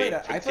everybody. played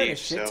a Thief,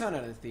 shit so. ton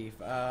of the thief.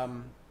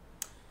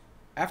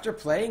 After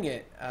playing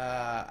it,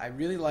 I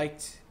really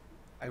liked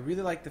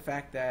the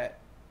fact that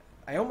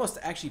I almost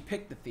actually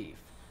picked the thief.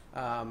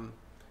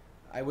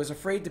 I was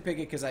afraid to pick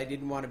it because I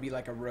didn't want to be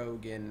like a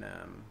rogue in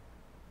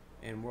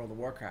World of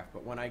Warcraft.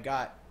 But when I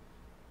got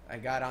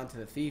onto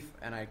the thief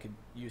and I could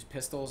use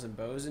pistols and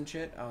bows and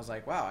shit, I was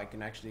like, wow, I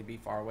can actually be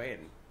far away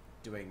and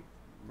doing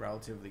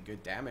relatively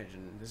good damage,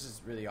 and this is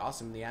really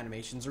awesome. The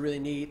animations are really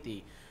neat.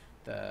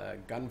 The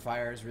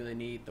gunfire is really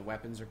neat. The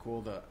weapons are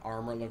cool. The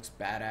armor looks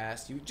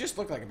badass. You just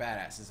look like a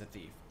badass as a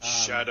thief.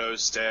 Shadow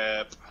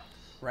Step.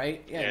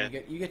 Right? Yeah, Yeah.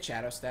 you get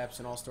shadow steps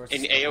and all sorts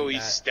And of stuff AoE like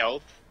that.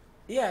 stealth.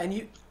 Yeah,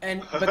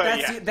 but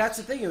that's Yeah. that's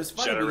the thing. It was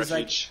funny Shadow because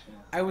Refuge. like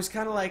I was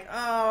kind of like,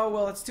 oh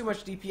well, it's too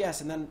much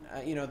DPS, and then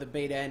the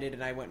beta ended,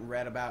 and I went and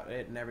read about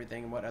it and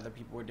everything and what other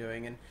people were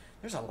doing, and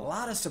there's a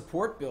lot of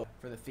support build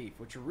for the thief,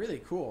 which are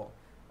really cool.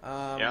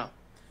 Yeah.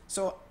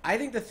 So I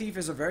think the thief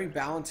is a very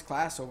balanced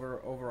class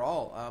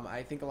overall.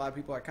 I think a lot of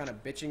people are kind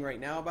of bitching right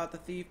now about the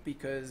thief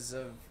because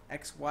of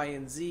X, Y,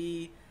 and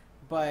Z.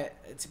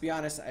 But to be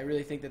honest, I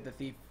really think that the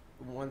thief,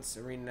 once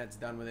AreaNET's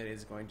done with it,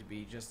 is going to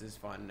be just as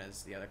fun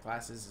as the other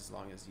classes, as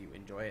long as you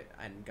enjoy it.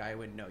 And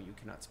Guywood, no, you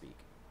cannot speak.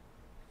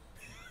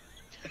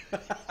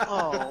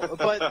 Oh,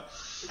 but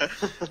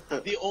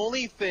the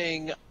only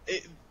thing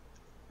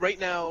right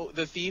now,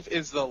 the thief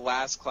is the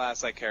last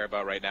class I care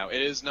about right now.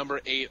 It is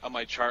number 8 on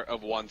my chart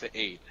of 1 to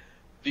 8.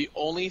 The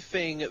only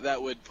thing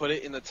that would put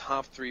it in the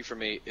top 3 for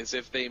me is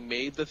if they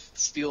made the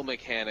steal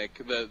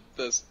mechanic,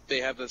 they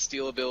have the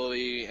steal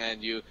ability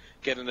and you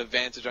get an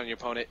advantage on your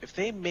opponent. If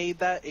they made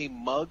that a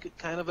mug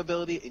kind of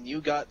ability and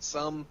you got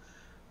some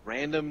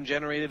random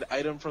generated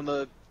item from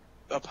the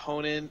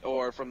opponent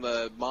or from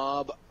the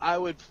mob, I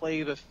would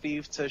play the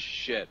thief to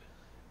shit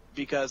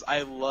because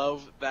I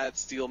love that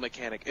steal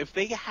mechanic. If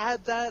they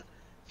had that,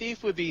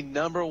 thief would be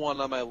number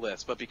 1 on my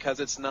list, but because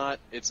it's not,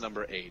 it's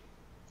number 8,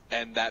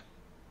 and that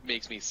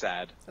makes me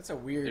sad. That's a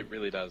weird. It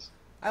really does.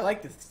 I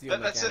like the steal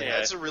mechanic.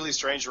 That's a really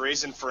strange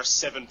reason for a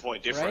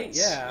 7-point difference.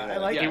 Right? Yeah, I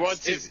like He it.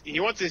 wants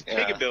his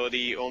pig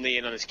ability only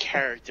in on his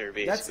character,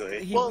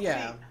 basically.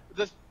 Yeah.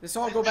 This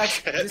all goes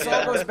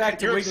back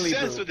to You're Wiggly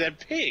obsessed Boo. with that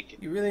pig.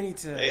 You really need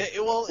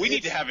to. We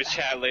need to have a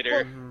chat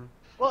later.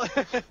 Well,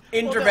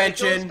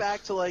 Intervention. It goes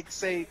back to like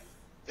say,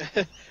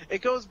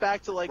 it goes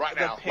back to like Right the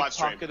now, live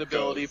stream, pickpocket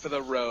ability go. for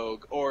the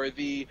rogue, or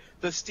the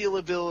steal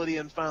ability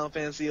in Final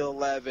Fantasy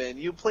XI.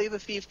 You play the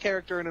thief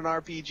character in an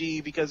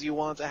RPG because you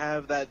want to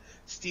have that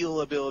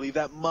steal ability,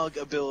 that mug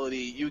ability.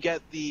 You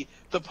get the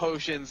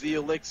potions, the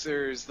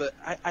elixirs.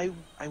 I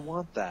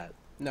want that.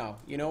 No,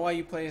 you know why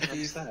you play a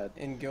thief sad.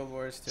 in Guild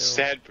Wars 2?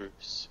 Sad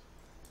Bruce.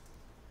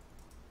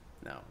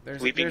 No,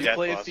 Leaping there's Death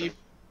play a Blossom. thief.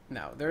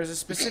 no. There's a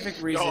specific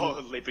reason.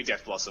 Oh, Leaping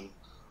Death Blossom.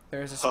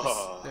 There's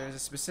a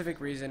specific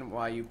reason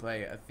why you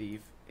play a thief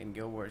in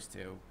Guild Wars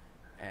 2.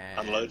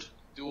 And Unload.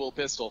 Dual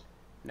pistol.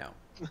 No,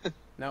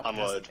 no.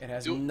 Unload. It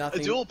has A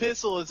nothing. dual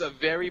pistol is a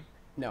very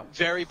No,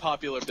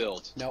 popular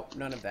build. no,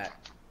 none of that.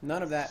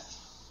 None of that.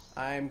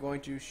 I'm going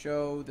to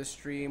show the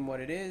stream what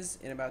it is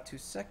in about 2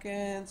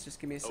 seconds. Just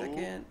give me a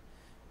second.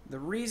 The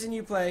reason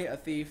you play a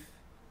thief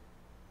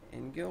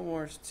in Guild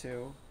Wars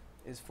 2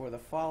 is for the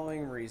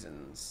following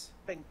reasons.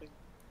 Bing, bing.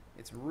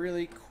 It's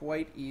really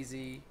quite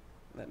easy.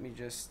 Let me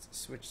just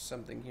switch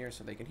something here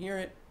so they can hear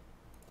it.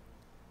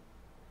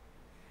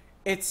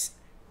 It's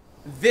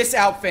this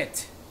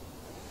outfit.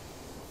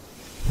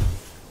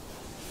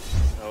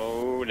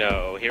 Oh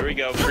no, here we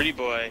go, pretty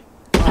boy.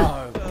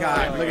 Oh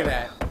God, look at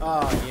that.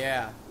 Oh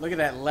yeah, look at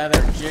that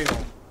leather jiggle.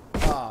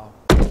 Oh.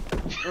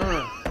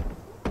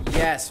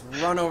 Yes,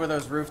 run over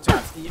those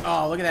rooftops.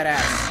 Oh, look at that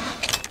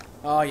ass.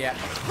 Oh yeah.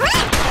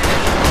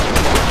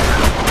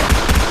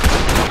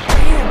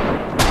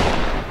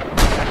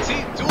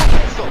 See, dual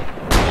pistol.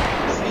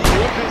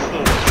 Dual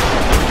pistol.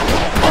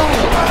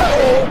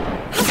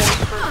 Point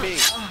for me.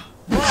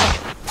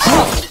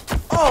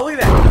 Oh, look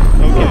at that.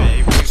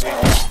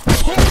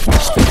 Okay.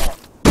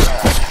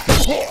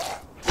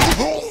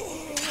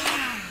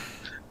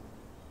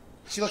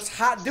 She looks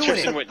hot doing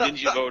Tristan it. went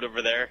ninja mode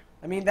over there.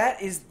 I mean,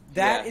 that is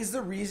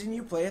the reason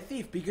you play a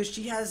thief, because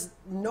she has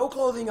no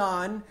clothing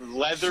on,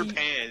 Leather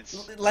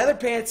pants. leather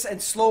pants, and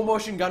slow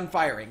motion gun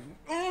firing.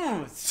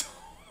 It's so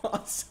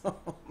awesome.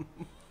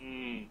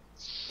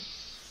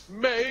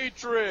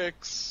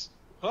 Matrix.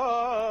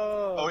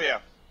 Oh yeah.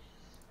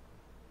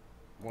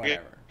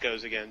 Whatever. It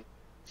goes again.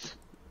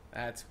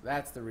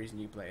 That's the reason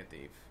you play a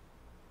thief.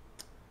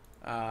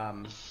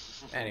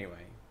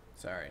 Anyway,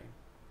 sorry,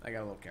 I got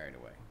a little carried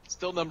away.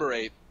 Still number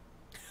 8.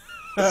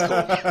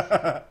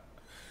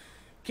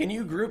 Can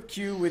you group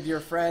queue with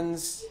your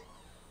friends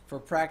for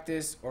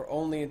practice or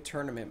only in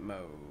tournament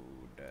mode?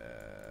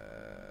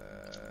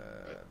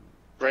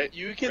 Right.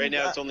 You can, right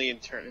now, it's only in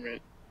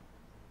tournament.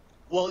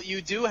 Well,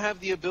 you do have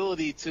the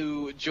ability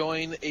to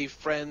join a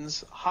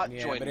friend's hot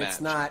Yeah, join but match.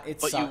 it's not. It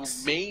but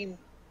sucks. you may.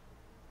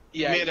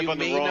 You Yeah, may end up you on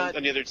the may wrong not.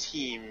 on the other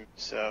team.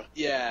 So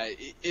Yeah,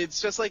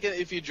 it's just like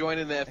if you join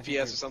in the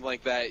FPS or something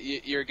like that,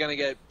 you're gonna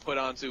get put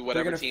onto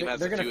whatever team has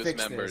the fewest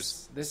fix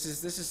members. This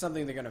is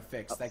something they're gonna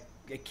fix. Like,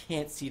 I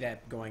can't see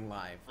that going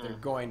live. They're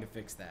going to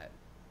fix that.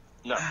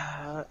 No.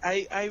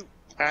 I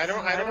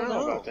don't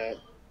know about that.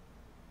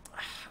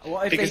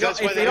 Well, if Because they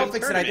that's why don't have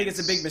fix it, I think it's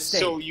a big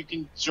mistake. So you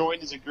can join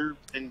as a group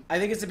and I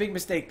think it's a big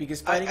mistake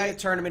because fighting in a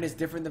tournament is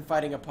different than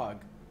fighting a pug,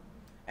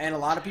 and a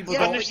lot of people Yeah,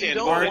 don't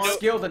understandable. aren't I know-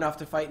 skilled enough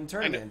to fight in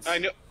tournaments. I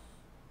know.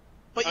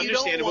 But you don't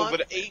Understandable, want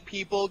but 8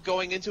 people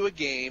going into a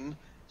game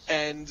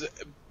and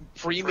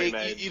pre-made.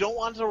 Pre-made. You don't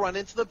want to run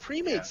into the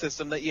pre-made Yeah.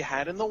 system that you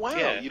had in the WoW.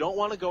 Yeah. You don't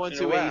want to go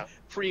into In a a WoW.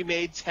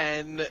 pre-made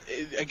 10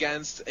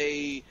 against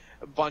a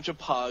bunch of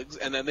pugs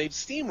and then they'd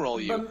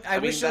steamroll you. But I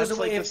wish there was that's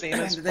a way like if the same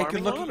as they could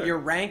farming look at honor. your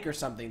rank or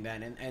something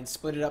then and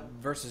split it up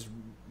versus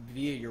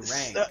via your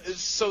rank.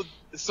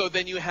 So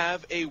then you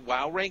have a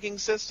WoW ranking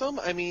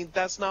system. I mean,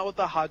 that's not what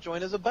the hot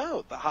join is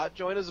about. The hot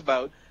join is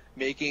about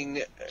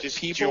making Just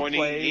people joining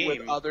play a with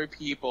game. other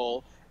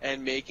people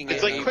and making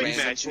It's it like a quick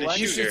random match in a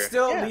selection. You shooter.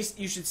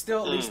 should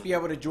still Yeah. at least be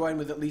able to join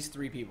with at least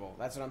 3 people.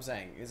 That's what I'm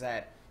saying. Is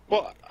that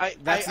well,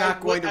 That's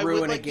not going to I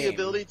ruin would a like game. the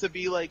ability to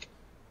be like,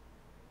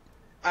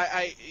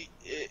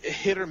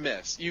 hit or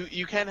miss.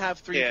 You can have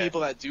 3 Yeah.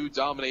 people that do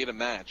dominate a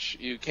match.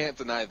 You can't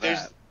deny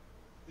that.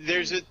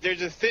 there's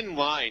a thin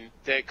line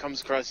that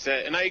comes across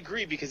that, and I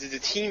agree because it's a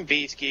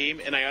team-based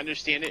game, and I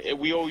understand it.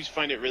 We always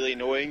find it really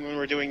annoying when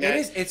we're doing that. It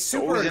is. It's To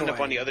super always annoying. end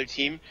up on the other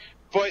team,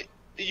 but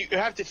you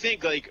have to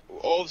think like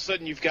all of a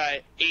sudden you've got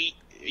 8.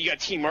 You got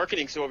team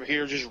marketing so over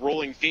here just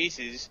rolling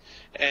faces,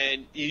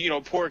 and you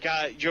know poor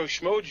guy Joe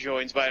Schmo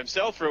joins by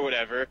himself or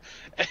whatever.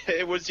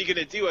 What's he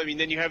gonna do? I mean,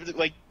 then you have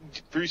like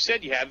Bruce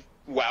said, you have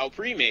WoW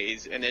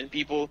pre-maze, and then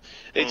people,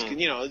 it's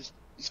you know,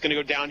 it's going to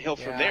go downhill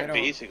from there,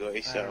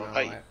 basically. So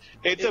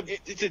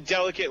it's a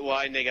delicate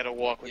line they got to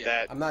walk with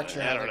that. I'm not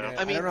sure. I don't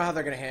know how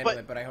they're going to handle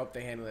it, but I hope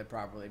they handle it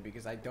properly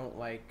because I don't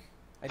like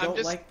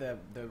the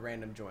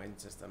random join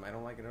system. I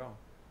don't like it at all.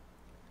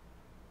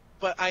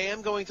 But I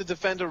am going to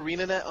defend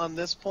AreaNET on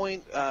this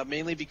point,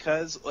 mainly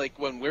because, like,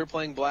 when we're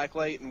playing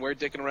Blacklight and we're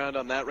dicking around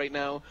on that right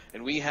now,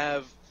 and we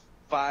have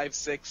 5,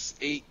 6,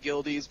 8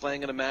 guildies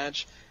playing in a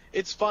match,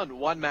 it's fun.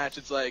 One match,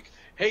 it's like,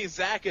 hey,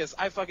 Zacchus,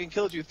 I fucking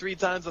killed you 3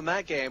 times on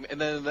that game,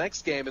 and then in the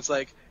next game, it's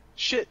like,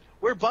 shit,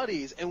 we're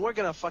buddies, and we're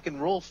gonna fucking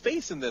roll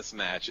face in this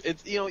match.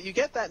 It's, you know, you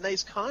get that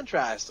nice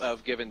contrast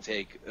of give and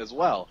take as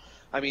well.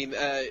 I mean,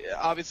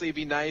 obviously it'd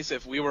be nice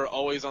if we were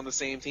always on the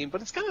same team,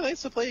 but it's kind of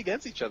nice to play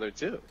against each other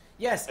too.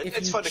 Yes,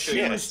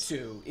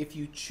 if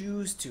you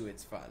choose to,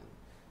 it's fun.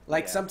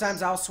 Like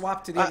sometimes I'll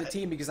swap to the other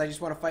team because I just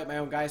want to fight my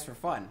own guys for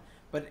fun.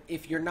 But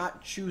if you're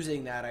not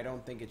choosing that, I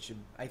don't think it should.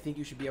 I think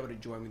you should be able to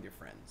join with your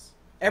friends.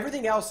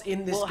 Everything else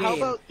in this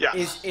game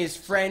is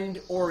friend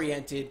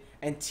oriented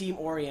and team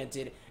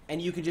oriented,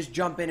 and you can just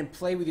jump in and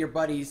play with your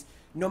buddies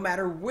no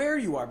matter where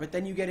you are. But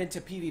then you get into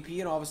PvP,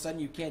 and all of a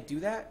sudden you can't do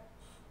that.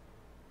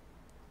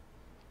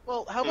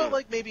 Well, how about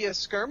like maybe a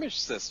skirmish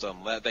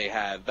system that they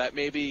had? That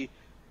maybe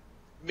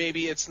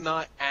it's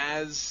not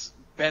as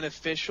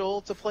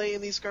beneficial to play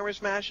in these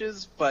skirmish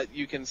matches, but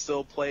you can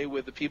still play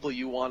with the people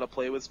you want to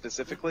play with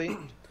specifically.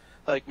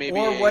 Like maybe.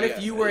 Or what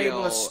if you were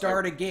able to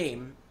start a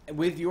game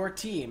with your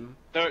team,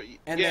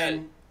 and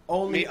then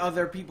only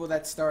other people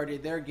that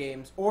started their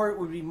games, or it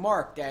would be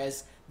marked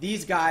as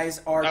these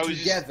guys are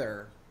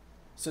together,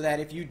 so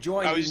that if you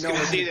join, you know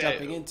what you're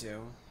jumping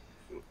into.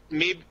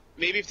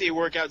 Maybe if they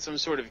work out some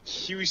sort of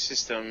queue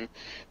system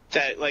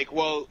that, like,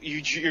 well,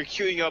 you're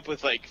queuing up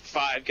with, like,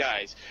 5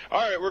 guys. All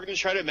right, we're going to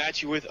try to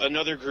match you with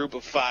another group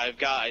of 5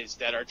 guys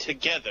that are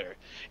together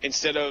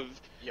instead of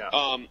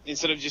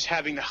just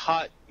having the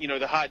hot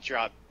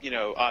drop,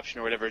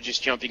 option or whatever,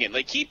 just jumping in.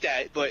 Like, keep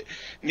that, but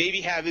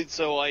maybe have it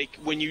so, like,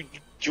 when you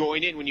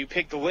join in, when you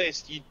pick the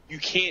list, you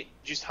can't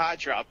just hot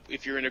drop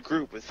if you're in a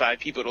group with 5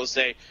 people. It'll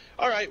say,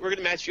 all right, we're going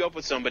to match you up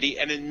with somebody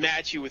and then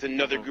match you with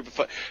another group of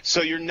 5.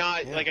 So you're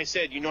not, like I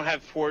said, you don't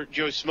have poor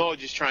Joe Smo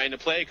just trying to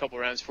play a couple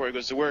rounds before he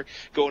goes to work,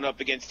 going up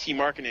against Team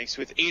AreaNETs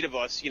with 8 of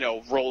us,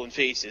 rolling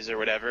faces or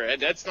whatever.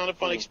 And that's not a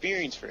fun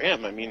experience for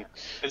him. I mean,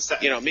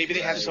 maybe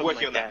they have something working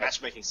like on that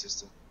matchmaking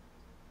system.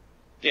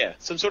 Yeah,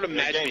 some sort of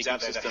matchmaking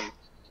system.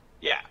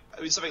 Yeah, I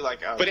mean something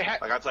like I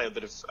play a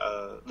bit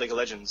of League of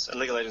Legends, and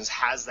League of Legends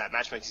has that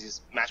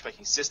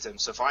matchmaking system.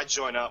 So if I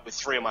join up with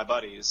 3 of my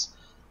buddies,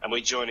 and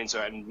we join into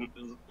it, and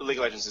League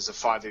of Legends is a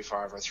 5v5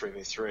 or a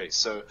 3v3.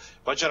 So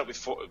if I join up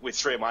with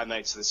 3 of my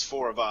mates, so there's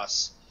 4 of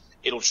us,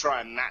 it'll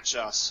try and match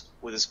us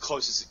with as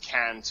close as it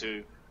can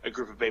to a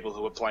group of people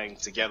who are playing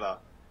together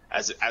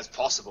as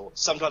possible.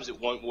 Sometimes it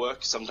won't work,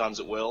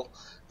 sometimes it will,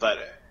 but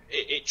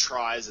it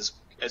tries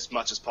as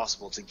much as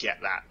possible to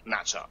get that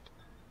matchup.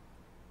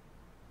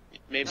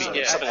 Maybe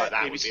something like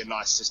that would be a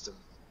nice system.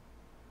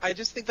 I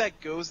just think that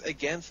goes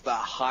against the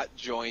hot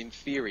join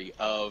theory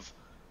of,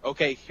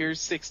 okay, here's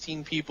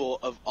 16 people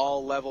of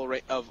all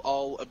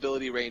all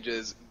ability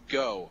ranges,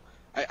 go.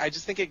 I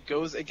just think it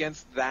goes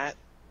against that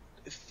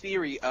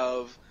theory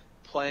of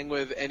playing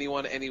with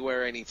anyone,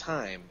 anywhere,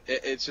 anytime.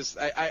 It's just,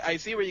 I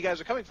see where you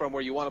guys are coming from,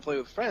 where you want to play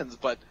with friends,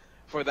 but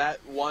for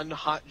that one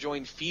hot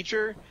join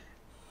feature,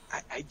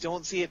 I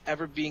don't see it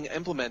ever being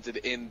implemented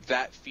in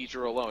that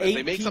feature alone. If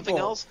they make something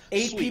else,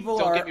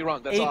 don't get me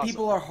wrong, that's awesome. 8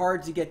 people are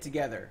hard to get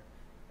together.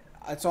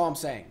 That's all I'm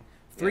saying.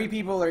 3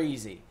 people are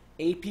easy.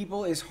 8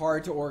 people is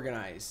hard to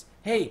organize.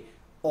 Hey,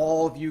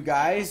 all of you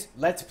guys,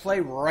 let's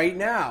play right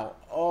now.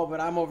 Oh, but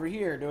I'm over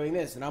here doing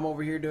this, and I'm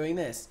over here doing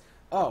this.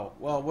 Oh,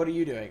 well, what are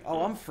you doing?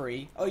 Oh, I'm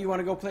free. Oh, you want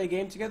to go play a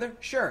game together?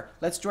 Sure,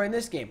 let's join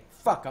this game.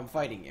 Fuck, I'm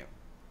fighting you.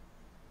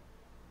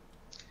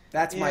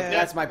 That's my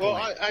point.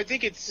 Well, I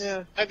think it's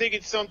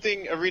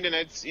something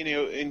AreaNETs,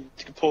 and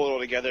to pull it all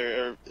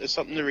together, or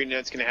something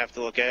AreaNETs going to have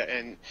to look at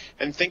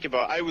and think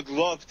about. I would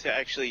love to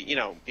actually,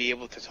 be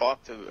able to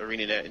talk to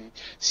AreaNET and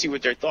see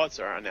what their thoughts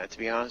are on that. To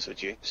be honest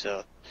with you,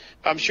 so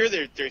I'm sure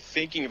they're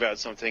thinking about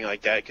something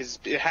like that because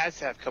it has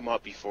to have come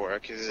up before.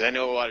 Because I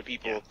know a lot of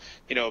people,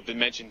 have been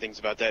mentioning things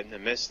about that in the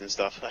mist and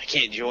stuff. I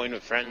can't join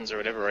with friends or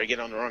whatever. Or I get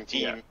on the wrong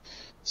team,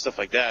 stuff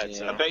like that. Yeah.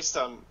 So. And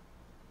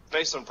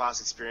based on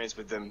past experience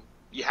with them,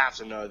 you have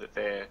to know that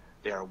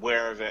they're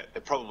aware of it.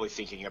 They're probably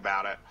thinking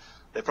about it.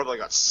 They've probably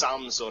got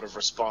some sort of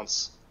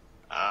response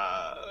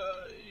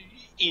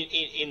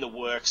in the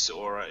works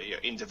or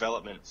in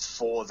development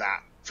for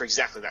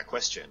exactly that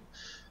question.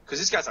 Because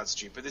these guys aren't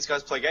stupid. These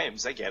guys play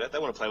games. They get it. They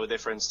want to play with their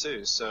friends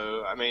too.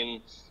 So I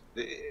mean,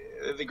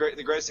 the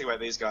greatest thing about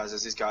these guys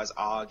is these guys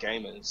are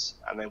gamers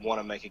and they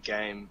want to make a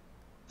game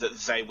that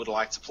they would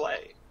like to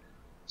play.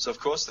 So of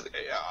course,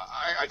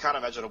 I can't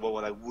imagine a world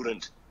where they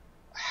wouldn't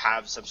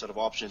have some sort of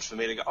options for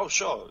me to go, oh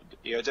sure,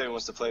 Damian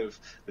wants to play with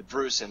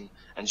Bruce and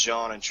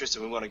John and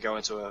Tristan. We want to go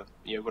into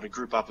we want to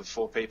group up with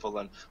 4 people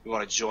and we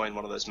want to join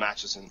one of those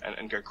matches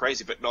and go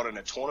crazy, but not in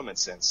a tournament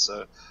sense.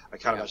 So I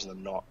can't imagine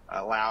them not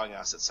allowing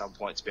us at some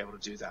point to be able to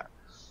do that.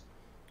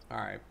 All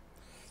right.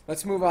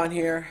 Let's move on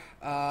here.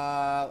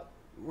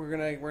 We're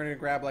gonna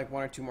grab like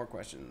one or two more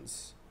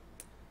questions.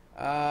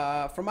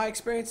 From my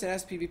experience in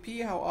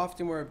sPvP, how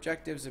often were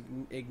objectives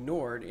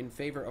ignored in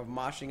favor of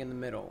moshing in the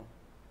middle?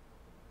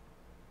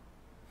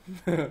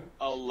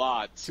 A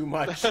lot. Too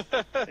much.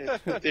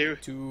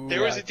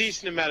 There was a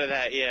decent amount of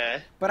that,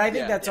 yeah. But I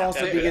think Yeah, that's yeah.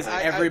 also Yeah, because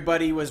I-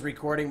 everybody was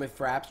recording with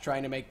Fraps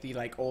trying to make the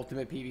like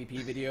ultimate PvP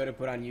video to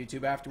put on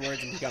YouTube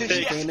afterwards and become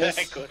famous.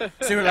 Exactly.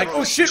 So we're like,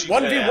 oh shit,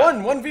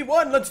 1v1,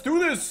 1v1, let's do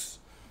this.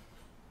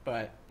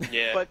 But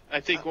Yeah, But, I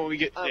think when we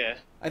get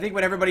I think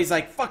when everybody's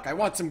like, fuck, I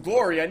want some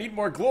glory, I need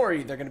more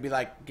glory, they're gonna be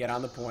like, get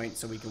on the point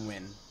so we can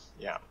win.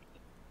 Yeah.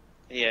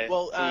 yeah.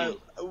 Well,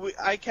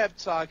 I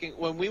kept talking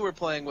when we were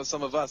playing with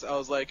some of us. I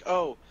was like,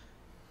 "Oh,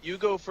 you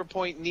go for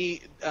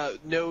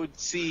node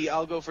C,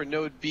 I'll go for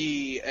node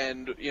B,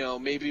 and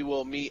maybe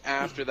we'll meet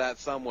after that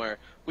somewhere."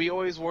 We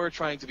always were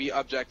trying to be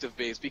objective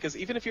based because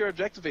even if you're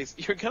objective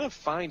based, you're gonna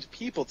find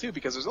people too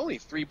because there's only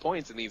 3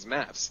 points in these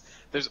maps.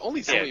 There's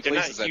only so many they're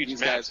not places that huge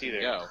these maps guys can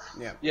either. go.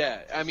 Yeah.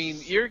 Yeah, I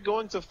mean, you're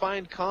going to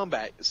find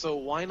combat, so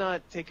why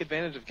not take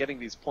advantage of getting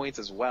these points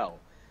as well?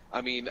 I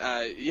mean,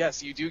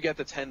 yes, you do get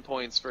the 10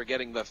 points for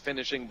getting the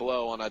finishing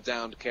blow on a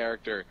downed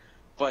character,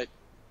 but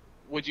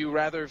would you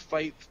rather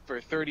fight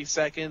for 30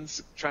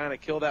 seconds trying to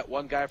kill that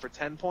one guy for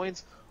 10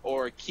 points,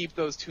 or keep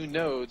those 2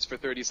 nodes for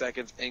 30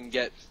 seconds and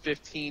get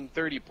 15,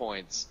 30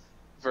 points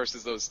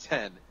versus those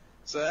 10?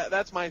 So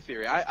that's my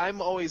theory. I'm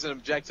always an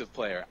objective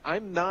player.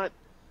 I'm not,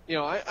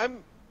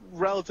 I'm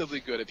relatively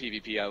good at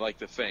PvP, I like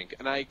to think,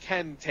 and I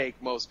can take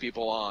most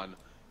people on,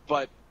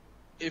 but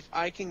if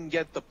I can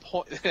get the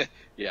point,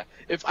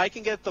 if I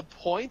can get the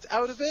point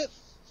out of it,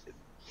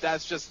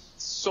 that's just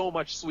so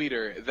much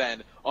sweeter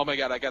than, oh my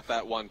god, I got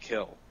that 1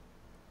 kill,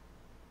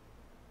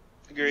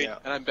 Agreed. Yeah.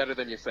 and I'm better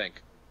than you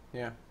think.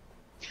 Yeah.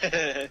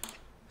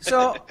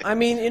 So, I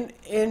mean,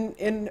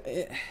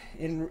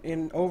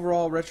 in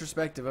overall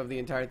retrospective of the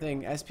entire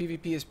thing,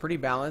 sPvP is pretty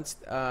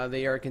balanced.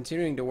 They are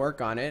continuing to work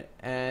on it,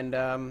 and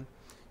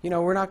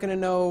we're not gonna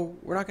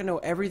know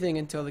everything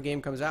until the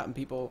game comes out and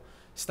people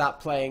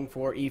stop playing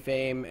for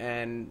e-fame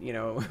and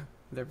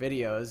their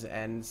videos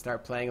and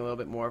start playing a little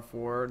bit more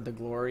for the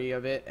glory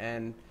of it,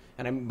 and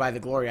by the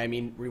glory I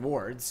mean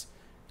rewards,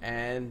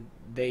 and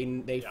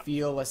they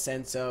feel a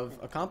sense of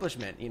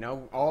accomplishment.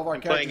 All of our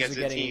Playing characters as are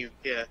a getting team,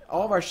 yeah.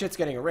 all of our shit's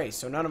getting erased,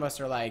 so none of us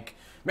are like,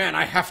 man,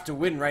 I have to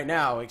win right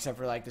now, except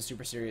for like the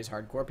super serious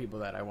hardcore people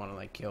that I want to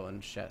like kill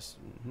and chess.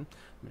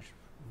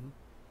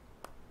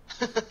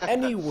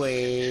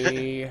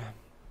 Anyway,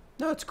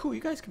 no, it's cool.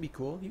 You guys can be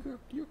cool.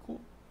 You're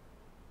cool.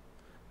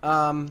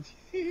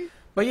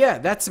 But yeah,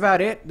 that's about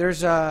it.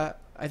 There's I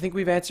think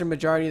we've answered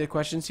majority of the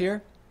questions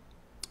here.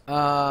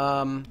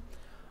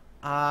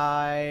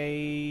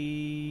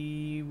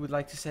 I would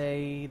like to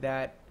say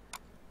that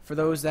for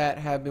those that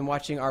have been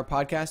watching our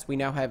podcast, we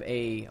now have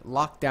a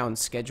lockdown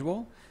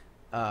schedule.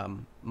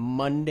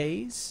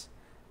 Mondays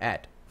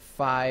at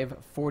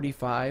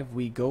 5:45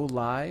 we go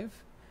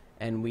live,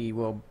 and we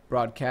will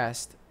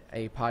broadcast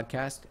a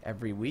podcast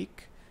every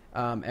week.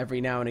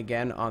 Every now and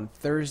again on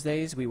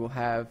Thursdays, we will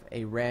have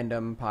a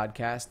random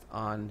podcast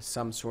on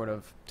some sort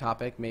of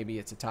topic. Maybe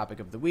it's a topic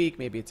of the week.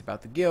 Maybe it's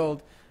about the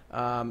guild.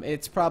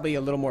 It's probably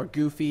a little more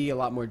goofy, a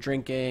lot more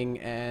drinking,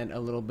 and a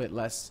little bit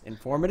less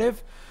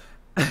informative.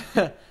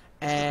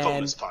 And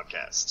Bonus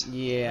podcast.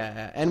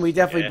 yeah, and we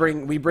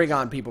definitely bring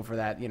on people for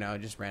that,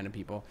 just random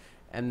people.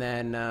 And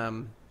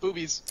then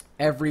Boobies.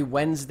 every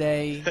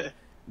Wednesday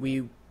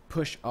we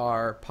push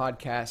our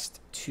podcast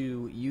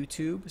to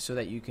YouTube so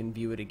that you can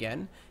view it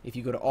again. If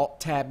you go to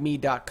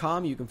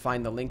alttabme.com, you can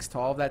find the links to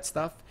all of that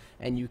stuff,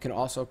 and you can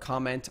also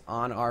comment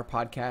on our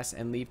podcast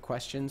and leave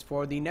questions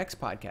for the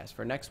next podcast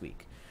for next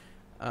week.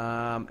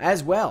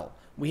 As well,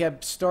 we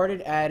have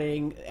started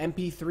adding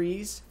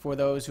MP3s for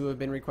those who have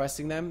been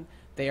requesting them.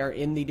 They are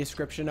in the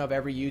description of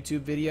every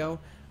YouTube video.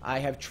 I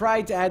have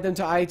tried to add them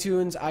to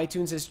iTunes.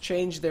 iTunes has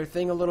changed their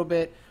thing a little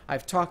bit.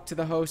 I've talked to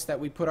the host that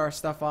we put our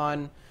stuff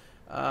on.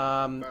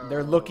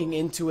 They're looking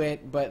into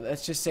it, but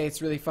let's just say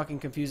it's really fucking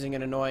confusing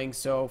and annoying.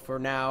 So for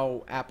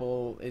now,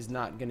 Apple is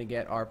not going to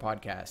get our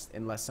podcast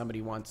unless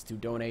somebody wants to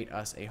donate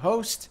us a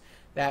host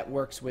that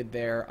works with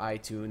their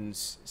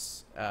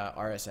iTunes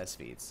RSS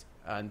feeds.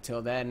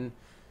 Until then,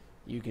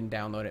 you can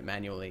download it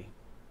manually.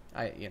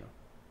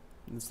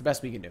 It's the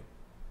best we can do.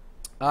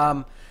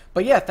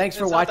 But yeah, thanks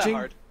for watching.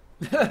 Not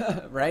that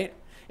hard. Right?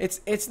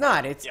 It's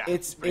not.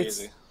 It's pretty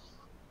easy.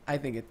 I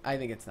think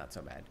it's not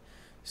so bad.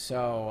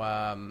 So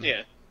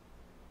Yeah.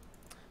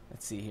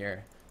 let's see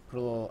here. Put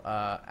a little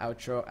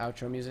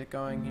outro music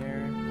going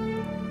here.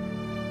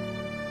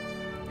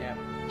 Yeah.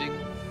 Ding.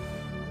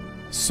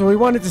 So we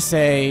wanted to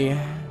say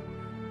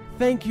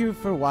thank you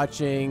for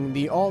watching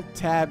the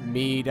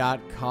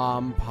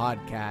alttabme.com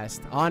podcast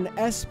on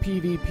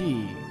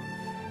sPvP.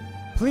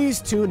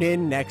 Please tune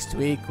in next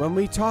week when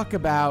we talk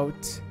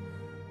about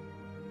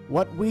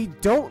what we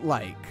don't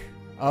like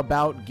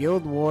about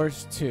Guild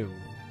Wars 2.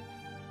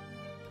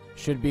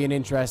 Should be an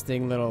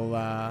interesting little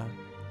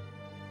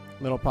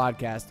little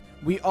podcast.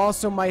 We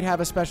also might have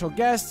a special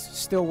guest.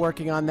 Still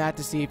working on that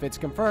to see if it's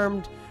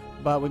confirmed.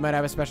 But we might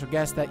have a special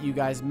guest that you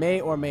guys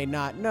may or may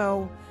not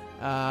know.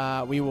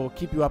 We will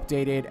keep you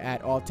updated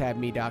at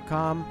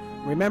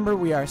alltabme.com. Remember,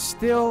 we are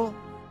still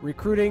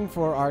recruiting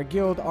for our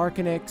guild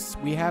AreaNETs.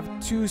 We have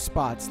 2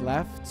 spots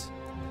left.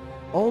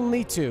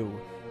 Only 2.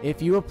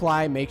 If you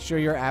apply, make sure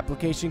your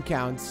application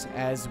counts,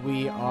 as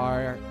we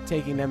are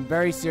taking them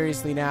very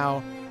seriously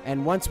now.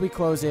 And once we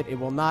close it, it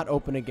will not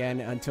open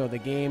again until the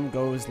game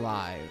goes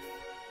live.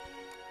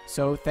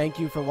 So thank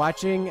you for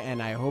watching,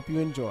 and I hope you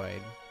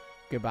enjoyed.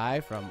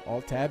 Goodbye from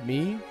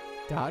alltabme.com.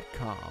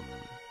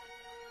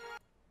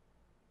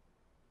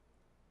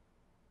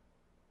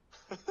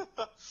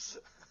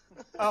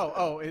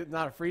 Oh, it's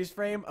not a freeze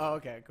frame? Oh,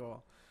 okay,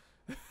 cool.